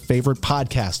listen to your favorite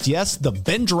podcast. Yes, the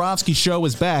Ben Joravsky Show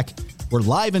is back. We're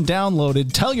live and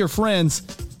downloaded. Tell your friends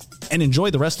and enjoy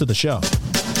the rest of the show.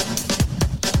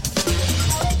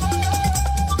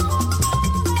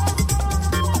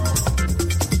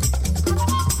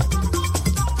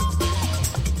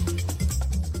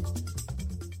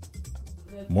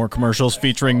 More commercials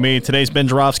featuring me. Today's Ben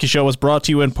Joravsky Show is brought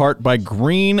to you in part by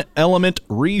Green Element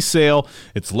Resale.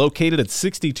 It's located at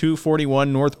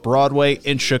 6241 North Broadway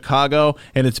in Chicago,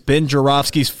 and it's Ben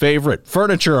Joravsky's favorite.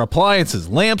 Furniture, appliances,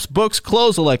 lamps, books,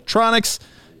 clothes, electronics.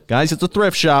 Guys, it's a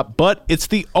thrift shop, but it's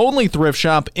the only thrift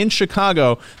shop in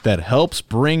Chicago that helps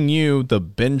bring you the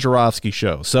Ben Joravsky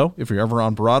Show. So if you're ever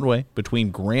on Broadway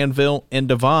between Granville and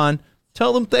Devon,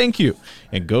 tell them thank you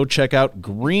and go check out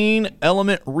Green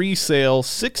Element Resale,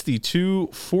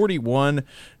 6241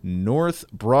 North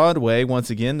Broadway. Once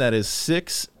again, that is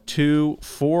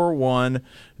 6241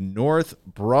 North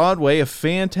Broadway. A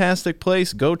fantastic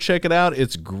place. Go check it out.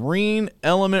 It's Green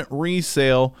Element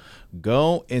Resale.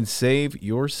 Go and save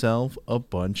yourself a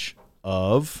bunch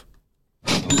of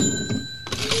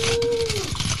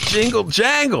jingle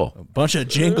jangle. A bunch of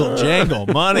jingle jangle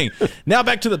money. Now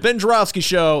back to the Ben Joravsky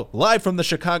Show, live from the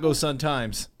Chicago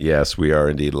Sun-Times. Yes, we are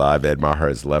indeed live. Ed Maher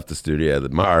has left the studio.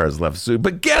 Ed Maher has left Sue.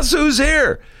 But guess who's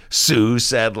here? Sue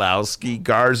Sadlowski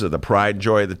Garza, the pride and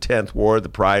joy of the 10th Ward, the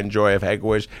pride and joy of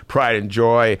Hegewisch, pride and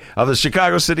joy of the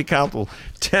Chicago City Council,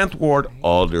 10th Ward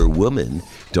Alderwoman.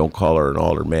 Don't call her an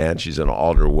alderman. She's an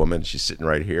alderwoman. She's sitting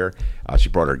right here. She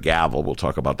brought her gavel. We'll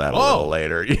talk about that a little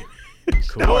later.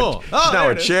 Cool. She's now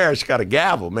a chair. She's got a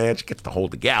gavel, man. She gets to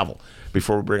hold the gavel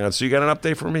before we bring on. So you got an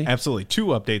update for me? Absolutely. 2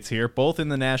 updates here, both in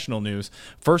the national news.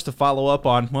 First, to follow up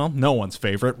on, well, no one's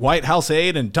favorite, White House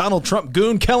aide and Donald Trump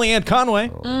goon Kellyanne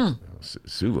Conway.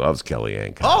 Sue loves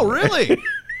Kellyanne Conway. Oh, really?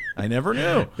 I never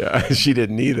knew. She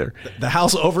didn't either. The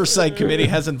House Oversight Committee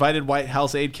has invited White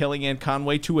House aide Kellyanne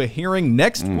Conway to a hearing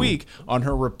next week on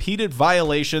her repeated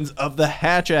violations of the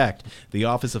Hatch Act. The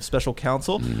Office of Special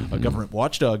Counsel, a government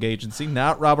watchdog agency,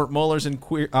 not Robert Mueller's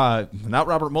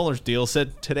deal,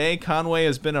 said today Conway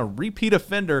has been a repeat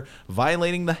offender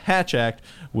violating the Hatch Act,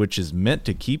 which is meant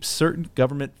to keep certain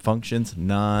government functions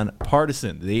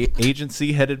nonpartisan. The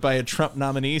agency, headed by a Trump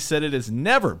nominee, said it has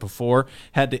never before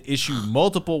had to issue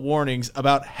multiple warnings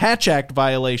about Hatch Act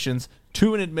violations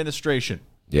to an administration.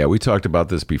 Yeah, we talked about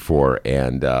this before,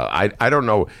 and I don't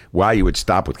know why you would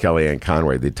stop with Kellyanne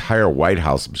Conway. The entire White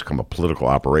House has become a political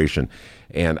operation.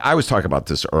 And I was talking about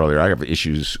this earlier. I have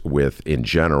issues with, in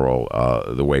general,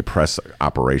 the way press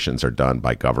operations are done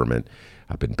by government.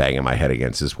 I've been banging my head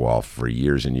against this wall for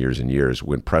years and years and years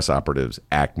when press operatives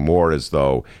act more as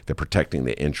though they're protecting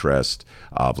the interest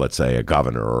of, let's say, a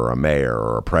governor or a mayor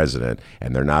or a president,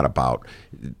 and they're not about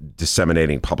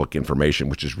disseminating public information,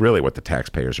 which is really what the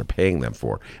taxpayers are paying them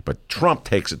for. But Trump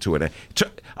takes it to an end.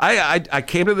 I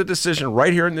came to the decision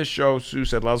right here in this show, Sue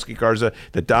Sadlowski Garza,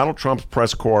 that Donald Trump's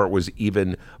press corps was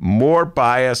even more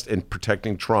biased in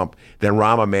protecting Trump than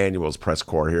Rahm Emanuel's press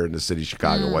corps here in the city of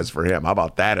Chicago was for him. How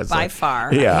about that? By far.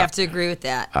 Yeah. I have to agree with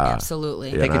that.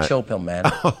 Absolutely. Take a chill pill, man.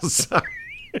 Oh, sorry.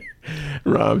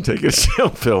 Rob, take a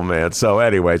chill pill, man. So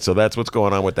anyway, that's what's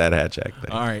going on with that Hatch Act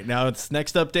thing. All right, now it's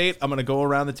next update. I'm going to go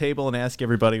around the table and ask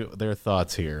everybody their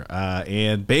thoughts here.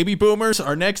 And baby boomers,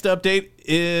 our next update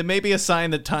may be a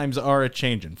sign that times are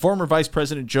a-changing. Former Vice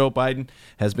President Joe Biden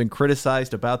has been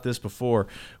criticized about this before.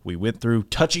 We went through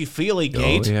touchy-feely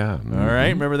gate. Oh, yeah. Mm-hmm. All right,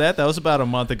 remember that? That was about a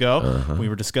month ago. We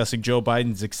were discussing Joe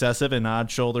Biden's excessive and odd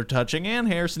shoulder touching and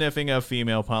hair sniffing of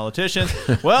female politicians.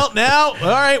 Well, now, all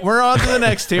right, we're on to the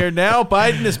next here. Now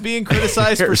Biden is being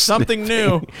criticized for something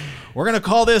new. We're going to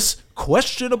call this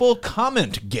questionable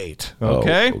comment gate.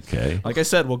 Okay? Oh, okay. Like I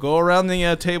said, we'll go around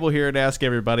the table here and ask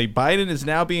everybody. Biden is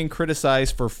now being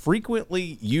criticized for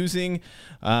frequently using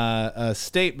a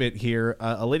statement here.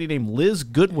 A lady named Liz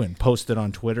Goodwin posted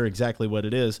on Twitter exactly what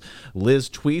it is. Liz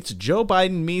tweets, Joe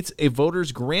Biden meets a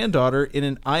voter's granddaughter in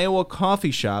an Iowa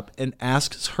coffee shop and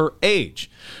asks her age.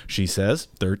 She says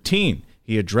 13.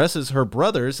 He addresses her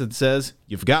brothers and says,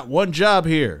 "You've got one job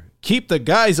here. Keep the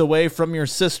guys away from your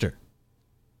sister."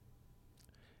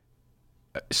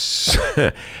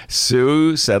 Sue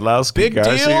Sadlowski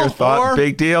Garza, your thought?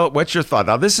 Big deal? What's your thought?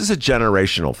 Now, this is a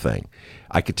generational thing.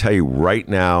 I could tell you right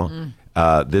now,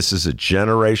 this is a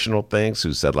generational thing.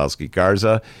 Sue Sadlowski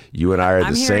Garza, you and I are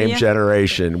the same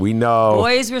generation. We know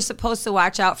boys were supposed to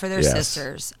watch out for their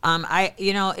sisters.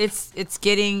 It's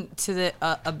getting to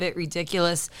a bit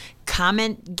ridiculous.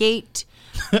 Comment gate.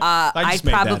 I'd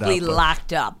probably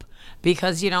locked up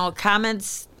because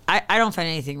comments. I don't find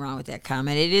anything wrong with that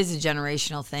comment. It is a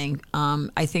generational thing.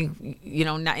 I think,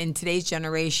 not in today's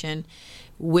generation,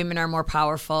 women are more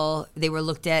powerful. They were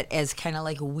looked at as kind of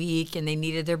like weak, and they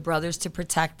needed their brothers to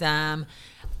protect them.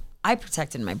 I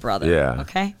protected my brother. Yeah.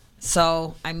 Okay?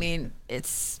 So, I mean,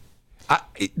 it's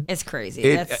crazy.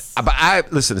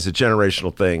 Listen, it's a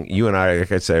generational thing. You and I,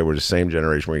 like I said, we're the same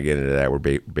generation. We're going to get into that. We're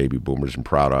baby boomers and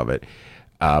proud of it.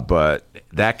 But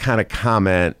that kind of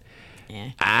comment,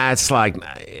 it's like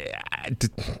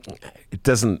it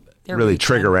doesn't really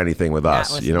trigger anything with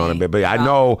us. You know what I mean? But I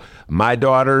know my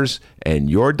daughters and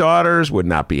your daughters would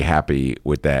not be happy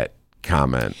with that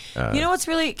comment. You know what's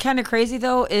really kind of crazy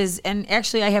though is, and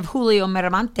actually I have Julio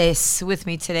Miramontes with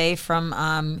me today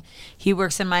from, he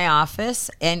works in my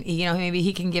office, and maybe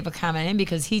he can give a comment in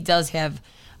because he does have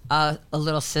a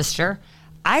little sister.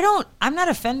 I'm not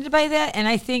offended by that, and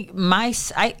I think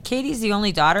Katie's the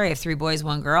only daughter. I have 3 boys,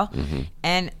 1 girl,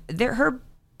 and her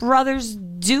brothers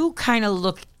do kind of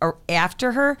look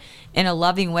after her in a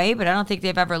loving way, but I don't think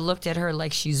they've ever looked at her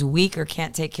like she's weak or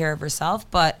can't take care of herself.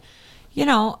 But they'd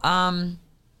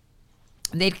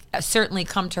certainly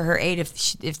come to her aid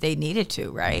if they needed to,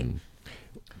 right?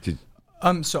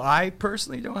 So I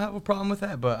personally don't have a problem with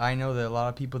that, but I know that a lot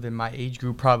of people in my age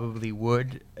group probably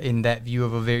would, in that view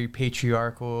of a very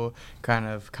patriarchal kind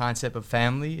of concept of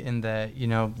family, and that,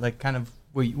 like kind of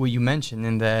what you mentioned,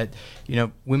 and that,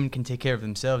 women can take care of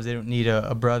themselves. They don't need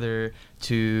a brother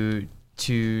to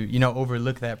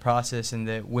overlook that process, and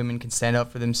that women can stand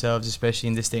up for themselves, especially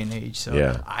in this day and age.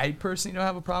 So I personally don't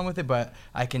have a problem with it, but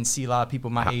I can see a lot of people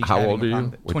my age. How old are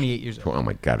you? 28 years old. Oh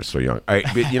my God, it's so young. All right,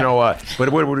 but you know what? But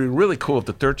it would be really cool if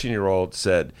the 13-year-old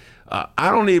said, "I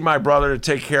don't need my brother to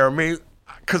take care of me,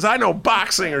 because I know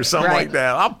boxing or something like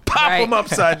that. I'll pop him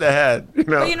upside the head."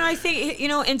 Well, I think,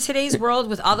 in today's world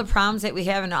with all the problems that we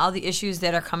have and all the issues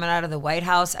that are coming out of the White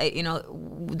House,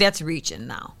 that's reaching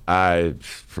now.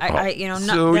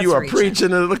 So you are preaching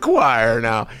to the choir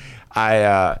now.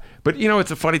 But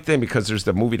it's a funny thing because there's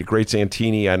the movie The Great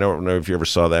Santini. I don't know if you ever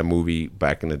saw that movie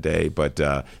back in the day, but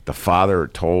the father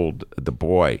told the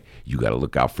boy, "You got to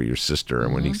look out for your sister."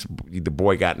 And when the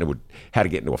boy had to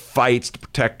get into a fight to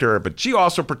protect her, but she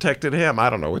also protected him. I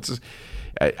don't know.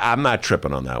 I'm not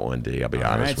tripping on that one, D. I'll be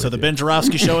honest. All right, so the Ben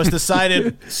Jarofsky show has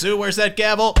decided. Sue, where's that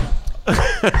gavel?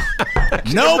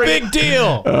 No big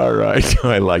deal. All right.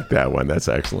 I like that one. That's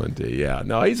excellent, D. Yeah.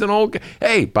 No, he's an old guy.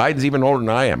 Hey, Biden's even older than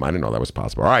I am. I didn't know that was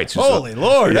possible. All right. Holy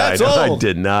Lord, that's old. I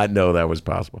did not know that was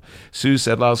possible. Sue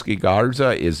Sadlowski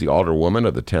Garza is the Alderwoman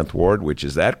of the 10th Ward, which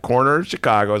is that corner of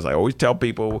Chicago, as I always tell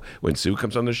people when Sue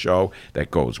comes on the show, that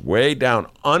goes way down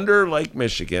under Lake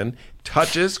Michigan,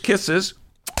 touches, kisses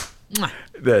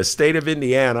the state of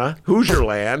Indiana, Hoosier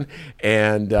land,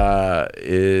 and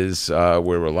is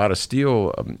where a lot of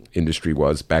steel industry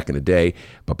was back in the day.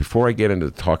 But before I get into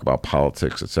the talk about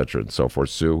politics, et cetera, and so forth,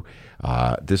 Sue,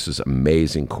 this is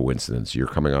amazing coincidence. You're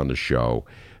coming on the show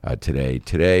today.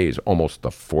 Today is almost the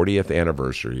 40th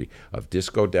anniversary of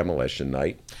Disco Demolition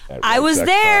Night. I was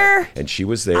there. And she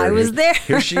was there. I was there.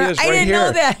 Here she is, right I didn't here.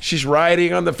 know that. She's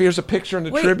riding on the. Here's a picture in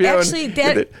the Tribune. Actually,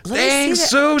 dang,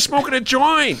 Sue, smoking a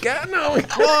joint. God, no.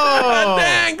 Whoa.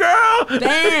 Dang, girl.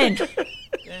 Ben.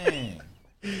 Dang.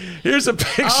 Here's a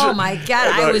picture. Oh my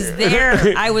God, I was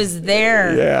there. I was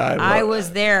there. Yeah, I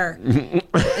was there.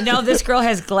 No, this girl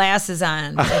has glasses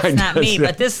on. It's not me,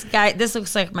 but this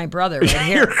looks like my brother right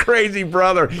here. Your crazy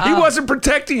brother. He wasn't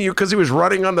protecting you because he was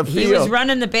running on the field. He was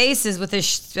running the bases with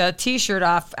his T-shirt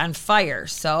off on fire.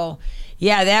 So,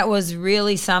 Yeah, that was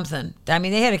really something. I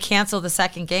mean, they had to cancel the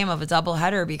second game of a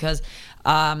doubleheader because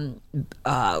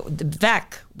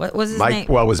Vec, what was his name?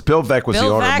 Well, it was Bill Vec was the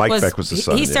owner. Mike Vec was the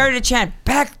son. He started to chant,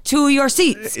 "Back to your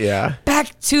seats." Yeah.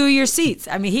 Back to your seats.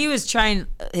 I mean, he was trying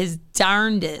his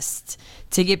darndest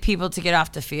to get people to get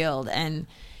off the field. And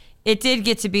it did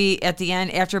get to be, at the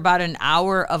end, after about an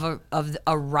hour of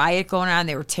a riot going on,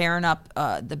 they were tearing up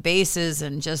the bases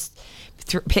and just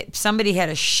somebody had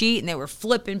a sheet and they were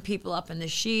flipping people up in the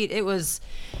sheet. It was,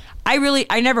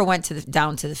 I never went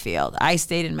down to the field. I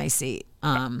stayed in my seat.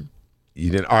 You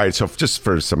didn't. All right. So just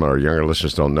for some of our younger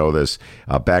listeners don't know this,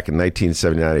 back in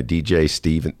 1979, a DJ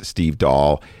Steve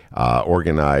Dahl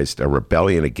organized a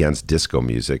rebellion against disco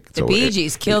music. The Bee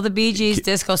Gees, kill the Bee Gees.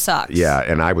 Disco sucks. Yeah,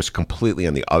 and I was completely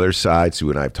on the other side. Sue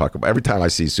and I talk about every time I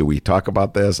see Sue, we talk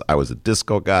about this. I was a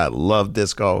disco guy, loved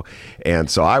disco, and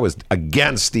so I was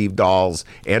against Steve Dahl's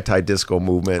anti-disco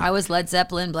movement. I was Led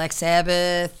Zeppelin, Black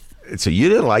Sabbath. So you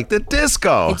didn't like the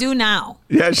disco? I do now.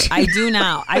 Yeah, I do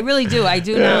now. I really do. I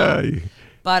do now.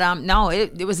 But no,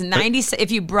 it was 90.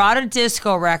 If you brought a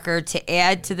disco record to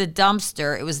add to the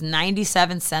dumpster, it was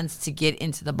 97 cents to get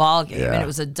into the ball game, and it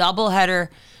was a doubleheader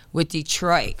with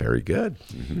Detroit. Very good.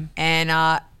 Mm-hmm.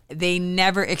 And they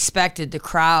never expected the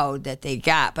crowd that they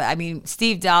got. But I mean,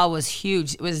 Steve Dahl was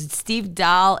huge. It was Steve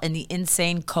Dahl and the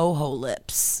Insane Coho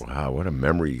Lips. Wow, what a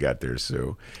memory you got there,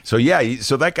 Sue. So yeah,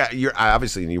 so that guy, you're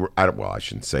obviously, I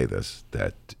shouldn't say this.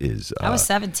 That is. I was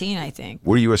 17, I think.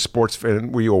 Were you a sports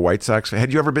fan? Were you a White Sox fan?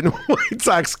 Had you ever been to a White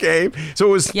Sox game? So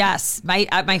it was. Yes,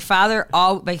 my father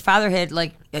had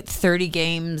like 30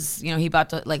 games. You know, he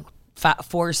bought the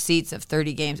 4 seats of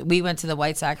 30 games. We went to the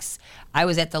White Sox. I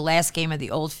was at the last game of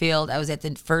the old field. I was at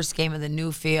the first game of the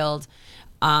new field.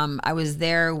 I was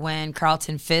there when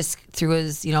Carlton Fisk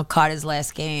caught his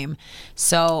last game.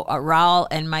 So Raul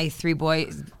and my 3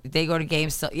 boys, they go to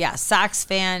games. So yeah, Sox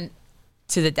fan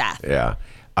to the death. Yeah.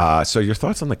 So your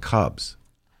thoughts on the Cubs?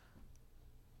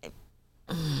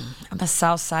 I'm a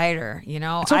South Sider, you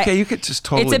know. It's okay. You could just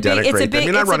totally denigrate them.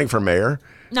 You're not running for mayor.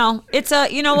 No,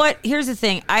 you know what? Here's the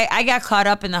thing. I got caught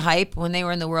up in the hype when they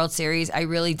were in the World Series. I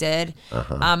really did.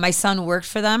 Uh-huh. My son worked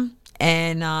for them,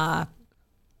 and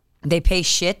they pay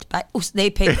shit. They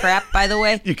pay crap, by the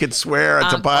way. You can swear.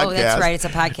 It's a podcast. Oh, that's right. It's a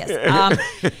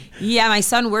podcast. Yeah, my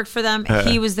son worked for them.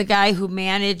 He was the guy who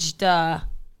managed,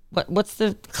 what's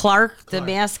the Clark, the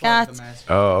mascot? Clark, the mascot.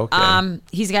 Oh, okay.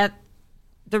 He's got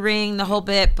the ring, the whole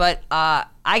bit, but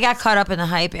I got caught up in the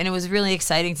hype, and it was really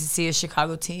exciting to see a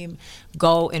Chicago team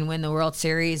go and win the World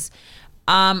Series.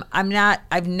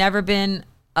 I've never been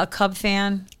a Cub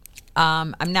fan.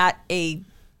 I'm not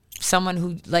someone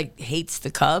who hates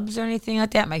the Cubs or anything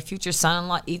like that. My future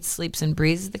son-in-law eats, sleeps, and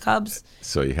breathes the Cubs.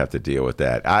 So you have to deal with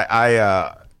that.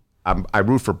 I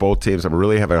root for both teams. I'm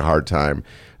really having a hard time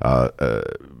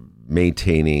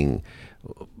maintaining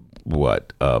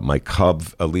my Cub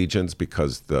allegiance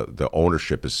because the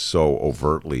ownership is so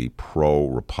overtly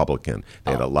pro-Republican.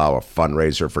 They'd allow a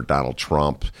fundraiser for Donald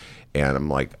Trump, and I'm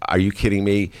like, are you kidding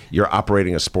me? You're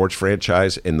operating a sports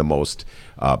franchise in the most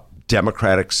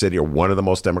democratic city, or one of the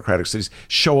most democratic cities.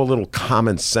 Show a little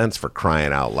common sense, for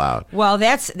crying out loud. Well,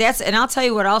 that's and I'll tell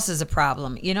you what else is a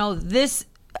problem. You know, this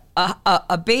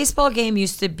a baseball game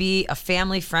used to be a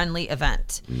family-friendly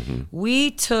event. Mm-hmm.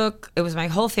 It was my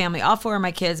whole family, all 4 of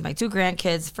my kids, my 2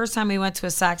 grandkids. First time we went to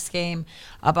a Sox game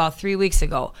about 3 weeks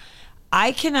ago.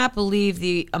 I cannot believe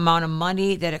the amount of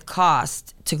money that it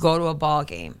cost to go to a ball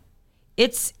game.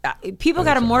 It's people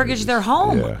got to mortgage their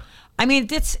home. Yeah. I mean,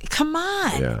 come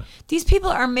on. Yeah. These people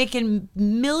are making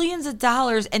millions of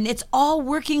dollars, and it's all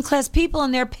working class people,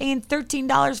 and they're paying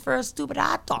 $13 for a stupid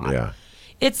hot dog. Yeah.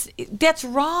 That's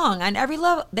wrong on every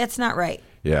level. That's not right.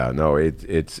 Yeah, no,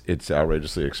 it's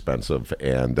outrageously expensive,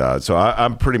 and so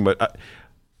I'm pretty much.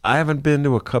 I haven't been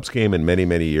to a Cubs game in many,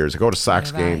 many years. I go to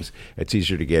Sox games. It's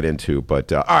easier to get into.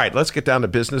 But all right, let's get down to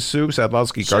business, Sue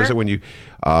Sadlowski Garza. Sure. When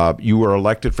you were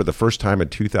elected for the first time in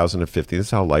 2015, this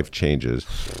is how life changes.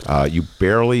 You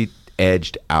barely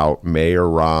edged out Mayor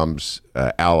Rahm's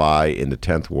ally in the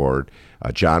 10th Ward,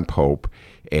 John Pope.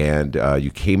 And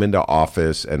you came into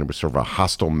office, and it was sort of a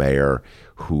hostile mayor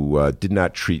who did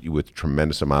not treat you with a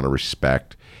tremendous amount of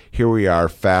respect. Here we are,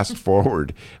 fast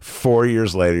forward 4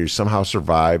 years later. You somehow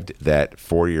survived that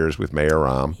 4 years with Mayor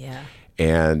Rahm. Yeah.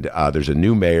 And there's a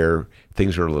new mayor.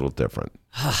 Things are a little different.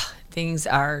 Things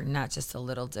are not just a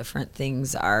little different.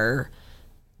 Things are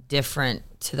different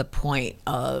to the point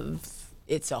of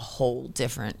it's a whole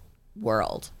different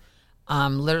world.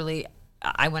 Literally,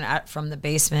 I went out from the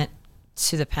basement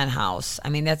to the penthouse. I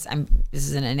mean, this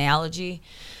is an analogy.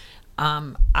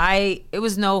 It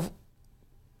was no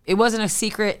it wasn't a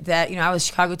secret that, I was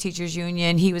Chicago Teachers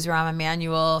Union. He was Rahm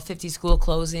Emanuel, 50 school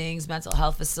closings, mental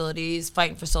health facilities,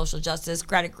 fighting for social justice.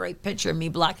 Got a great picture of me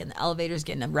blocking the elevators,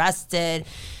 getting arrested,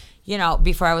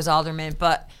 before I was alderman.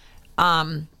 But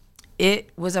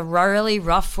it was a really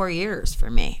rough 4 years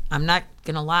for me. I'm not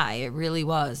going to lie. It really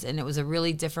was. And it was a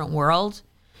really different world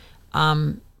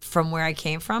from where I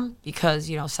came from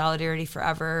because, solidarity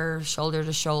forever, shoulder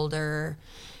to shoulder.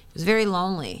 It was very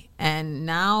lonely. And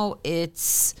now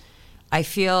I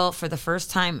feel for the first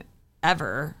time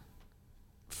ever,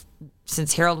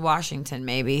 since Harold Washington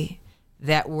maybe,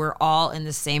 that we're all in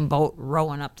the same boat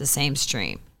rowing up the same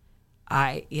stream.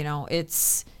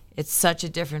 It's such a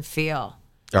different feel.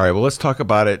 All right, well, let's talk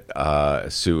about it,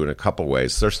 Sue, in a couple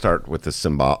ways. Let's start with the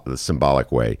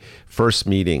symbolic way. First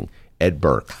meeting, Ed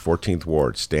Burke, 14th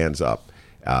Ward, stands up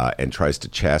and tries to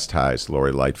chastise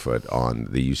Lori Lightfoot on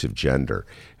the use of gender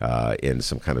in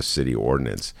some kind of city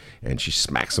ordinance. And she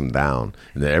smacks him down.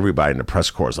 And then everybody in the press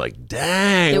corps is like,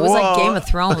 dang, it was like Game of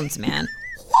Thrones, man.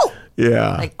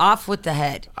 Yeah. Like off with the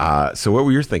head. So what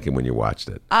were you thinking when you watched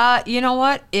it? You know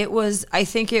what? I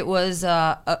think it was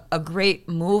a great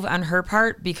move on her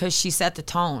part because she set the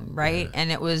tone, right? Yeah.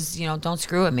 And it was, don't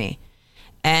screw with me.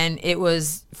 And it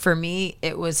was, for me,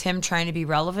 it was him trying to be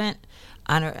relevant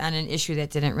on an issue that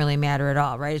didn't really matter at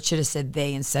all, right? It should have said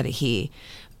they instead of he.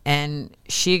 And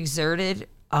she exerted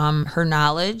her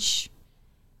knowledge,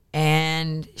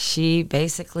 and she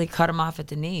basically cut him off at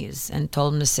the knees and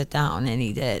told him to sit down, and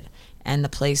he did. And the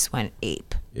place went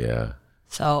ape. Yeah.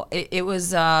 So it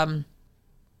was a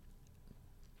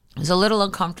little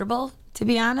uncomfortable, to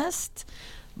be honest,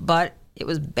 but it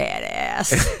was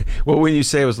badass. Well, when you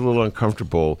say it was a little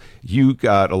uncomfortable, you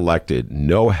got elected,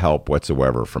 no help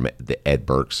whatsoever from the Ed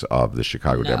Burkes of the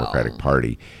Chicago Democratic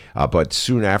Party. But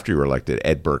soon after you were elected,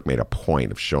 Ed Burke made a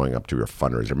point of showing up to your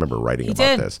fundraiser. I remember writing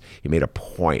about this. He made a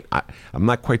point. I'm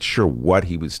not quite sure what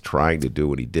he was trying to do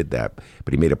when he did that,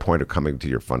 but he made a point of coming to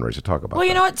your fundraiser. Talk about that. Well,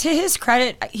 you know what? To his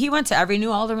credit, he went to every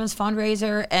new alderman's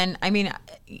fundraiser, and I mean,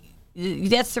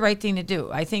 that's the right thing to do.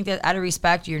 I think that out of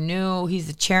respect, you're new. He's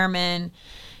the chairman.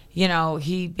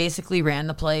 He basically ran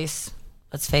the place.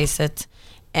 Let's face it.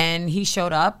 And he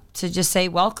showed up to just say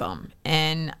welcome.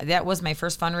 And that was my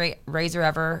first fundraiser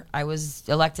ever. I was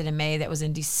elected in May. That was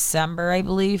in December, I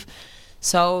believe.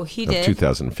 So he did.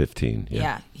 2015.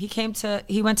 Yeah.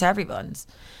 He went to everyone's.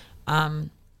 So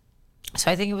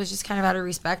I think it was just kind of out of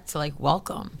respect to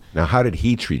welcome. Now, how did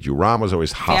he treat you? Rahm was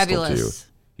always hostile to you.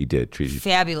 He did treat you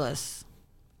fabulous.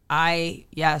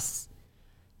 Yes.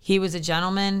 He was a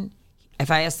gentleman. If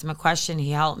I asked him a question,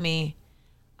 he helped me.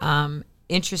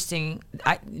 Interesting.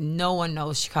 No one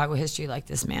knows Chicago history like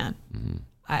this man. Mm-hmm.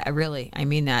 I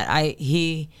mean that.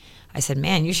 I said,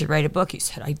 man, you should write a book. He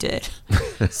said, I did.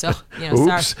 So,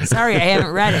 sorry, I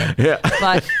haven't read it. Yeah.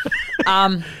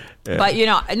 But,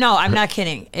 no, I'm not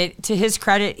kidding. To his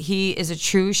credit, he is a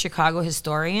true Chicago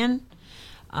historian.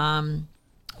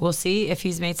 We'll see if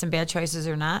he's made some bad choices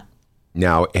or not.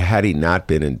 Now, had he not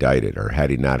been indicted or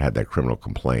had he not had that criminal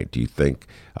complaint, do you think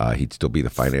he'd still be the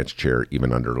finance chair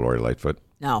even under Lori Lightfoot?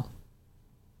 No.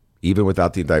 Even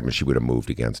without the indictment, she would have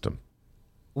moved against him.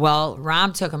 Well,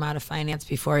 Rahm took him out of finance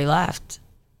before he left.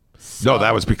 So. No,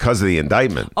 that was because of the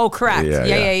indictment. Oh, correct.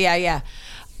 Yeah.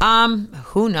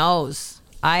 Who knows?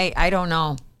 I don't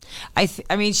know.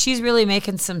 I mean, she's really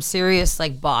making some serious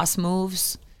boss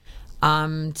moves.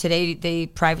 Today they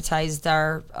privatized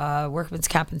our workman's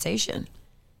compensation.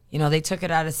 They took it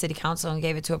out of city council and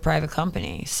gave it to a private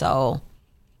company. So,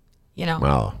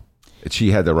 Wow.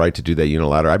 She had the right to do that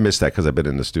unilateral. I missed that because I've been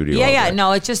in the studio. Yeah.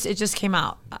 No, it just came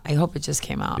out. I hope it just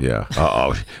came out. Yeah.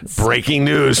 Breaking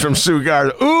news from Sue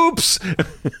Garza. Oops.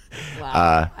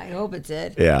 Wow. I hope it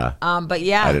did. Yeah. But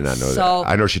yeah. I did not know that.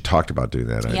 I know she talked about doing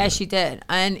that. Yeah, she did.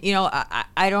 And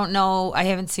I don't know. I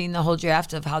haven't seen the whole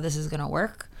draft of how this is going to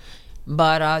work.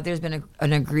 But there's been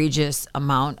an egregious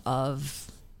amount of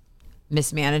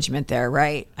mismanagement there,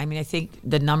 right? I mean, I think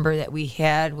the number that we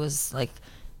had was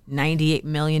 $98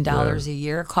 million a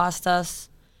year cost us.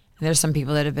 And there's some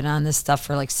people that have been on this stuff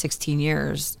for 16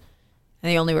 years.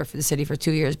 And they only work for the city for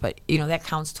 2 years. But, that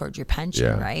counts towards your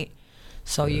pension, right?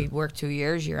 So you work 2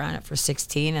 years, you're on it for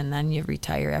 16, and then you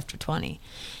retire after 20.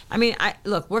 I mean,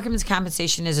 look, workman's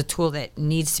compensation is a tool that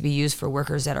needs to be used for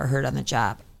workers that are hurt on the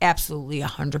job. Absolutely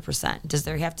 100%. Does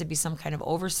there have to be some kind of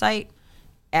oversight?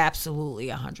 Absolutely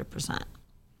 100%.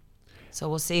 So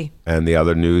we'll see. And the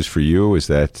other news for you is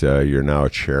that you're now a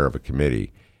chair of a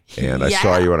committee. And I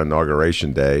saw you on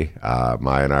Inauguration Day.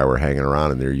 Maya and I were hanging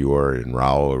around, and there you were, and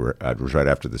Raul, it was right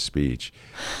after the speech.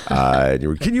 And you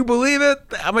were, can you believe it?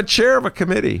 I'm a chair of a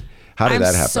committee. How did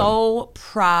that happen? I'm so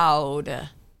proud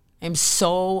I'm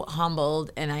so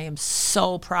humbled and I am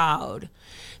so proud.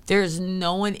 There's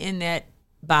no one in that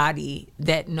body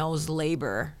that knows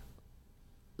labor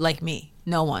like me.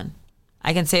 No one.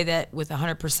 I can say that with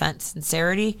 100%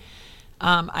 sincerity.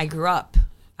 I grew up.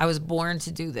 I was born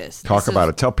to do this. Talk about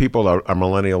it. Tell people our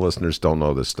millennial listeners don't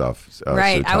know this stuff.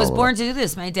 Right. I was born to do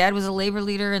this. My dad was a labor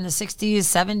leader in the 60s,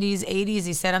 70s, 80s.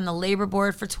 He sat on the labor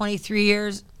board for 23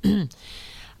 years.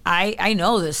 I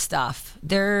know this stuff.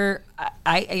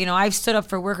 I've stood up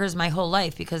for workers my whole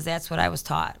life because that's what I was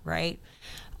taught, right?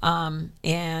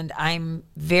 And I'm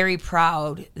very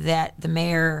proud that the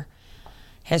mayor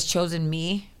has chosen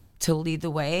me to lead the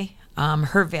way.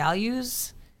 Her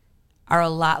values are a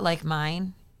lot like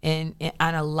mine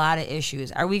on a lot of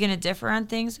issues. Are we going to differ on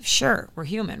things? Sure, we're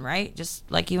human, right? Just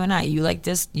like you and I. You liked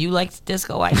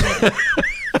disco, I did.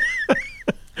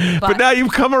 But now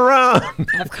you've come around.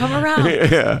 I've come around.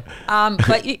 Yeah.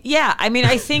 But yeah, I mean,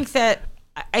 I think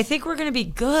we're going to be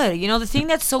good. You know, the thing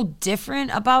that's so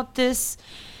different about this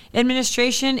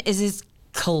administration is it's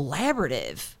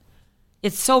collaborative.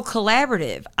 It's so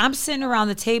collaborative. I'm sitting around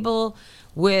the table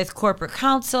with corporate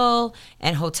counsel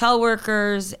and hotel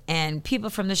workers and people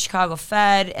from the Chicago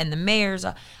Fed and the mayors.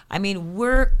 I mean,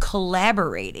 we're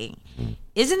collaborating.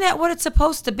 Isn't that what it's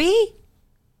supposed to be?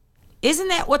 Isn't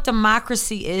that what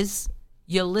democracy is?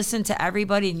 You listen to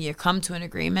everybody and you come to an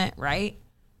agreement, right?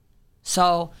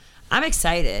 So I'm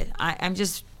excited. I'm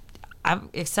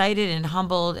excited and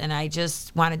humbled, and I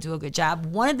just want to do a good job.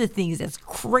 One of the things that's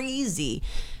crazy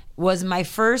was my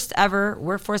first ever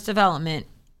workforce development.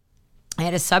 I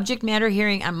had a subject matter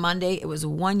hearing on Monday. It was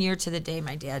 1 year to the day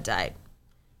my dad died.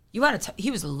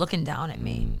 He was looking down at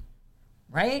me,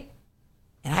 right?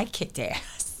 And I kicked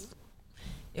ass.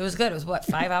 It was good. It was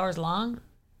 5 hours long,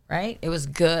 right? It was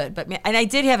good. And I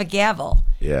did have a gavel.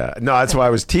 Yeah. No, that's why I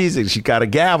was teasing. She got a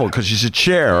gavel because she's a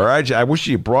chair. All right. I wish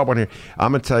you brought one here.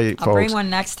 I'm going to tell you, folks. I'll bring one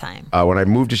next time. When I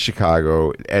moved to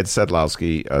Chicago, Ed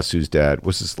Sadlowski, Sue's dad,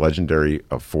 was this legendary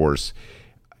force.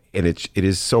 And it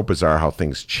is so bizarre how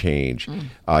things change.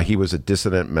 He was a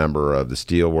dissident member of the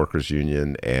Steelworkers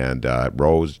Union and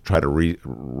tried to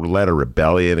led a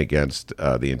rebellion against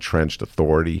the entrenched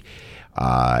authority.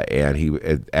 And he,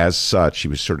 as such, he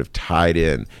was sort of tied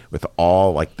in with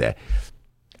all like the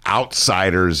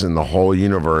outsiders in the whole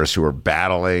universe who were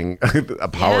battling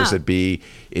powers that be,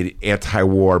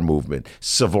 anti-war movement,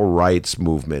 civil rights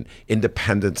movement,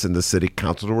 independence in the city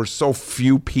council. There were so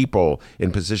few people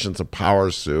in positions of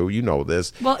power, Sue. You know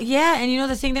this. Well, yeah, and you know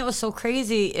the thing that was so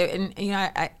crazy, and you know,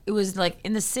 it was like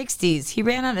in the 60s, he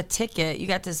ran out a ticket. You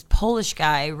got this Polish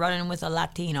guy running with a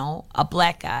Latino, a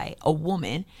black guy, a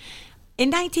woman. In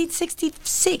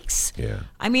 1966,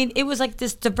 I mean, it was like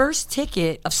this diverse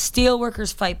ticket of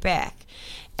steelworkers fight back.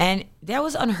 And that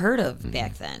was unheard of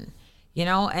back then, you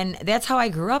know? And that's how I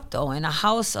grew up, though, in a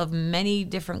house of many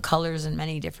different colors and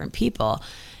many different people.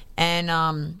 And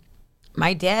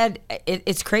my dad,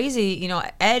 it's crazy, you know,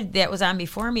 Ed, that was on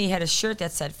before me, had a shirt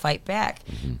that said fight back.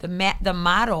 The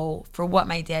motto for what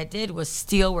my dad did was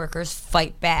steelworkers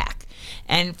fight back.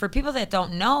 And for people that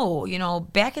don't know, you know,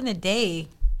 back in the day,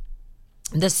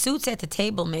 the suits at the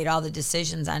table made all the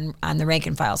decisions on the rank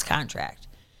and file's contract.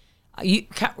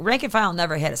 Rank and file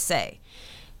never had a say.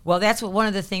 Well, that's what one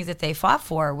of the things that they fought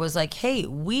for was like, hey,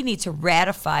 we need to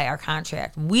ratify our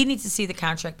contract. We need to see the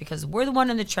contract because we're the one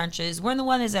in the trenches. We're the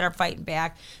ones that are fighting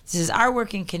back. This is our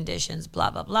working conditions, blah,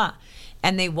 blah, blah.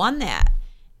 And they won that.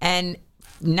 And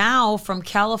now from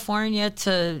California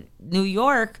to New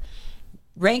York,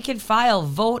 rank and file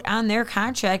vote on their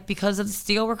contract because of the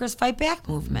Steelworkers Fight Back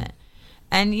movement.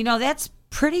 And, you know, that's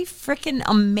pretty freaking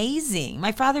amazing.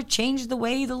 My father changed the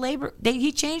way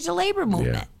he changed the labor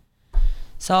movement. Yeah.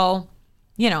 So,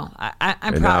 you know,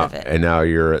 I'm proud of it. And now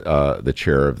you're the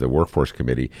chair of the workforce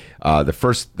committee. There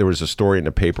was a story in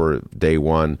the paper day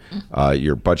one.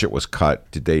 Your budget was cut.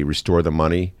 Did they restore the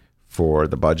money for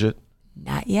the budget?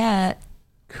 Not yet.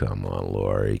 Come on,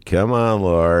 Lori.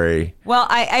 Well,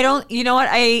 I don't, you know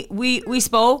what? We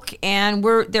spoke and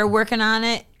they're working on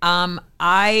it.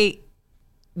 I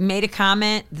made a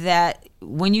comment that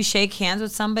when you shake hands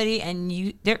with somebody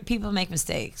and people make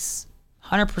mistakes,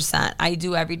 100%. I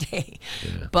do every day.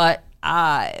 Yeah. But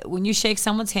when you shake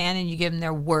someone's hand and you give them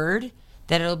their word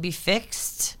that it'll be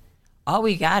fixed, all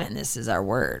we got in this is our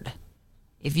word.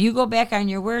 If you go back on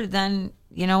your word, then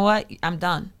you know what? I'm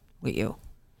done with you.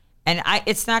 And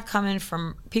it's not coming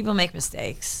from people make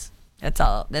mistakes. That's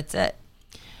all. That's it.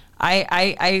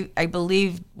 I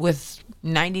believe with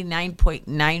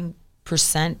 99.9%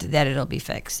 100% that it'll be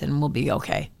fixed and we'll be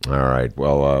okay. All right.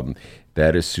 Well,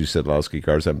 that is Sue Sadlowski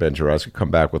Garza. I'm Ben Jarosky.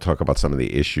 Come back. We'll talk about some of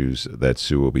the issues that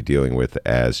Sue will be dealing with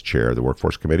as chair of the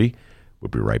Workforce Committee. We'll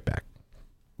be right back.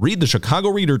 Read the Chicago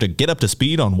Reader to get up to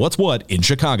speed on what's what in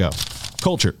Chicago.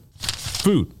 Culture,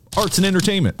 food, arts and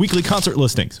entertainment, weekly concert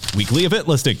listings, weekly event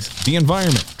listings, the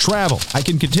environment, travel. I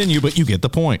can continue, but you get the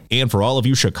point. And for all of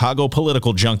you Chicago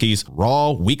political junkies, raw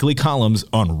weekly columns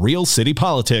on real city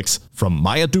politics from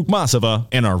Maya Dukmasova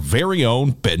and our very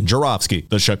own Ben Jarofsky.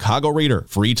 The Chicago Reader,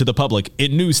 free to the public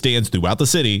in newsstands throughout the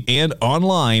city and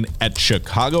online at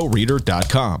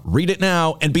chicagoreader.com. Read it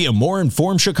now and be a more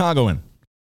informed Chicagoan.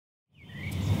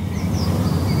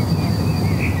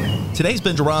 Today's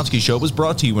Ben Jarofsky Show was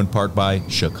brought to you in part by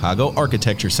Chicago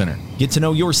Architecture Center. Get to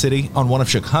know your city on one of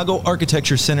Chicago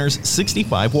Architecture Center's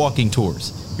 65 walking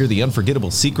tours. Hear the unforgettable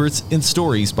secrets and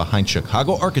stories behind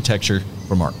Chicago architecture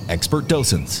from our expert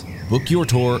docents. Book your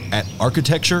tour at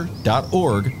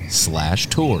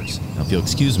architecture.org/tours. Now, if you'll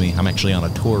excuse me, I'm actually on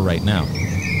a tour right now.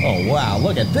 Oh, wow,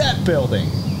 look at that building.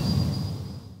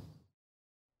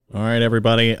 All right,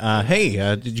 everybody. Hey,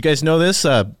 did you guys know this?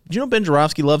 Did you know Ben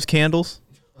Jarofsky loves candles?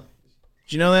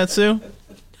 Did you know that, Sue?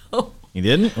 No. You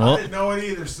didn't? Well, I didn't know it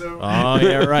either, Sue. Oh,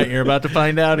 yeah, right. You're about to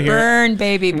find out here. Burn,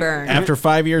 baby, burn. After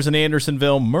 5 years in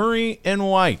Andersonville, Murray and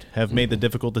White have made the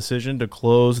difficult decision to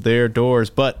close their doors,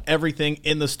 but everything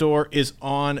in the store is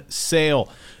on sale.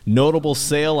 Notable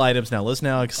sale items. Now, listen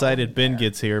how excited Ben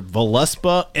gets here.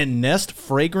 Valespa and Nest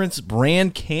fragrance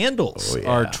brand candles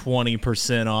are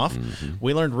 20% off. Mm-hmm.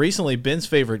 We learned recently Ben's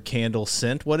favorite candle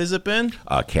scent. What is it, Ben?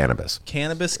 Cannabis.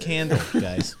 Cannabis candle,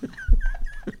 guys.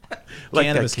 Like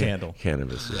cannabis candle.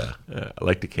 Cannabis, yeah. I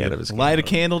like the cannabis Light a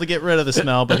candle to get rid of the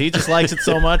smell, but he just likes it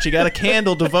so much, he got a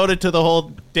candle devoted to the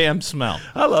whole damn smell.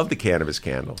 I love the cannabis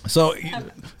candle. So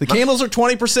the candles are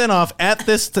 20% off at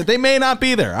this. They may not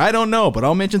be there. I don't know, but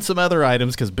I'll mention some other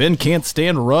items because Ben can't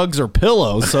stand rugs or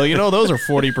pillows. So, those are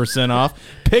 40% off.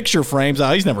 Picture frames.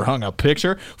 He's never hung a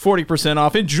picture. 40%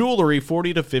 off. And jewelry,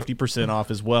 40 to 50% off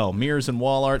as well. Mirrors and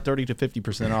wall art, 30 to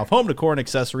 50% off. Home decor and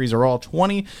accessories are all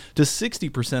 20 to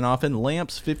 60% off. And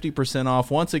lamps, 50% off.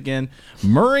 Once again,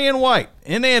 Murray and White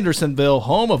in Andersonville,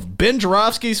 home of Ben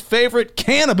Jarofsky's favorite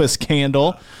cannabis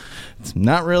candle. It's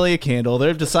not really a candle.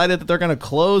 They've decided that they're going to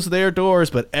close their doors,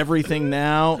 but everything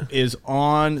now is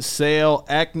on sale.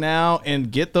 Act now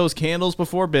and get those candles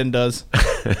before Ben does.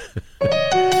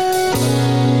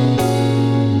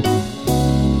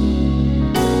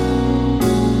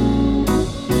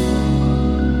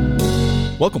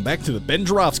 Welcome back to the Ben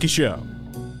Jarofsky Show.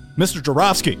 Mr.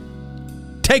 Jarofsky,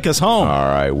 take us home. All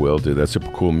right, will do. That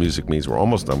super cool music means we're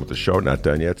almost done with the show. Not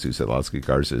done yet. Sue Sadlowski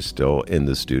Garza is still in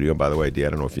the studio. By the way, Dee, I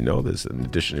don't know if you know this. In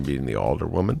addition to being the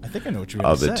Alderwoman I think I know what you're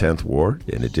going to say. of the 10th Ward,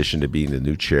 in addition to being the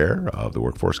new chair of the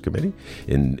Workforce Committee,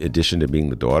 in addition to being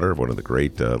the daughter of one of the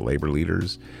great labor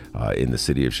leaders in the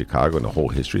city of Chicago and the whole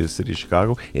history of the city of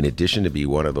Chicago, in addition to be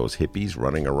one of those hippies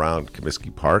running around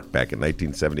Comiskey Park back in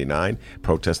 1979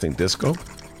 protesting disco,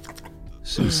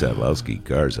 Sue Sadlowski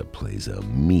Garza plays a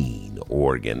mean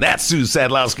organ. That's Sue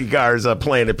Sadlowski Garza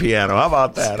playing the piano. How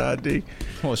about that, huh, D?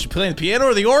 Well, is she playing the piano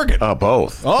or the organ?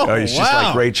 Both. Oh, she's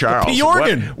like Ray Charles. The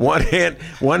organ. One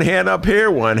hand up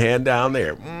here, one hand down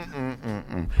there.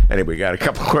 Anyway, we got a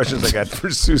couple questions I got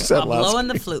for Sue Sadlowski. Blowing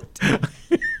the flute.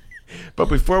 But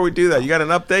before we do that, you got an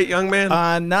update, young man?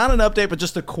 Not an update, but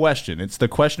just a question. It's the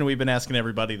question we've been asking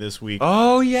everybody this week.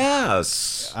 Oh,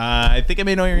 yes. I think I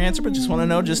may know your answer, but just want to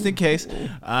know just in case.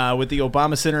 With the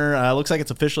Obama Center, looks like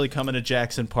it's officially coming to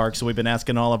Jackson Park, so we've been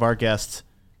asking all of our guests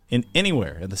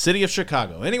anywhere in the city of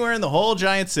Chicago, anywhere in the whole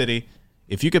giant city,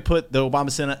 if you could put the Obama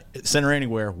Center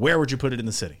anywhere, where would you put it in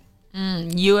the city?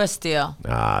 U.S. Steel.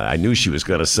 I knew she was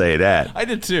going to say that. I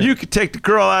did too. You could take the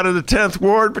girl out of the 10th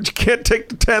Ward, but you can't take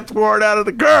the 10th Ward out of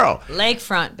the girl.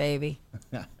 Lakefront, baby.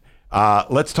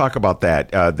 Let's talk about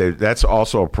that. That's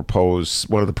also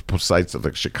one of the proposed sites of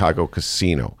the Chicago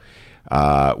casino.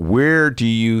 Where do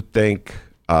you think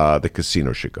the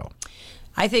casino should go?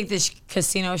 I think this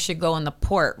casino should go in the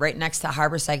port right next to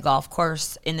Harborside Golf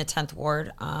Course in the 10th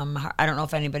Ward. I don't know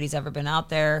if anybody's ever been out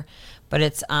there, but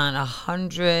it's on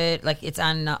 100, it's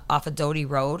on off of Doty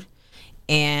Road.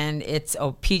 And it's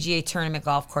a PGA tournament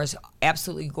golf course,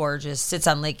 absolutely gorgeous, sits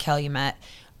on Lake Calumet.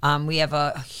 We have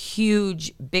a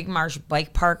huge Big Marsh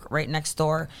bike park right next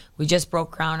door. We just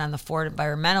broke ground on the Ford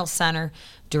Environmental Center.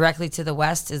 Directly to the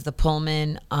west is the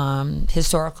Pullman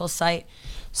Historical Site.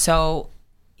 So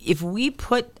if we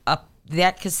put up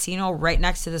that casino right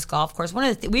next to this golf course.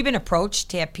 We've been approached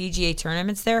to have PGA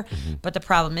tournaments there, but the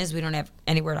problem is we don't have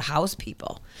anywhere to house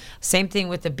people. Same thing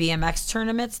with the BMX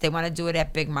tournaments. They want to do it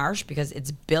at Big Marsh because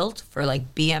it's built for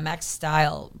like BMX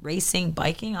style racing,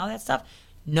 biking, all that stuff.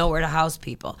 Nowhere to house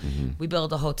people. We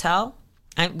build a hotel,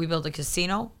 and we build a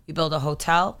casino. We build a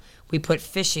hotel. We put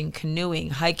fishing, canoeing,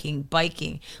 hiking,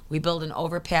 biking. We build an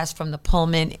overpass from the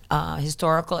Pullman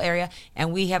historical area,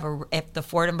 and we have at the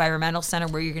Ford Environmental Center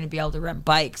where you're going to be able to rent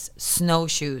bikes,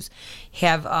 snowshoes,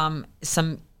 have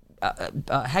some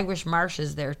Hegwish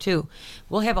Marshes there too.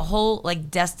 We'll have a whole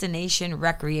like destination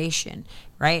recreation,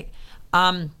 right?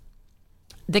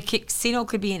 The casino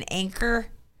could be an anchor.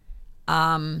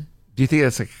 Do you think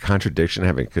that's like a contradiction,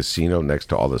 having a casino next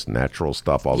to all this natural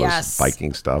stuff, all this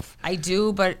biking stuff? I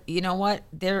do, but you know what?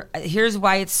 Here's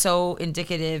why it's so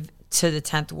indicative to the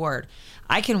 10th Ward.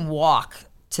 I can walk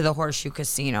to the Horseshoe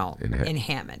Casino in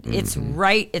Hammond. It's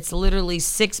it's literally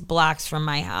 6 blocks from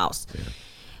my house.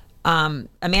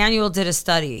 Emmanuel did a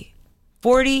study.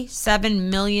 $47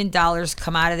 million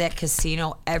come out of that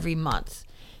casino every month.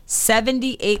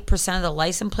 78% of the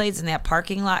license plates in that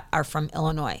parking lot are from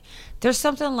Illinois. There's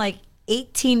something like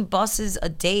 18 buses a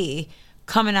day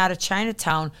coming out of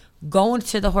Chinatown going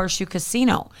to the Horseshoe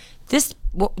Casino. The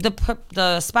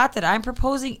spot that I'm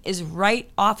proposing is right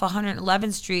off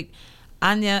 111th Street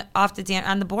on the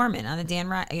Borman, on the Dan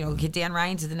Ryan, get Dan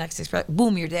Ryan to the next express.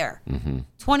 Boom, you're there.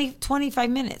 25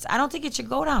 minutes. I don't think it should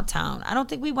go downtown. I don't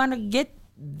think we want to get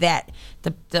that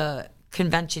the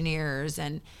conventioneers,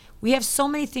 and we have so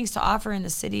many things to offer in the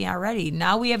city already.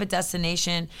 Now we have a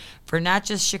destination for not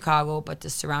just Chicago, but the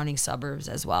surrounding suburbs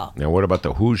as well. Now, what about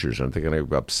the Hoosiers? Aren't they going to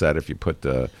be upset if you put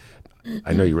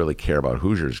I know you really care about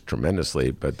Hoosiers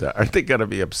tremendously, but aren't they going to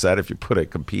be upset if you put a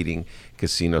competing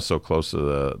casino so close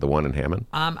to the one in Hammond?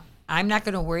 I'm not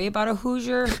going to worry about a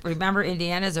Hoosier. Remember,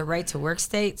 Indiana is a right-to-work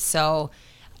state, so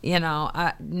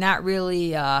not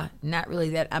really that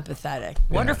empathetic.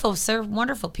 Yeah.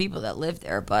 Wonderful people that live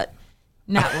there, but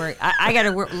not worried. I got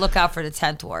to look out for the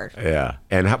 10th Ward. Yeah.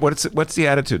 And what's the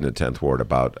attitude in the 10th Ward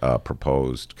about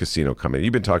proposed casino coming?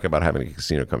 You've been talking about having a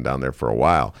casino come down there for a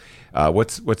while.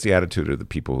 What's the attitude of the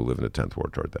people who live in the 10th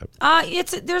Ward toward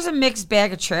that? There's a mixed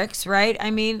bag of tricks, right?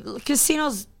 I mean,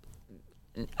 casinos,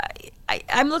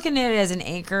 I'm looking at it as an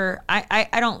anchor.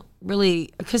 I don't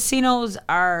really, casinos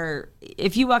are,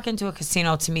 if you walk into a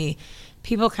casino, to me,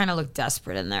 people kind of look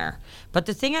desperate in there. But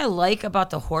the thing I like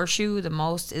about the Horseshoe the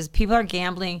most is people are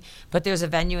gambling, but there's a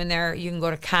venue in there. You can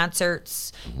go to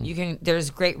concerts.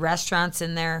 There's great restaurants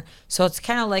in there. So it's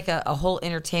kind of like a whole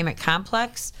entertainment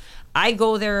complex. I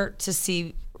go there to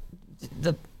see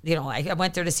I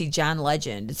went there to see John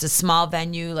Legend. It's a small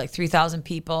venue, like 3,000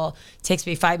 people. It takes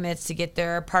me 5 minutes to get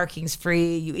there. Parking's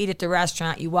free. You eat at the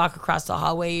restaurant. You walk across the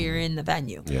hallway. You're in the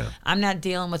venue. Yeah. I'm not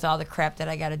dealing with all the crap that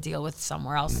I got to deal with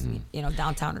somewhere else,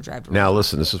 downtown or drive to work. Now,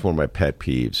 listen, this is one of my pet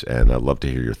peeves, and I'd love to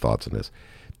hear your thoughts on this.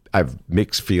 I've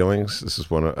mixed feelings. This is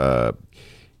one of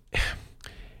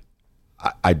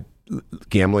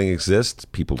gambling exists.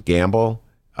 People gamble.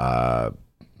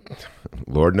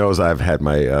 Lord knows I've had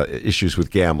my issues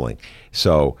with gambling.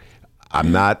 So I'm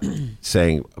not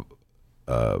saying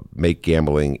make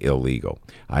gambling illegal.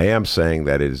 I am saying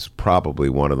that it is probably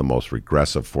one of the most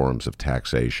regressive forms of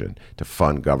taxation to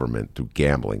fund government through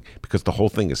gambling, because the whole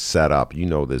thing is set up. You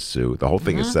know this, Sue. The whole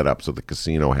thing is set up so the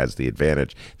casino has the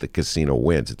advantage. The casino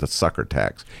wins. It's a sucker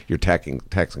tax. You're taxing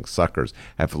suckers.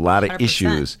 I have a lot of 100%.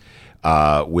 Issues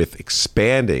with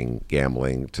expanding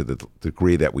gambling to the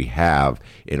degree that we have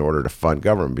in order to fund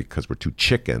government, because we're too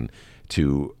chicken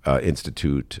to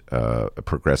institute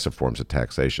progressive forms of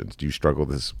taxation. Do you struggle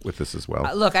with this as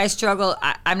well? Look, I struggle.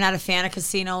 I'm not a fan of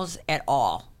casinos at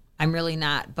all. I'm really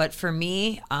not. But for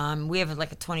me, we have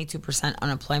like a 22%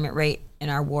 unemployment rate in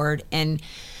our ward. And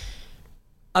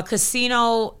a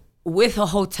casino with a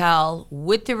hotel,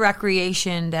 with the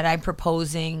recreation that I'm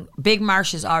proposing, Big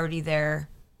Marsh is already there.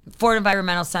 Ford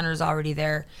Environmental Center is already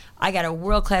there. I got a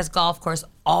world-class golf course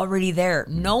already there.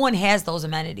 No one has those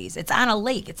amenities. It's on a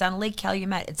lake. It's on Lake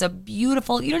Calumet. It's a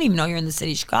beautiful, you don't even know you're in the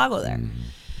city of Chicago there.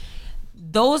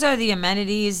 Those are the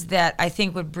amenities that I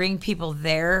think would bring people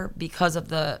there because of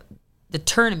the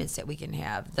tournaments that we can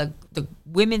have. The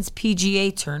women's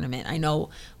PGA tournament. I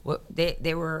know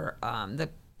they were,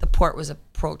 the port was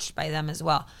approached by them as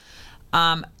well.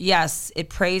 Yes, it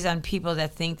preys on people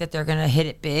that think that they're going to hit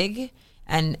it big.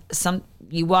 And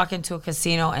you walk into a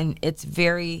casino and it's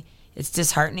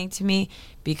disheartening to me,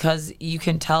 because you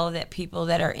can tell that people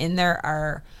that are in there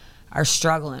are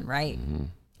struggling, right?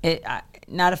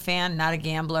 Not a fan, not a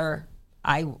gambler.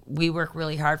 We work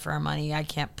really hard for our money. I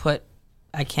can't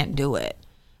do it.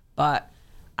 But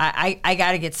I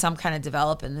got to get some kind of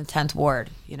development in the 10th ward,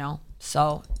 you know.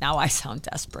 So now I sound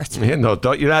desperate. Yeah, no,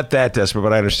 you're not that desperate,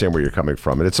 but I understand where you're coming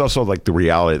from. And it's also like the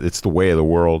reality. It's the way of the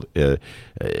world.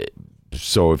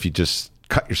 So if you just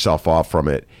cut yourself off from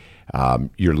it,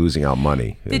 you're losing out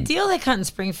money. The deal they cut in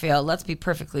Springfield, let's be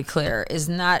perfectly clear, is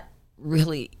not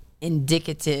really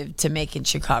indicative to making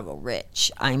Chicago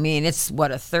rich. I mean, it's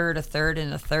what, a third,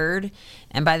 and a third.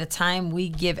 And by the time we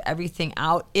give everything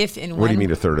out, if and when. What do you mean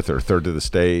a third? A third to the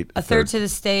state? A third to the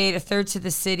state, a third to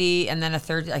the city, and then a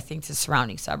third, I think, to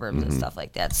surrounding suburbs and stuff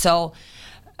like that. So,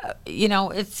 you know,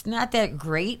 it's not that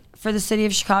great for the city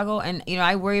of Chicago. And, you know,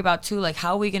 I worry about, too, like,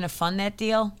 how are we going to fund that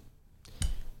deal?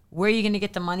 Where are you going to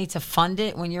get the money to fund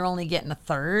it when you're only getting a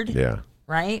third? Yeah.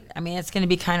 Right? I mean, it's going to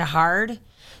be kind of hard.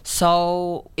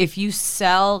 So if you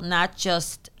sell not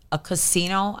just a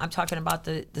casino, I'm talking about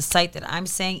the site that I'm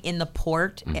saying in the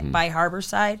port by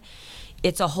Harborside,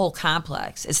 it's a whole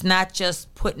complex. It's not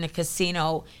just putting a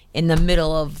casino in the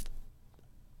middle of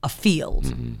a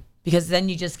field because then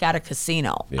you just got a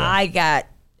casino. Yeah. I got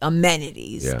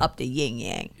amenities up the yin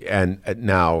yang. And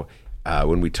now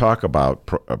when we talk about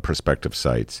prospective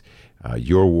sites,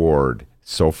 your ward,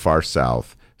 so far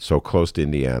south, so close to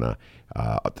Indiana,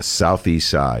 the southeast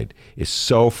side is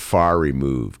so far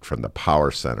removed from the power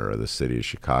center of the city of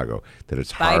Chicago that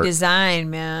it's hard. By design,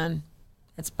 man.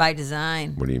 It's by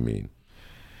design. What do you mean?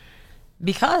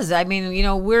 Because, I mean, you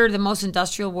know, we're the most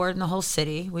industrial ward in the whole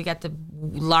city. We got the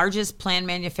largest planned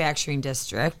manufacturing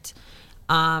district.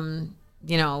 You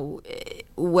know,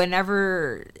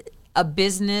 whenever a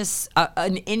business,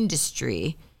 an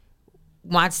industry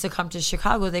wants to come to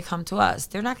Chicago, they come to us.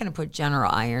 They're not going to put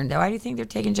General Iron. Why do you think they're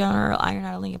taking General Iron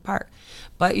out of Lincoln Park?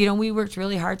 But, you know, we worked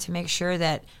really hard to make sure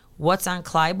that what's on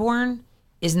Clybourne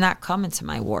is not coming to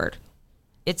my ward.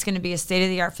 It's going to be a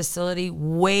state-of-the-art facility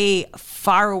way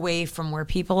far away from where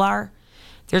people are.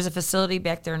 There's a facility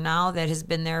back there now that has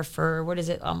been there for, what is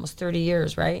it, almost 30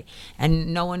 years, right?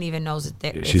 And no one even knows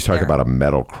it. She's talking about a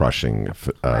metal crushing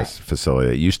facility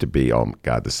that used to be, oh,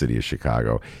 God, the city of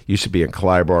Chicago. Used to be in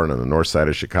Clybourne on the north side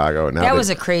of Chicago. And now that was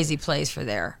a crazy place for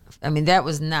there. I mean, that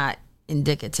was not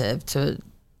indicative to...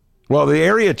 Well, the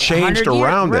area changed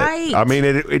around it. Right. I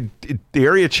mean, the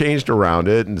area changed around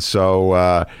it, and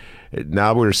so...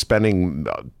 now we're spending,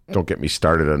 don't get me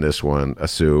started on this one,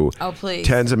 Sue. Oh, please.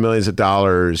 Tens of millions of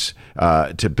dollars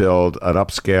to build an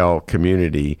upscale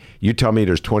community. You tell me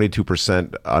there's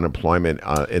 22% unemployment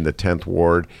in the 10th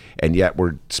ward, and yet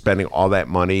we're spending all that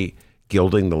money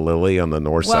gilding the lily on the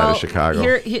north side of Chicago.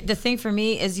 Here, the thing for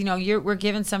me is, you know, we're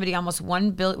giving somebody almost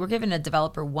we're giving a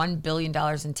developer $1 billion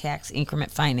in tax increment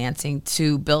financing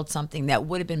to build something that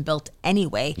would have been built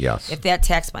anyway. Yes. If that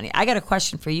tax money. I got a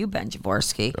question for you, Ben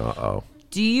Jaworski. Uh-oh.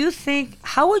 Do you think,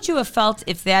 how would you have felt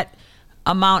if that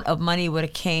amount of money would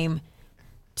have came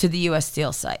to the U.S.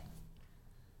 Steel site?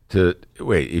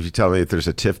 Wait, if you tell me if there's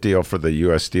a TIF deal for the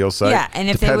U.S. Steel site, yeah, and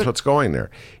if depends what's going there.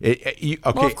 Okay,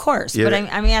 well, of course, but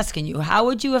I'm asking you, how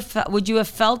would you have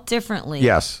felt differently?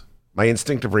 Yes, my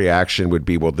instinctive reaction would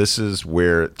be, well, this is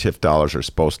where TIF dollars are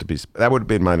supposed to be. That would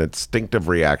be my instinctive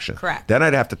reaction. Correct. Then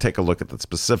I'd have to take a look at the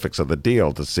specifics of the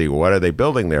deal to see what are they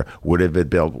building there. Would it have been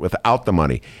built without the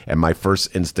money? And my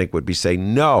first instinct would be say,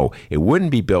 no, it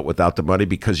wouldn't be built without the money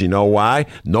because you know why?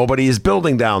 Nobody is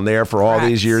building down there for all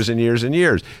these years and years and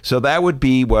years. So that would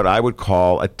be what I would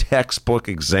call a textbook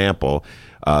example,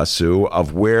 Sue,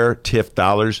 of where TIF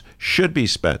dollars should be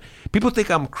spent. People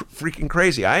think I'm freaking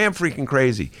crazy. I am freaking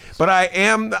crazy, but I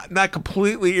am not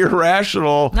completely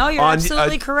irrational. No, you're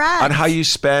absolutely correct on how you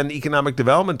spend economic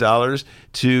development dollars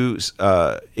to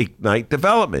ignite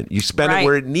development. You spend it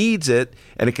where it needs it,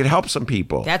 and it can help some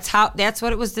people. That's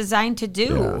what it was designed to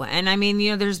do. Yeah. And I mean,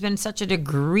 you know, there's been such an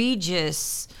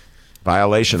egregious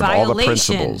violation of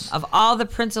all the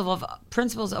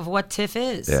principles of what TIF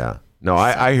is. Yeah. No,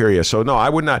 I hear you. So, no, I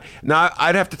would not. Now,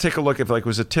 I'd have to take a look if, like, it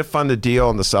was a TIF-funded deal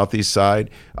on the southeast side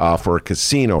for a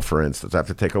casino, for instance. I have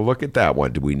to take a look at that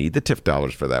one. Do we need the TIF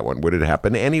dollars for that one? Would it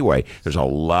happen anyway? There's a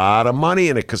lot of money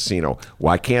in a casino.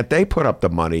 Why can't they put up the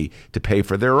money to pay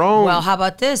for their own? Well, how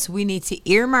about this? We need to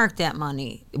earmark that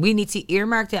money. We need to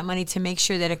earmark that money to make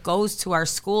sure that it goes to our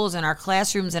schools and our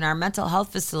classrooms and our mental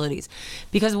health facilities.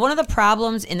 Because one of the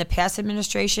problems in the past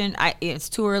administration, it's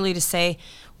too early to say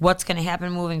what's going to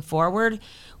happen moving forward.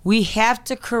 We have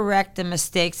to correct the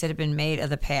mistakes that have been made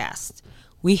of the past.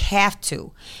 We have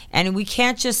to. And we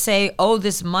can't just say, oh,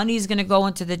 this money is going to go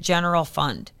into the general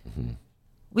fund. Mm-hmm.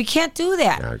 We can't do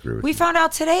that. Yeah, I agree with we you. Found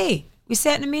out today. We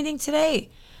sat in a meeting today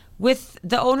with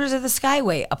the owners of the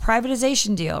Skyway, a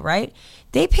privatization deal, right?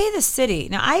 They pay the city.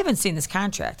 Now, I haven't seen this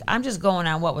contract. I'm just going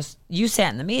on what was, you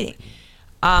sat in the meeting.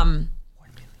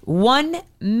 $1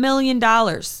 million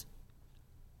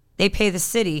they pay the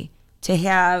city to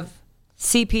have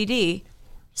CPD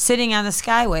sitting on the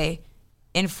Skyway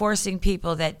enforcing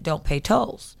people that don't pay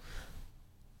tolls.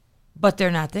 But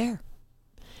they're not there.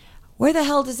 Where the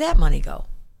hell does that money go?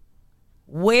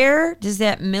 Where does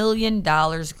that $1 million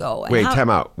go? Wait, time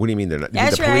out. What do you mean they're not?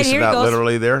 That's The police right, are not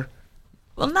literally there?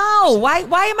 Well, no. Why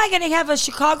am I going to have a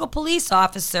Chicago police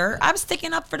officer? I'm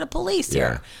sticking up for the police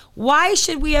here. Why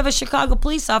should we have a Chicago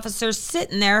police officer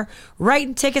sitting there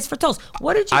writing tickets for tolls?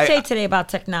 What did you say today about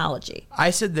technology?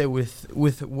 I said that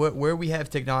with where we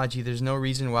have technology, there's no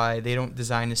reason why they don't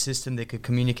design a system that could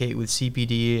communicate with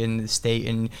CPD and the state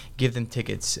and give them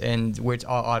tickets, and where it's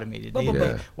all automated.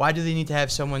 Why do they need to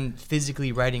have someone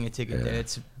physically writing a ticket?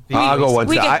 It's I'll go one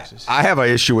time. I have an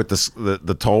issue with the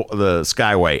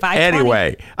Skyway.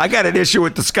 Anyway, I got an issue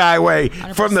with the Skyway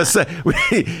 100%. From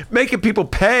the making people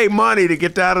pay money to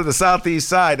get down to the southeast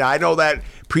side. Now, I know that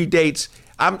predates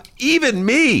even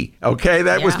me. Okay,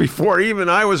 that was before even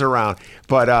I was around.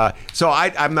 But so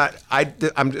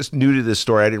I'm just new to this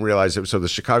story. I didn't realize it. So the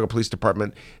Chicago Police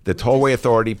Department, the Tollway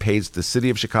Authority, pays the city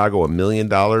of Chicago $1 million,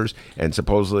 and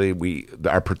supposedly we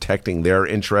are protecting their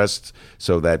interests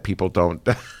so that people don't.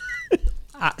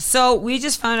 So we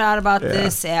just found out about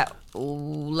this at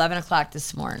 11 o'clock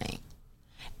this morning.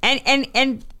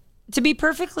 And to be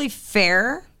perfectly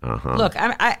fair, look,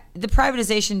 the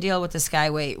privatization deal with the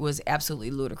Skyway was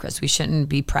absolutely ludicrous. We shouldn't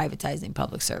be privatizing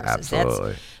public services.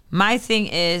 Absolutely. My thing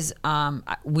is,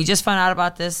 we just found out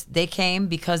about this. They came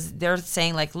because they're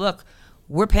saying, like, look,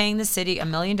 we're paying the city $1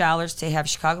 million to have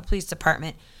Chicago Police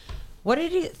Department. What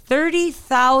did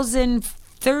 30,000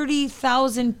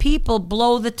 people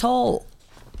blow the toll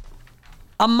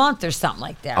a month or something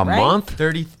like that, right? A month?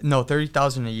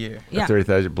 30,000 a year. Yeah.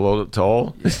 30,000 blow the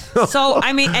toll. So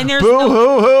I mean, and there's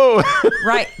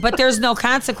right, but there's no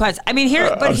consequence. I mean,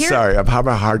 I'm sorry, I'm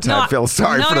having a hard time feeling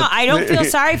sorry. No, I don't feel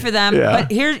sorry for them. Yeah.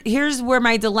 But here's where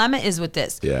my dilemma is with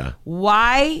this. Yeah.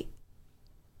 Why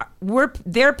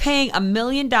they're paying $1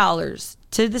 million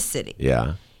to the city?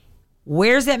 Yeah.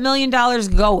 Where's that $1 million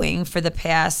going for the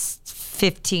past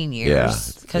 15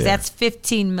 years? Because that's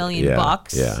 15 million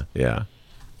bucks. Yeah.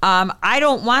 I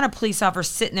don't want a police officer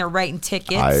sitting there writing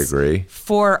tickets. I agree.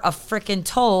 For a freaking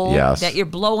toll that you're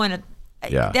blowing.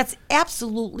 Yeah. That's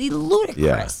absolutely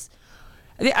ludicrous.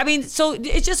 Yeah. I mean, so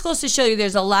it just goes to show you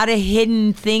there's a lot of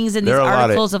hidden things in these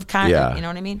articles of content. Yeah. You know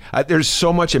what I mean? There's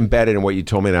so much embedded in what you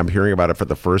told me, and I'm hearing about it for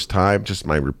the first time. Just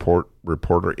my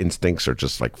reporter instincts are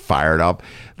just like fired up.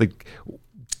 Like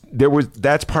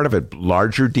that's part of a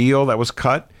larger deal that was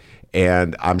cut.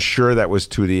 And I'm sure that was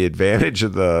to the advantage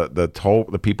of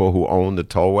the people who own the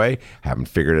tollway. Haven't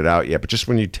figured it out yet. But just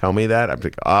when you tell me that, I'm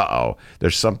like,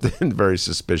 there's something very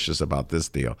suspicious about this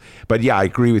deal. But yeah, I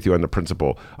agree with you on the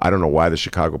principle. I don't know why the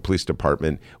Chicago Police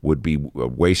Department would be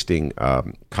wasting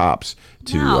cops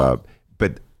to,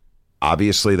 but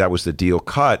obviously that was the deal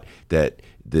cut, that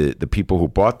the people who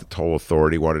bought the toll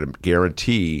authority wanted to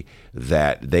guarantee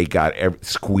that they got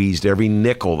squeezed every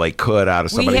nickel they could out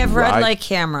of somebody. We have red light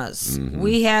cameras. Mm-hmm.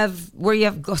 We have where you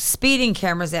have speeding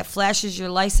cameras that flashes your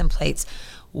license plates.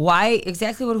 Why?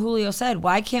 Exactly what Julio said.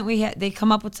 Why can't they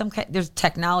come up with some kind? There's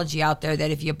technology out there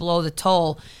that if you blow the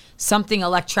toll, something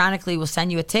electronically will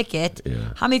send you a ticket.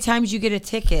 Yeah. How many times you get a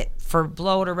ticket for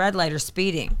blow at a red light or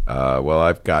speeding? Well,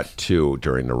 I've got 2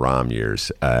 during the ROM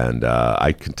years, and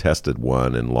I contested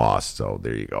 1 and lost. So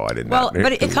there you go. I didn't. Well,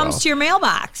 but it comes to your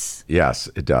mailbox. Yes,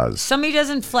 it does. Somebody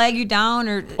doesn't flag you down,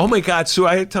 or oh my God, Sue!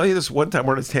 I tell you this one time.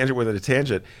 We're on a tangent with a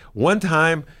tangent. One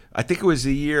time, I think it was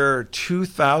the year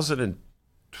 2000.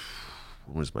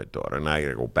 Where's my daughter? Now I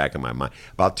gotta go back in my mind.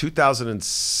 About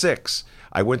 2006.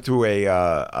 I went through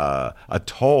a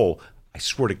toll. I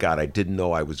swear to God, I didn't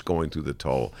know I was going through the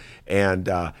toll. And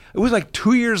it was like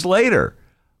 2 years later,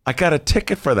 I got a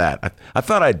ticket for that. I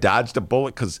thought I dodged a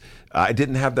bullet because I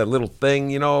didn't have that little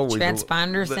thing,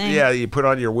 transponder thing? Yeah, you put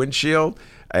on your windshield.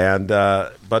 And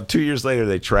but 2 years later,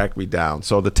 they tracked me down.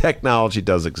 So the technology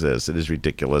does exist. It is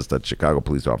ridiculous that Chicago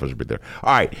police officers be there.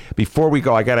 All right, before we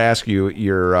go, I got to ask you,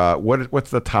 what's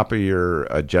the top of your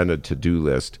agenda to-do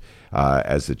list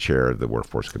as the chair of the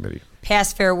Workforce Committee?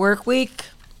 Pass Fair Work Week,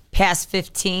 pass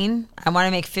 15. I want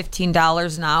to make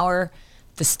 $15 an hour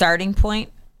the starting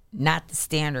point, not the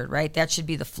standard, right? That should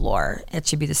be the floor. It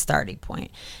should be the starting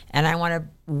point. And I want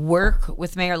to work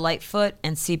with Mayor Lightfoot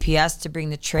and CPS to bring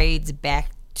the trades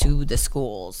back to the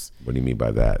schools. What do you mean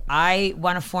by that? I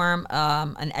want to form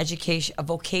a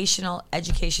vocational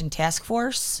education task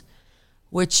force,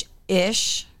 which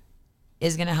Ish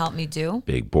is going to help me do.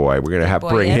 Big boy. We're going to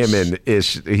bring him in.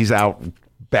 Ish, he's out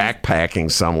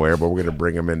backpacking somewhere, but we're going to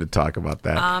bring him in to talk about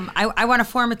that. I want to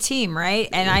form a team, right?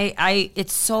 And I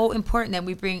it's so important that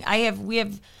we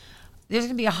have there's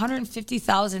going to be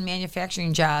 150,000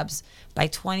 manufacturing jobs by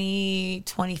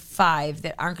 2025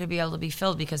 that aren't going to be able to be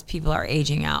filled because people are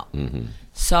aging out. Mm-hmm.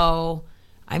 So,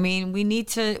 I mean, we need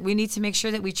to make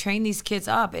sure that we train these kids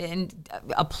up. And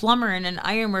a plumber and an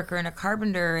ironworker and a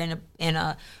carpenter and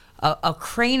a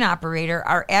crane operator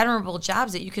are admirable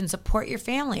jobs that you can support your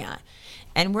family on.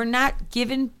 And we're not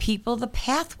giving people the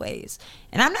pathways.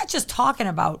 And I'm not just talking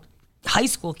about high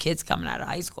school kids coming out of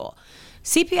high school.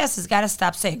 CPS has got to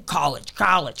stop saying college,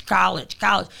 college, college,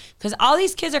 college. Because all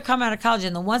these kids are coming out of college,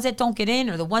 and the ones that don't get in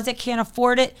or the ones that can't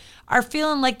afford it are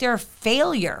feeling like they're a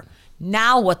failure.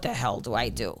 Now what the hell do I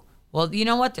do? Well, you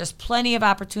know what? There's plenty of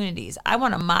opportunities. I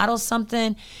want to model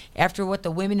something after what the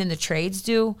women in the trades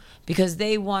do, because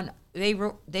they run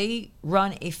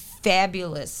a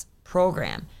fabulous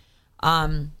program.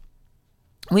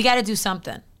 We got to do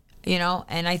something,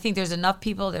 and I think there's enough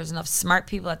smart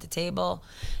people at the table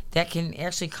that can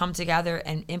actually come together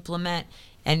and implement,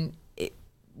 and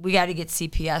we got to get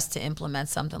CPS to implement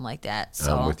something like that.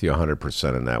 So I'm with you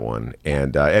 100% on that one.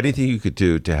 And anything you could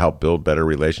do to help build better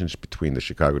relations between the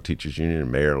Chicago Teachers Union and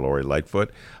Mayor Lori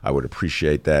Lightfoot, I would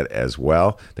appreciate that as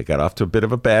well. They got off to a bit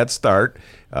of a bad start.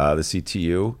 The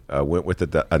CTU went with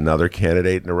another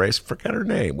candidate in the race. Forgot her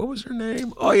name. What was her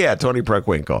name? Oh, yeah, Tony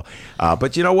Preckwinkle.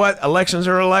 But you know what? Elections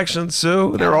are elections,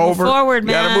 Sue. They're over. Forward,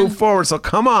 man. You got to move forward. So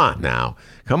come on now.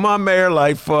 Come on, Mayor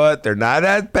Lightfoot. They're not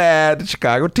that bad. The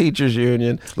Chicago Teachers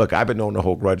Union. Look, I've been known to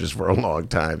hold grudges for a long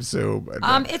time, Sue. But,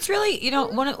 it's really,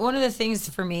 one of the things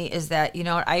for me is that,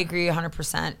 I agree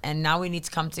 100%. And now we need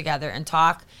to come together and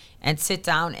talk and sit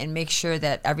down and make sure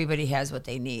that everybody has what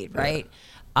they need, right?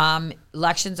 Yeah.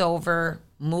 Election's over.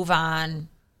 Move on.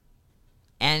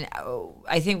 And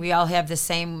I think we all have the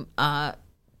same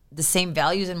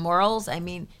values and morals. I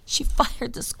mean, she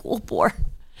fired the school board.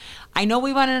 I know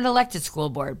we want an elected school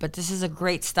board, but this is a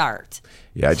great start.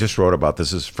 Yeah, I just wrote about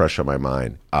this. This is fresh on my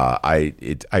mind. I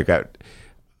got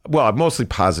mostly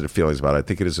positive feelings about it. I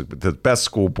think it is the best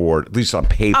school board, at least on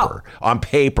paper. Oh. On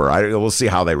paper, we'll see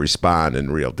how they respond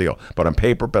in real deal. But on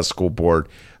paper, best school board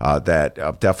that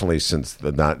definitely since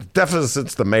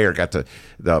the mayor got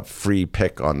the free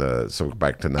pick on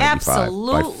back to 95.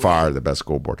 Absolutely. By far the best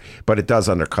school board. But it does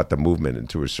undercut the movement and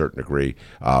to a certain degree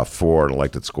for an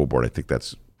elected school board. I think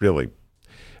that's really.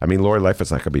 I mean, Lori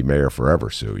Lightfoot's not going to be mayor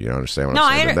forever, Sue. You understand what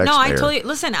I'm saying? I totally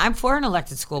listen. I'm for an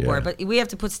elected school board, but we have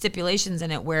to put stipulations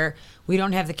in it where we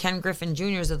don't have the Ken Griffin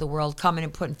Juniors of the world coming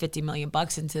and putting $50 million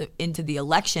into the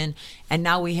election, and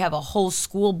now we have a whole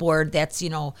school board that's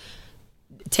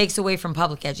takes away from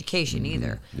public education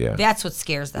either. Yeah, that's what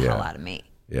scares the hell out of me.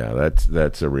 Yeah,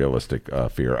 that's a realistic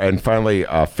fear. And finally,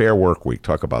 Fair Work Week.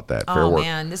 Talk about that. Fair work.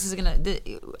 Man, this is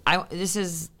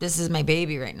my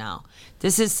baby right now.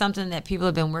 This is something that people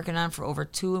have been working on for over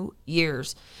 2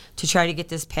 years to try to get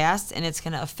this passed, and it's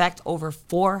going to affect over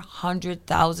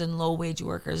 400,000 low-wage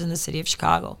workers in the city of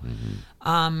Chicago.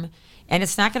 Mm-hmm. And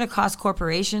it's not going to cost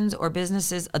corporations or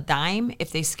businesses a dime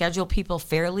if they schedule people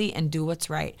fairly and do what's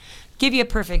right. Give you a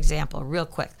perfect example, real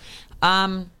quick.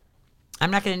 I'm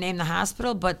not going to name the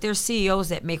hospital, but there's CEOs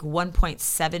that make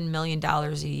 $1.7 million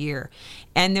a year.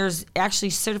 And there's actually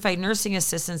certified nursing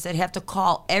assistants that have to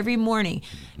call every morning.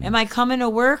 Am I coming to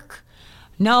work?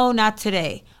 No, not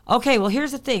today. Okay, well,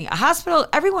 here's the thing. A hospital,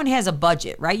 everyone has a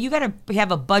budget, right? You got to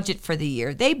have a budget for the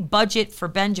year. They budget for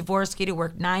Ben Jaworski to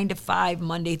work 9 to 5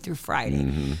 Monday through Friday.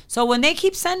 Mm-hmm. So when they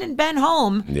keep sending Ben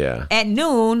home at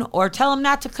noon or tell him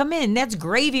not to come in, that's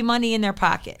gravy money in their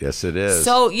pocket. Yes, it is.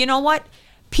 So you know what?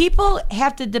 People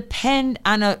have to depend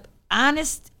on an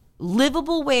honest,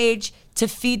 livable wage to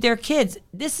feed their kids.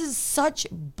 This is such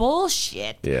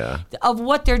bullshit of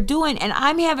what they're doing. And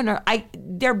I'm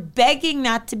they're begging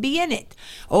not to be in it.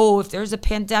 Oh, if there's a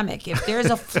pandemic, if there's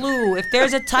a flu, if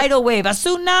there's a tidal wave, a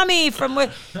tsunami,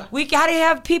 we got to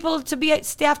have people to be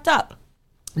staffed up.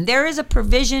 There is a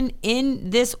provision in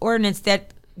this ordinance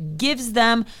that gives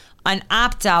them an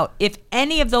opt-out if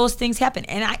any of those things happen.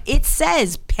 And it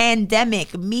says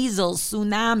pandemic, measles,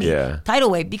 tsunami, tidal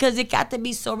wave, because it got to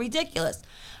be so ridiculous.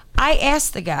 I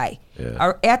asked the guy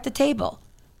at the table,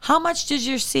 how much does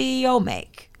your CEO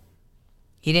make?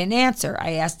 He didn't answer.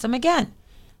 I asked him again,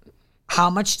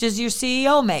 how much does your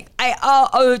CEO make?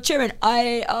 Chairman,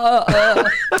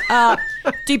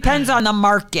 depends on the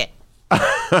market.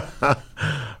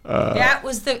 That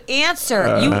was the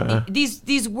answer.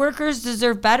 These workers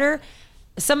deserve better.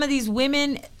 some of these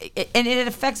women, and it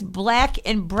affects black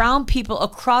and brown people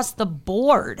across the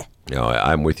board. No,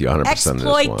 I'm with you 100% Exploitation.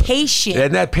 on this one.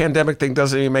 And that pandemic thing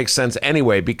doesn't even make sense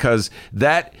anyway, because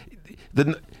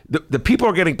the people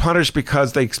are getting punished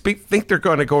because they think they're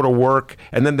going to go to work,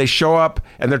 and then they show up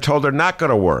and they're told they're not going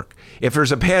to work. If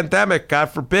there's a pandemic, God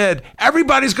forbid,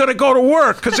 everybody's going to go to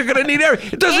work because they're going to need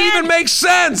everything. It doesn't even make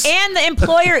sense. And the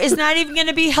employer is not even going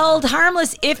to be held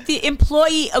harmless if the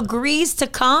employee agrees to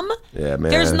come. Yeah, man.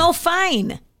 There's no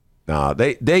fine. No,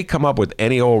 they come up with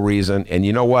any old reason. And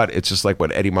you know what? It's just like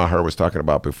what Eddie Maher was talking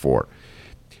about before.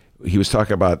 He was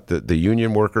talking about the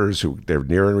union workers who they're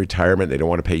nearing retirement. They don't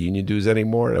want to pay union dues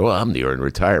anymore. Well, I'm nearing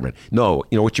retirement. No,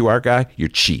 you know what you are, guy? You're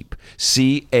cheap.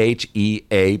 CHEAP,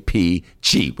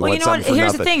 cheap. Well, you know what?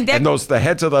 Here's the thing. And the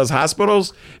heads of those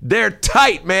hospitals, they're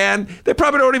tight, man. They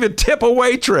probably don't even tip a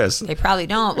waitress. They probably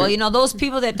don't. Well, those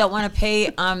people that don't want to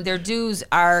pay their dues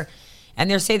are,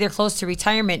 and they say they're close to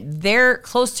retirement. They're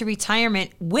close to retirement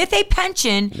with a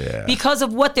pension because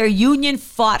of what their union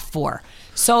fought for.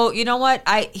 So you know what?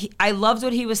 I loved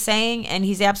what he was saying, and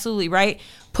he's absolutely right.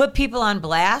 Put people on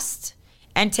blast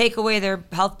and take away their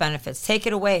health benefits. Take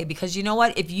it away, because you know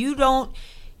what? If you don't,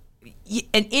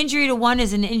 an injury to one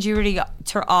is an injury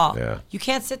to all. Yeah. You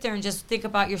can't sit there and just think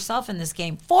about yourself in this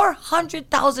game.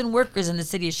 400,000 workers in the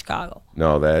city of Chicago.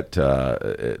 No, that's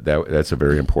a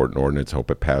very important ordinance.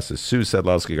 Hope it passes. Sue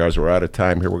Sadlowski Garza, we're out of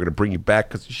time here. We're going to bring you back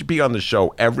because you should be on the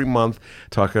show every month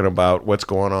talking about what's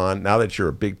going on. Now that you're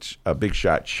a big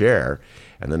shot chair,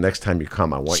 and the next time you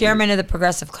come, I want Chairman of the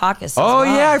Progressive Caucus. Oh,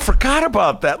 yeah, I forgot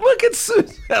about that. Look at Sue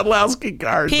Sadlowski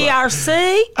Garza.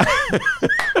 PRC.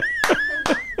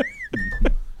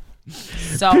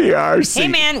 So, PRC. Hey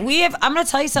man, I'm going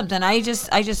to tell you something. I just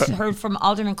heard from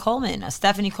Alderman Coleman,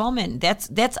 Stephanie Coleman.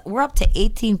 We're up to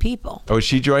 18 people. Oh,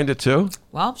 she joined it too?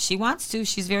 Well, she wants to.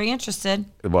 She's very interested.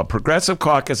 Well, Progressive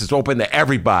Caucus is open to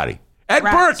everybody. Ed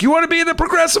Burke, you want to be in the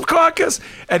Progressive Caucus?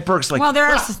 Ed Burke's like, well, there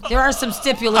are some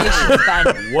stipulations,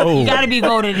 but you got to be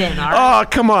voted in. All right? Oh,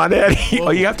 come on, Eddie.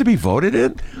 Oh, you have to be voted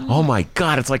in? Oh my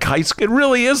God, it's like high school. It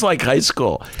really is like high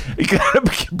school. You got to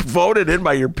be voted in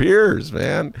by your peers,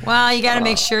 man. Well, you got to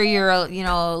make sure you're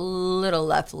a little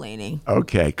left leaning.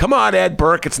 Okay, come on, Ed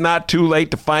Burke. It's not too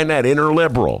late to find that inner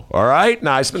liberal. All right.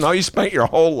 Now you spent your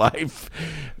whole life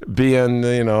being,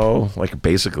 like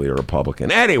basically a Republican.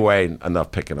 Anyway,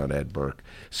 enough picking on Ed Burke.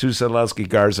 Sue Sadlowski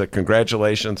Garza,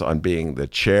 congratulations on being the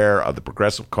chair of the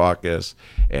Progressive Caucus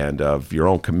and of your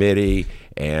own committee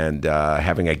and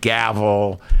having a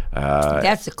gavel.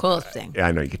 That's the coolest thing.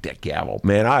 I know you get that gavel.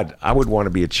 Man, I would want to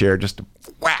be a chair just to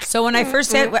whack. So when I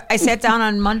first I sat down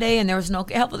on Monday and there was no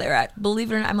gavel there.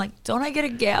 Believe it or not, I'm like, don't I get a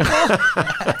gavel?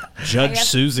 Judge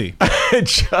Susie.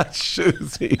 Judge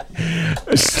Susie.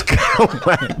 Just gotta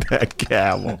whack that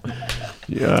gavel.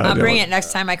 Yeah, I'll bring it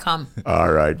next time I come.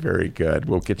 All right, very good.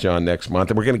 We'll get you on next month.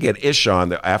 And we're going to get Ish on,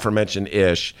 the aforementioned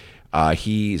Ish.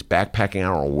 He's backpacking.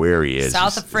 I don't know where he is.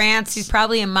 South of France. He's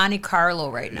probably in Monte Carlo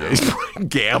right now. He's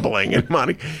gambling in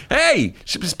Monte. Hey,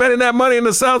 should be spending that money in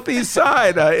the southeast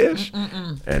side, Ish.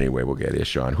 Anyway, we'll get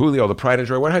Ish on. Julio, the pride and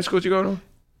joy. What high school did you go to?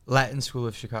 Latin School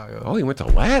of Chicago. Oh, he went to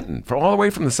Latin all the way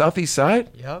from the southeast side?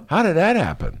 Yep. How did that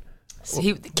happen? So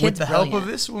the kid's with the help brilliant.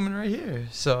 of this woman right here.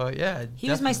 So, yeah. He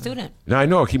was my student. Now, I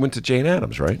know. He went to Jane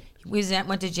Addams, right?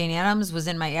 Went to Jane Addams, was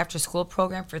in my after-school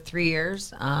program for 3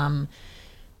 years. I've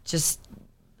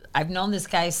known this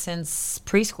guy since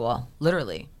preschool,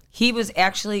 literally. He was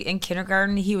actually in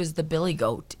kindergarten. He was the Billy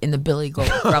Goat in the Billy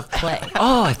Goat Gruff play.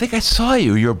 Oh, I think I saw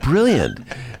you. You're brilliant.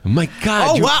 Oh my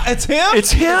God. Oh, wow. It's him?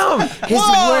 It's him.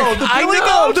 Whoa, the Billy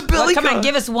Goat. The Billy Come Goat. on,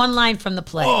 give us one line from the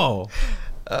play. Oh.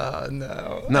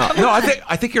 No. No,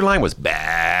 I think your line was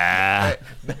bah.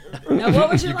 No, what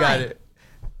was your You line? got it.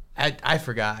 I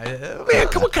forgot. Man,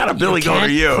 what kind of Billy Goat are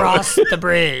you? Cross the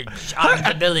bridge. I'm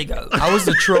the Billy Goat. I was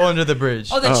the troll under the bridge.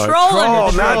 Oh, the troll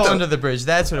under the Troll under the bridge.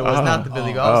 That's what it was, not the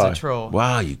Billy Goat. I was the troll.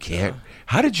 Wow, you can't.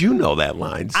 How did you know that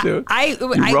line, Sue? I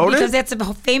wrote because it? that's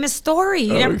a famous story.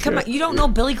 You never come. You don't know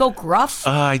Billy Goat Gruff?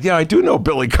 Yeah, I do know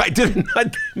Billy Goat. I didn't,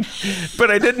 but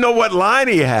I didn't know what line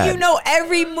he had. You know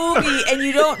every movie, and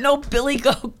you don't know Billy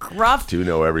Goat Gruff. Do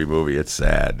know every movie. It's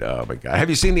sad. Oh my God. Have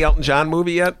you seen the Elton John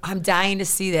movie yet? I'm dying to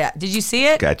see that. Did you see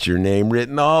it? Got your name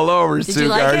written all over, Did Sue you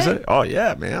like Garza. it? Oh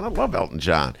yeah, man. I love Elton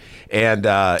John. And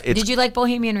Did you like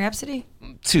Bohemian Rhapsody?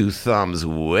 2 thumbs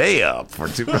way up for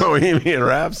Bohemian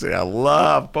Rhapsody. I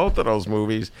love both of those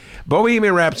movies.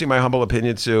 Bohemian Rhapsody, in my humble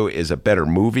opinion, Sue, is a better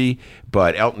movie.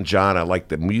 But Elton John, I like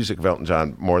the music of Elton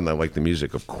John more than I like the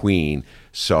music of Queen.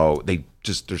 So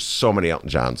there's so many Elton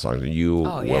John songs, and you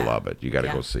will love it. You got to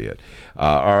go see it.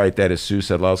 All right, that is Sue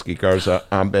Sadlowski Garza.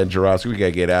 I'm Ben Jarofsky. We got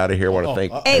to get out of here. I want to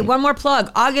thank. Hey, one more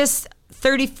plug. August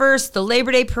 31st, the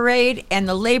Labor Day Parade and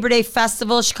the Labor Day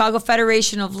Festival. Chicago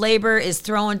Federation of Labor is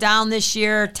throwing down this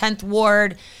year, 10th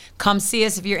Ward. Come see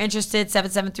us if you're interested,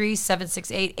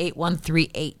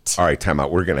 773-768-8138. All right, time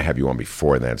out. We're going to have you on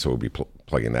before then, so we'll be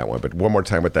plugging that one. But one more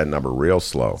time with that number, real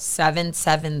slow.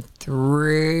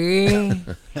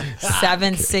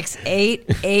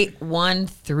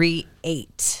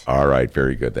 773-768-8138. All right,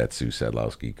 very good. That's Sue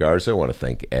Sadlowski Garza. I want to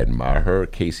thank Ed Maher.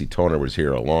 Casey Toner was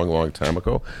here a long, long time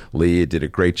ago. Leah did a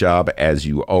great job, as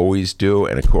you always do.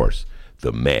 And, of course,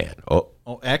 the man. Oh,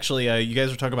 actually, you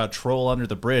guys were talking about Troll Under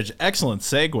the Bridge. Excellent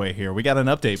segue here. We got an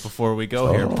update before we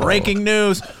go here. Breaking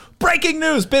news. Breaking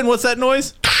news. Ben, what's that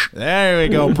noise? There we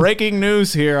go. Breaking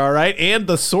news here, all right? And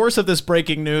the source of this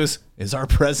breaking news is our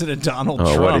President Donald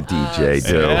Trump. Oh, what a DJ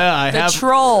do. Yeah, I have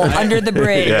troll under the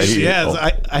bridge.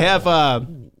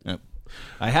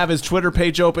 I have his Twitter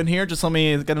page open here. Just let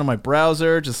me get on my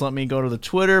browser. Just let me go to the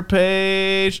Twitter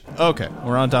page. Okay,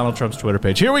 we're on Donald Trump's Twitter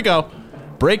page. Here we go.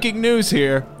 Breaking news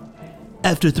here.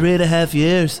 After 3.5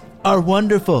 years, our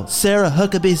wonderful Sarah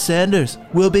Huckabee Sanders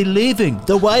will be leaving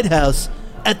the White House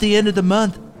at the end of the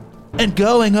month and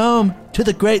going home to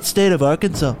the great state of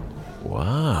Arkansas.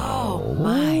 Wow. Oh,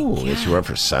 my God. Is she run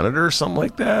for senator or something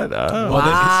like that? What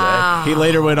did he say? He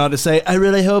later went on to say, I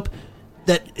really hope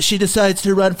that she decides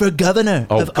to run for governor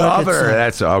of Arkansas.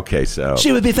 That's okay, so.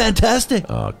 She would be fantastic.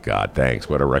 Oh, God, thanks.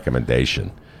 What a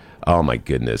recommendation. Oh, my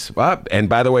goodness. And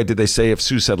by the way, did they say if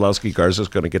Sue Sadlowski Garza is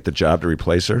going to get the job to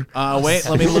replace her? Wait,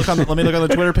 let me look on the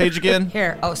Twitter page again.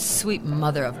 Here. Oh, sweet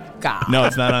mother of God. No,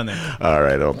 it's not on there. All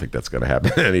right, I don't think that's going to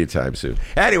happen anytime soon.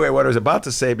 Anyway, what I was about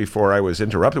to say before I was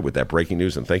interrupted with that breaking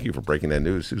news, and thank you for breaking that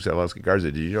news, Sue Sadlowski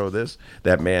Garza, did you know this?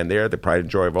 That man there, the pride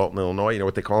and joy of Alton, Illinois, you know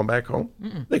what they call him back home?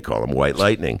 They call him White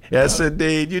Lightning. Yes,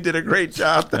 indeed. You did a great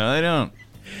job. No, they don't.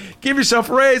 Give yourself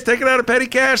a raise. Take it out of petty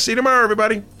cash. See you tomorrow,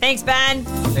 everybody. Thanks, Ben.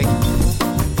 Thank you.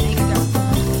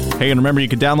 Hey, and remember, you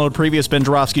can download previous Ben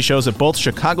Jarofsky shows at both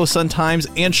Chicago Sun-Times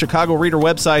and Chicago Reader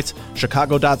websites,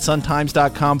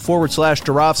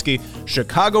 chicago.suntimes.com/Jarofsky,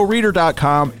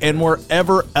 chicagoreader.com, and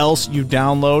wherever else you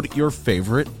download your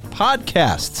favorite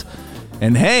podcasts.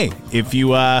 And hey, if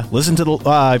you if you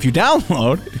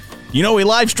download, you know we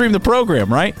live stream the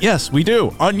program, right? Yes, we do,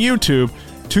 on YouTube,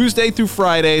 Tuesday through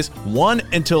Fridays, 1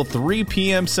 until 3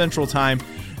 p.m. Central Time.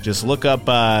 Just look up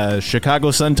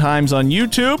Chicago Sun-Times on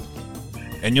YouTube,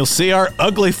 and you'll see our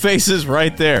ugly faces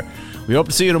right there. We hope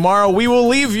to see you tomorrow. We will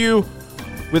leave you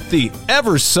with the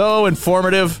ever so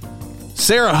informative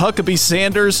Sarah Huckabee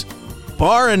Sanders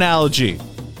bar analogy.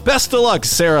 Best of luck,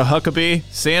 Sarah Huckabee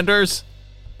Sanders.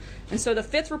 And so the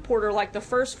fifth reporter, like the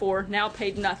first four, now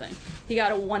paid nothing. He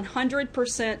got a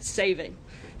 100% saving.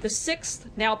 The sixth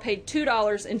now paid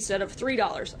 $2 instead of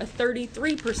 $3, a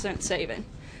 33% saving.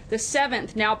 The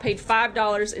seventh now paid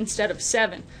 $5 instead of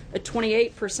 $7, a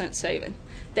 28% saving.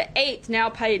 The eighth now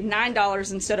paid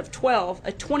 $9 instead of $12,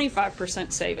 a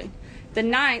 25% saving. The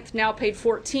ninth now paid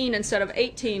 $14 instead of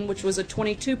 $18, which was a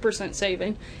 22%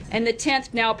 saving. And the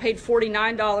 10th now paid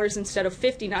 $49 instead of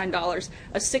 $59,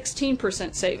 a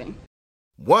 16% saving.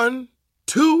 1,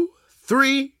 2,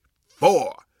 3,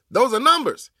 4. Those are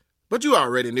numbers. But you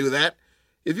already knew that.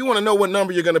 If you want to know what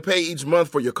number you're going to pay each month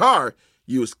for your car,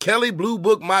 use Kelly Blue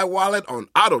Book My Wallet on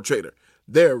AutoTrader.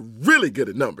 They're really good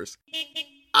at numbers.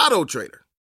 AutoTrader.